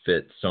to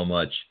fit so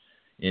much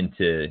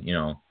into,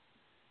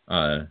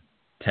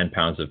 10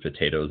 pounds of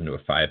potatoes into a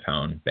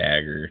 5-pound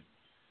bag or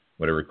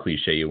whatever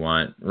cliche you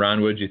want.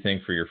 Ron, what did you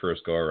think for your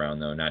first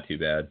go-around, though? Not too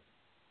bad.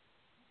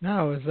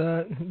 No, it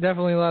was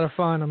definitely a lot of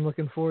fun. I'm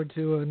looking forward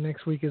to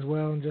next week as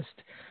well. And just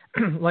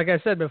like I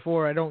said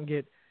before, I don't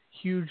get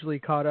hugely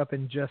caught up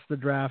in just the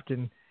draft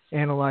and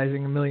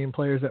analyzing a million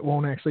players that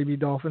won't actually be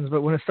Dolphins.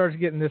 But when it starts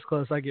getting this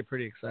close, I get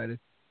pretty excited.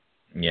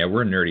 Yeah,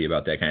 we're nerdy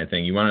about that kind of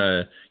thing. You want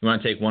to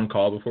take one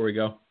call before we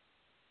go?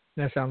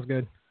 That sounds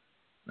good.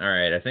 All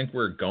right, I think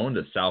we're going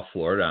to South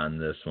Florida on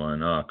this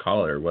one.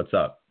 Caller, what's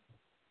up?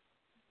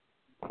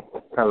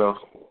 Hello.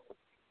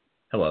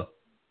 Hello.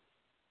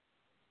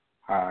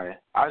 Hi.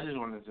 I just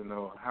wanted to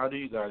know, how do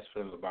you guys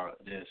feel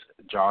about this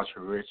Josh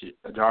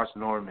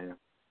Norman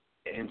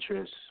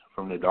interest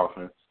from the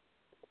Dolphins?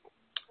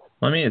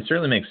 Well, I mean, it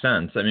certainly makes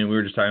sense. I mean, we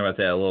were just talking about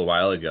that a little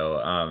while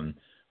ago.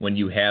 When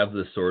you have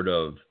the sort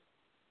of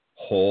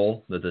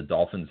hole that the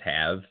Dolphins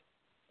have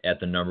at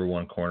the number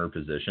one corner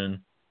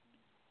position,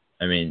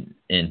 I mean,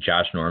 and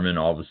Josh Norman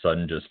all of a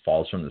sudden just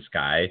falls from the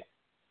sky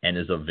and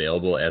is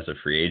available as a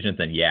free agent,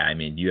 then yeah, I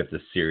mean, you have to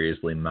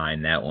seriously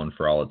mine that one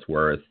for all it's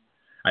worth.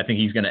 I think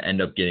he's going to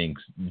end up getting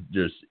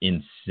just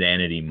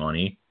insanity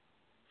money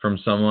from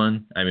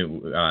someone. I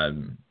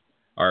mean,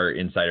 our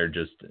insider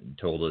just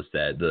told us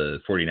that the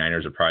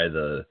 49ers are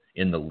probably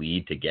in the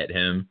lead to get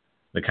him.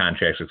 The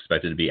contract's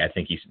expected to be, I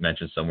think he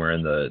mentioned somewhere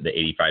in the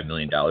 $85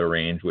 million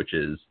range, which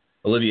is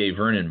Olivier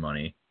Vernon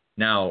money.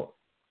 Now,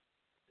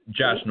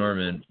 Josh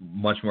Norman,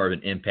 much more of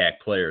an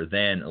impact player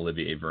than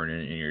Olivier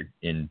Vernon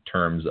in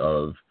terms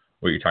of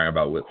what you're talking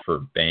about for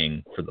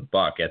bang for the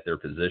buck at their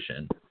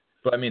position.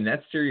 But, I mean,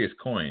 that's serious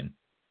coin.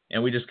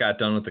 And we just got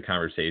done with the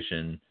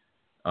conversation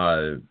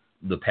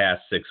the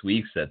past 6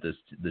 weeks that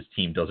this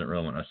team doesn't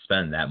really want to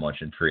spend that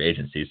much in free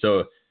agency.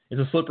 So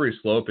it's a slippery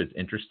slope. It's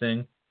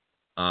interesting.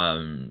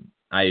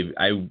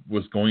 I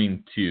was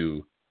going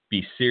to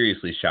be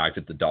seriously shocked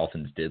if the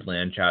Dolphins did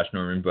land Josh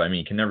Norman, but, I mean,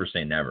 you can never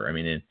say never. I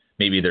mean,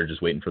 maybe they're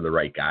just waiting for the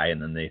right guy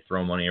and then they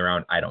throw money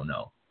around. I don't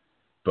know.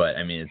 But,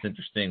 I mean, it's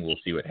interesting. We'll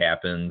see what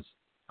happens.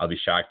 I'll be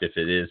shocked if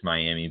it is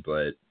Miami,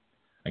 but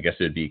I guess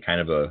it would be kind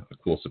of a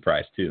cool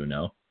surprise too,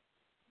 no?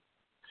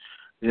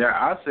 Yeah,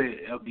 I'd say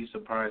I'll be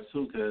surprised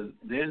too, because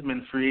there's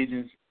been free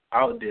agents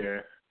out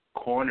there,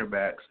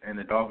 cornerbacks, and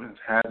the Dolphins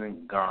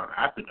hasn't gone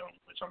after them,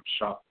 which I'm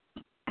shocked.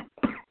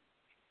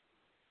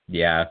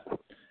 Yeah.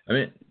 I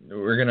mean,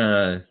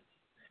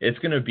 it's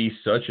going to be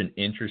such an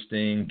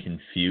interesting,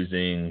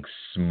 confusing,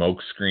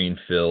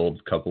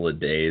 smokescreen-filled couple of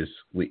days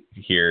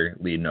here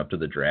leading up to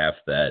the draft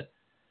that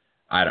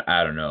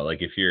I don't know.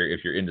 Like if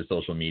you're into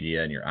social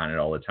media and you're on it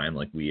all the time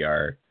like we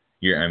are,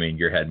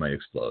 your head might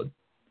explode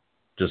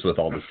just with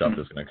all the stuff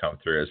that's going to come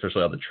through,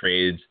 especially all the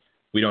trades.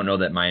 We don't know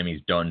that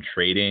Miami's done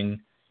trading.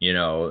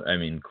 I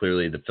mean,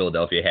 clearly the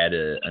Philadelphia had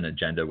an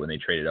agenda when they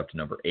traded up to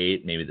number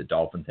 8. Maybe the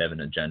Dolphins have an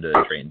agenda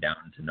trading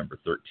down to number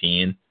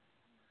 13.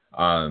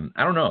 I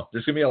don't know.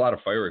 There's going to be a lot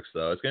of fireworks,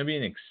 though. It's going to be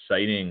an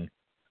exciting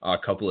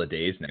couple of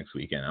days next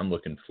weekend. I'm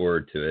looking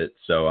forward to it.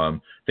 So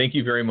thank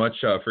you very much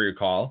for your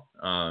call.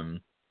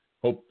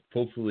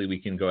 Hopefully we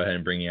can go ahead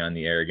and bring you on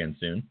the air again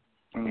soon.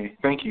 Okay,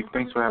 thank you.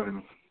 Thanks for having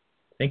me.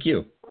 Thank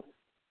you.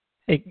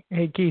 Hey,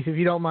 Keith, if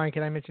you don't mind,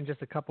 can I mention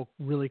just a couple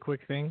really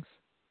quick things?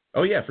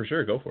 Oh, yeah, for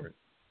sure. Go for it.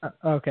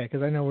 Okay,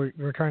 because I know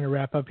we're trying to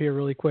wrap up here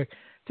really quick.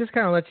 Just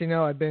kind of let you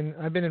know, I've been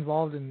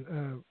involved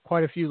in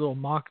quite a few little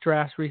mock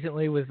drafts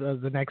recently with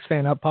the Next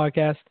Fan Up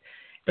podcast.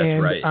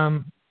 That's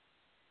right.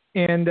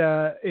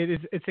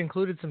 It's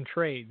included some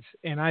trades,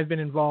 and I've been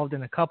involved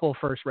in a couple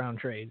first round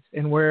trades.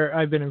 And where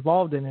I've been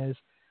involved in is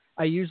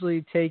I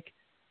usually take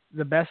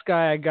the best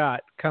guy I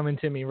got coming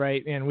to me,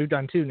 right? And we've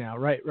done 2 now,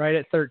 right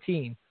at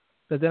 13.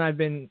 But then I've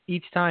been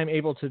each time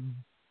able to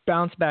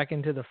bounce back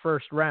into the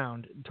first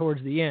round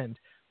towards the end.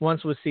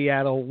 Once with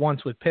Seattle,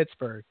 once with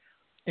Pittsburgh,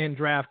 and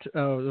draft.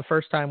 The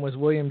first time was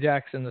William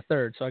Jackson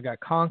III. So I got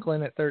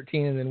Conklin at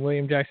 13 and then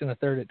William Jackson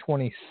III at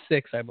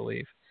 26, I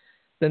believe.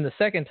 Then the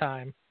second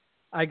time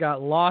I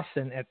got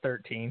Lawson at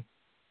 13,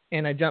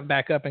 and I jumped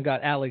back up and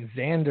got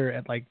Alexander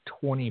at like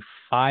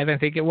 25, I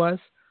think it was.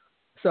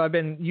 So I've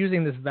been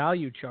using this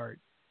value chart.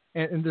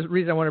 And the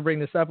reason I want to bring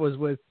this up was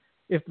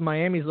if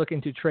Miami's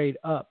looking to trade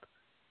up,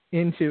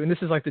 into, and this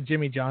is like the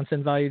Jimmy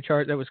Johnson value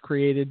chart that was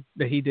created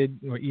that he did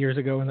years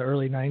ago in the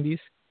early 90s.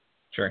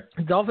 Sure.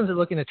 The Dolphins are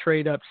looking to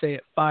trade up, say,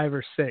 at 5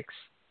 or 6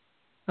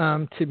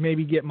 to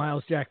maybe get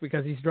Miles Jack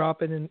because he's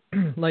dropping.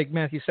 And like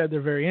Matthew said,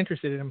 they're very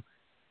interested in him.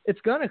 It's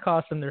going to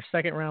cost them their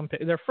second-round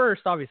pick. Their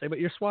first, obviously, but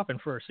you're swapping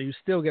first, so you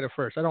still get a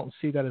first. I don't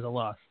see that as a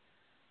loss.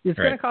 It's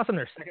going to cost them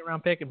their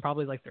second-round pick and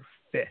probably like their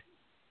 5th.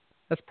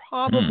 That's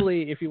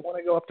probably, if you want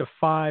to go up to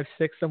 5,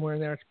 6, somewhere in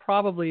there, it's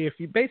probably, if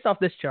you based off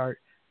this chart,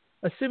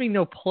 assuming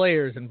no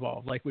players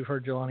involved, like we've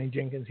heard Jelani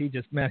Jenkins,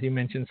 Matthew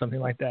mentioned something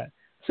like that.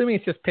 Assuming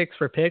it's just picks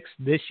for picks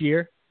this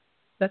year,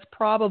 that's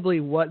probably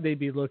what they'd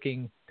be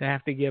looking to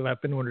have to give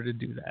up in order to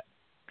do that.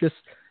 Just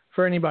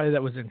for anybody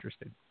that was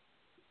interested.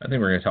 I think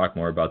we're going to talk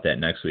more about that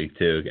next week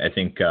too. I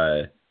think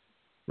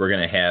we're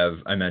going to have,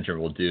 I mentioned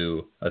we'll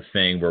do a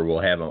thing where we'll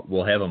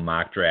have a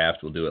mock draft.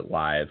 We'll do it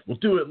live.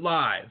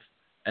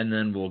 And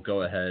then we'll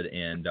go ahead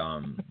and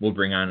we'll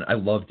bring on, I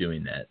love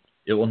doing that.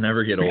 It will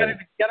never get old. You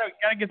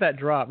gotta get that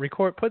drop.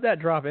 Put that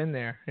drop in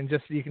there, and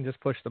you can just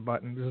push the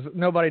button.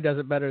 Nobody does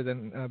it better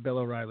than Bill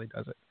O'Reilly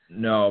does it.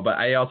 No, but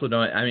I also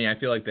don't. I mean, I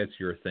feel like that's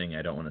your thing.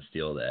 I don't want to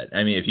steal that.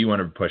 I mean, if you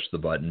want to push the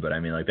button, but I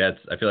mean, like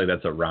I feel like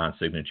that's a Ron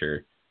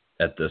signature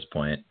at this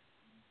point.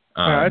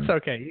 It's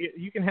okay.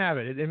 You can have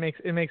it. It makes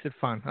it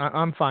fun.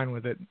 I'm fine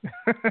with it.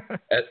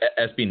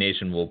 SB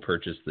Nation will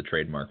purchase the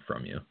trademark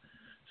from you.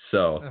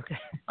 So okay,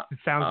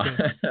 sounds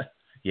good.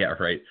 Yeah,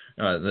 right.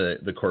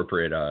 The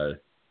corporate.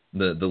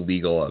 The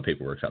legal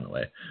paperwork's on the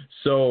way.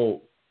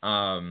 So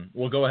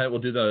we'll go ahead. We'll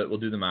do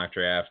the mock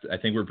draft. I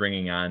think we're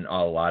bringing on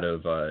a lot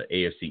of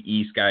AFC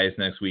East guys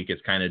next week.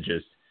 It's kind of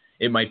just,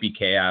 it might be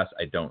chaos.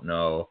 I don't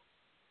know.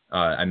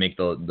 I make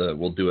the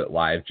we'll do it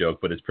live joke,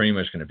 but it's pretty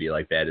much going to be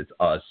like that. It's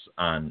us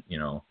on,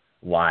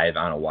 live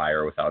on a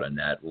wire without a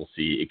net. We'll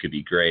see. It could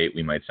be great.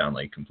 We might sound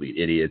like complete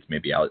idiots.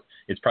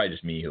 It's probably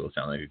just me who will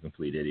sound like a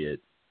complete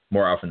idiot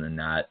more often than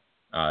not.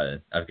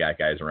 I've got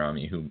guys around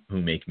me who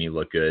make me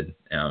look good.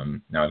 Now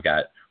I've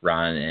got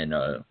Ron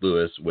and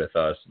Lewis with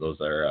us. Those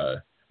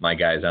are my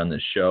guys on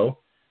this show.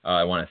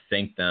 I want to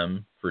thank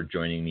them for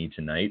joining me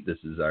tonight. This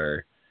is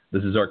our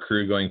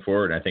crew going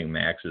forward. I think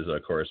Max is a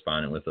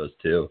correspondent with us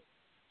too.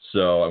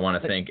 So I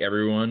want to thank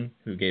everyone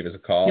who gave us a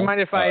call. Do you mind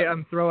if I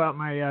throw out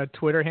my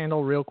Twitter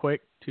handle real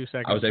quick? 2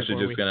 seconds. I was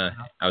actually just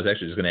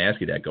gonna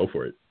ask you that. Go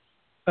for it.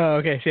 Oh,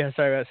 okay. Yeah,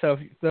 sorry about that. So if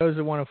those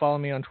that want to follow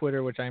me on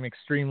Twitter, which I'm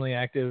extremely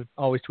active,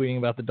 always tweeting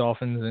about the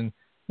Dolphins and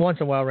once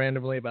in a while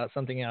randomly about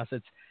something else,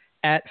 it's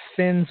at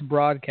Fins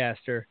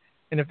Broadcaster.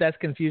 And if that's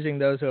confusing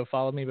those who have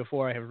followed me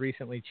before, I have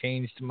recently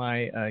changed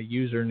my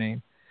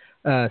username.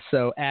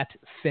 So at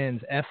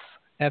Fins, F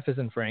as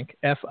in Frank,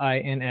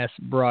 FINS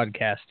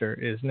Broadcaster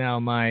is now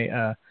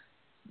my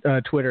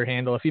Twitter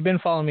handle. If you've been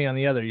following me on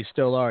the other, you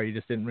still are. You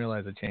just didn't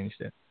realize I changed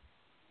it.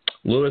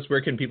 Lewis,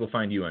 where can people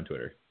find you on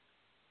Twitter?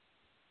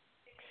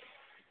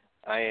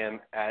 I am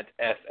at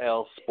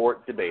FL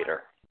Sport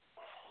Debater.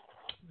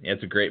 Yeah,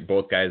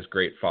 both guys,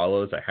 great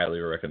follows. I highly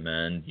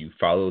recommend you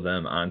follow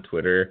them on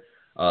Twitter.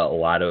 A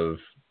lot of,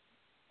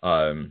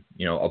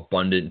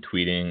 abundant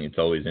tweeting. It's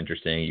always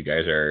interesting. You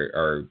guys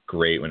are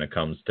great when it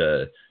comes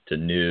to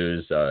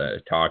news,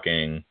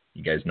 talking.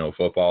 You guys know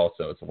football,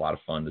 so it's a lot of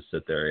fun to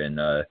sit there and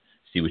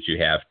see what you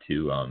have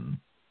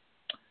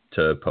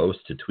to post,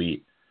 to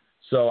tweet.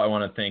 So I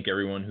want to thank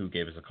everyone who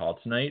gave us a call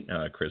tonight.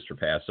 Chris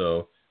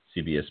Trapasso,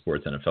 CBS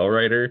Sports NFL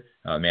writer.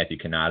 Matthew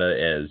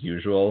Kanata, as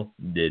usual,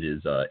 did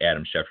his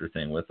Adam Schefter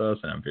thing with us,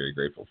 and I'm very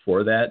grateful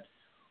for that.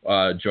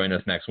 Join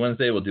us next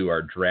Wednesday. We'll do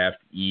our Draft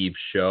Eve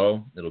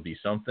show. It'll be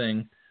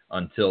something.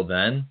 Until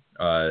then,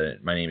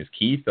 my name is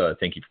Keith.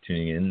 Thank you for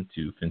tuning in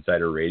to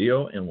Phinsider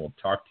Radio, and we'll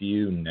talk to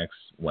you next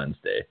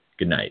Wednesday.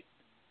 Good night.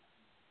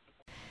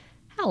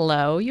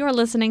 Hello, you're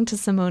listening to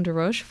Simone de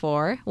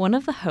Rochefort, one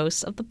of the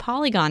hosts of The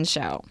Polygon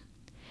Show.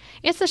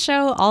 It's a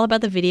show all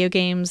about the video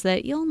games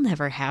that you'll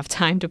never have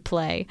time to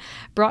play,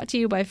 brought to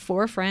you by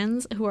 4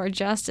 friends who are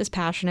just as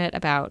passionate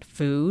about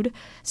food,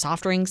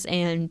 soft drinks,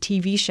 and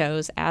TV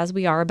shows as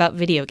we are about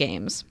video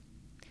games.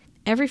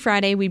 Every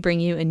Friday, we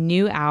bring you a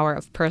new hour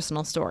of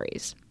personal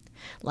stories,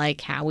 like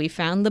how we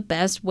found the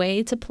best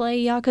way to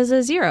play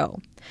Yakuza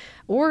 0,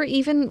 or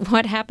even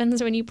what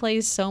happens when you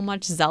play so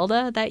much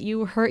Zelda that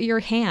you hurt your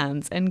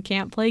hands and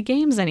can't play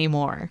games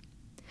anymore.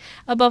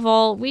 Above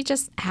all, we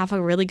just have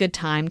a really good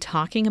time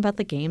talking about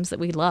the games that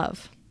we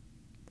love.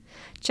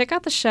 Check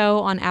out the show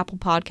on Apple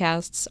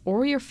Podcasts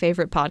or your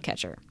favorite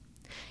podcatcher.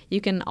 You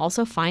can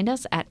also find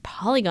us at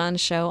Polygon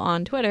Show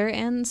on Twitter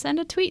and send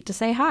a tweet to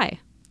say hi.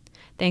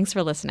 Thanks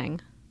for listening.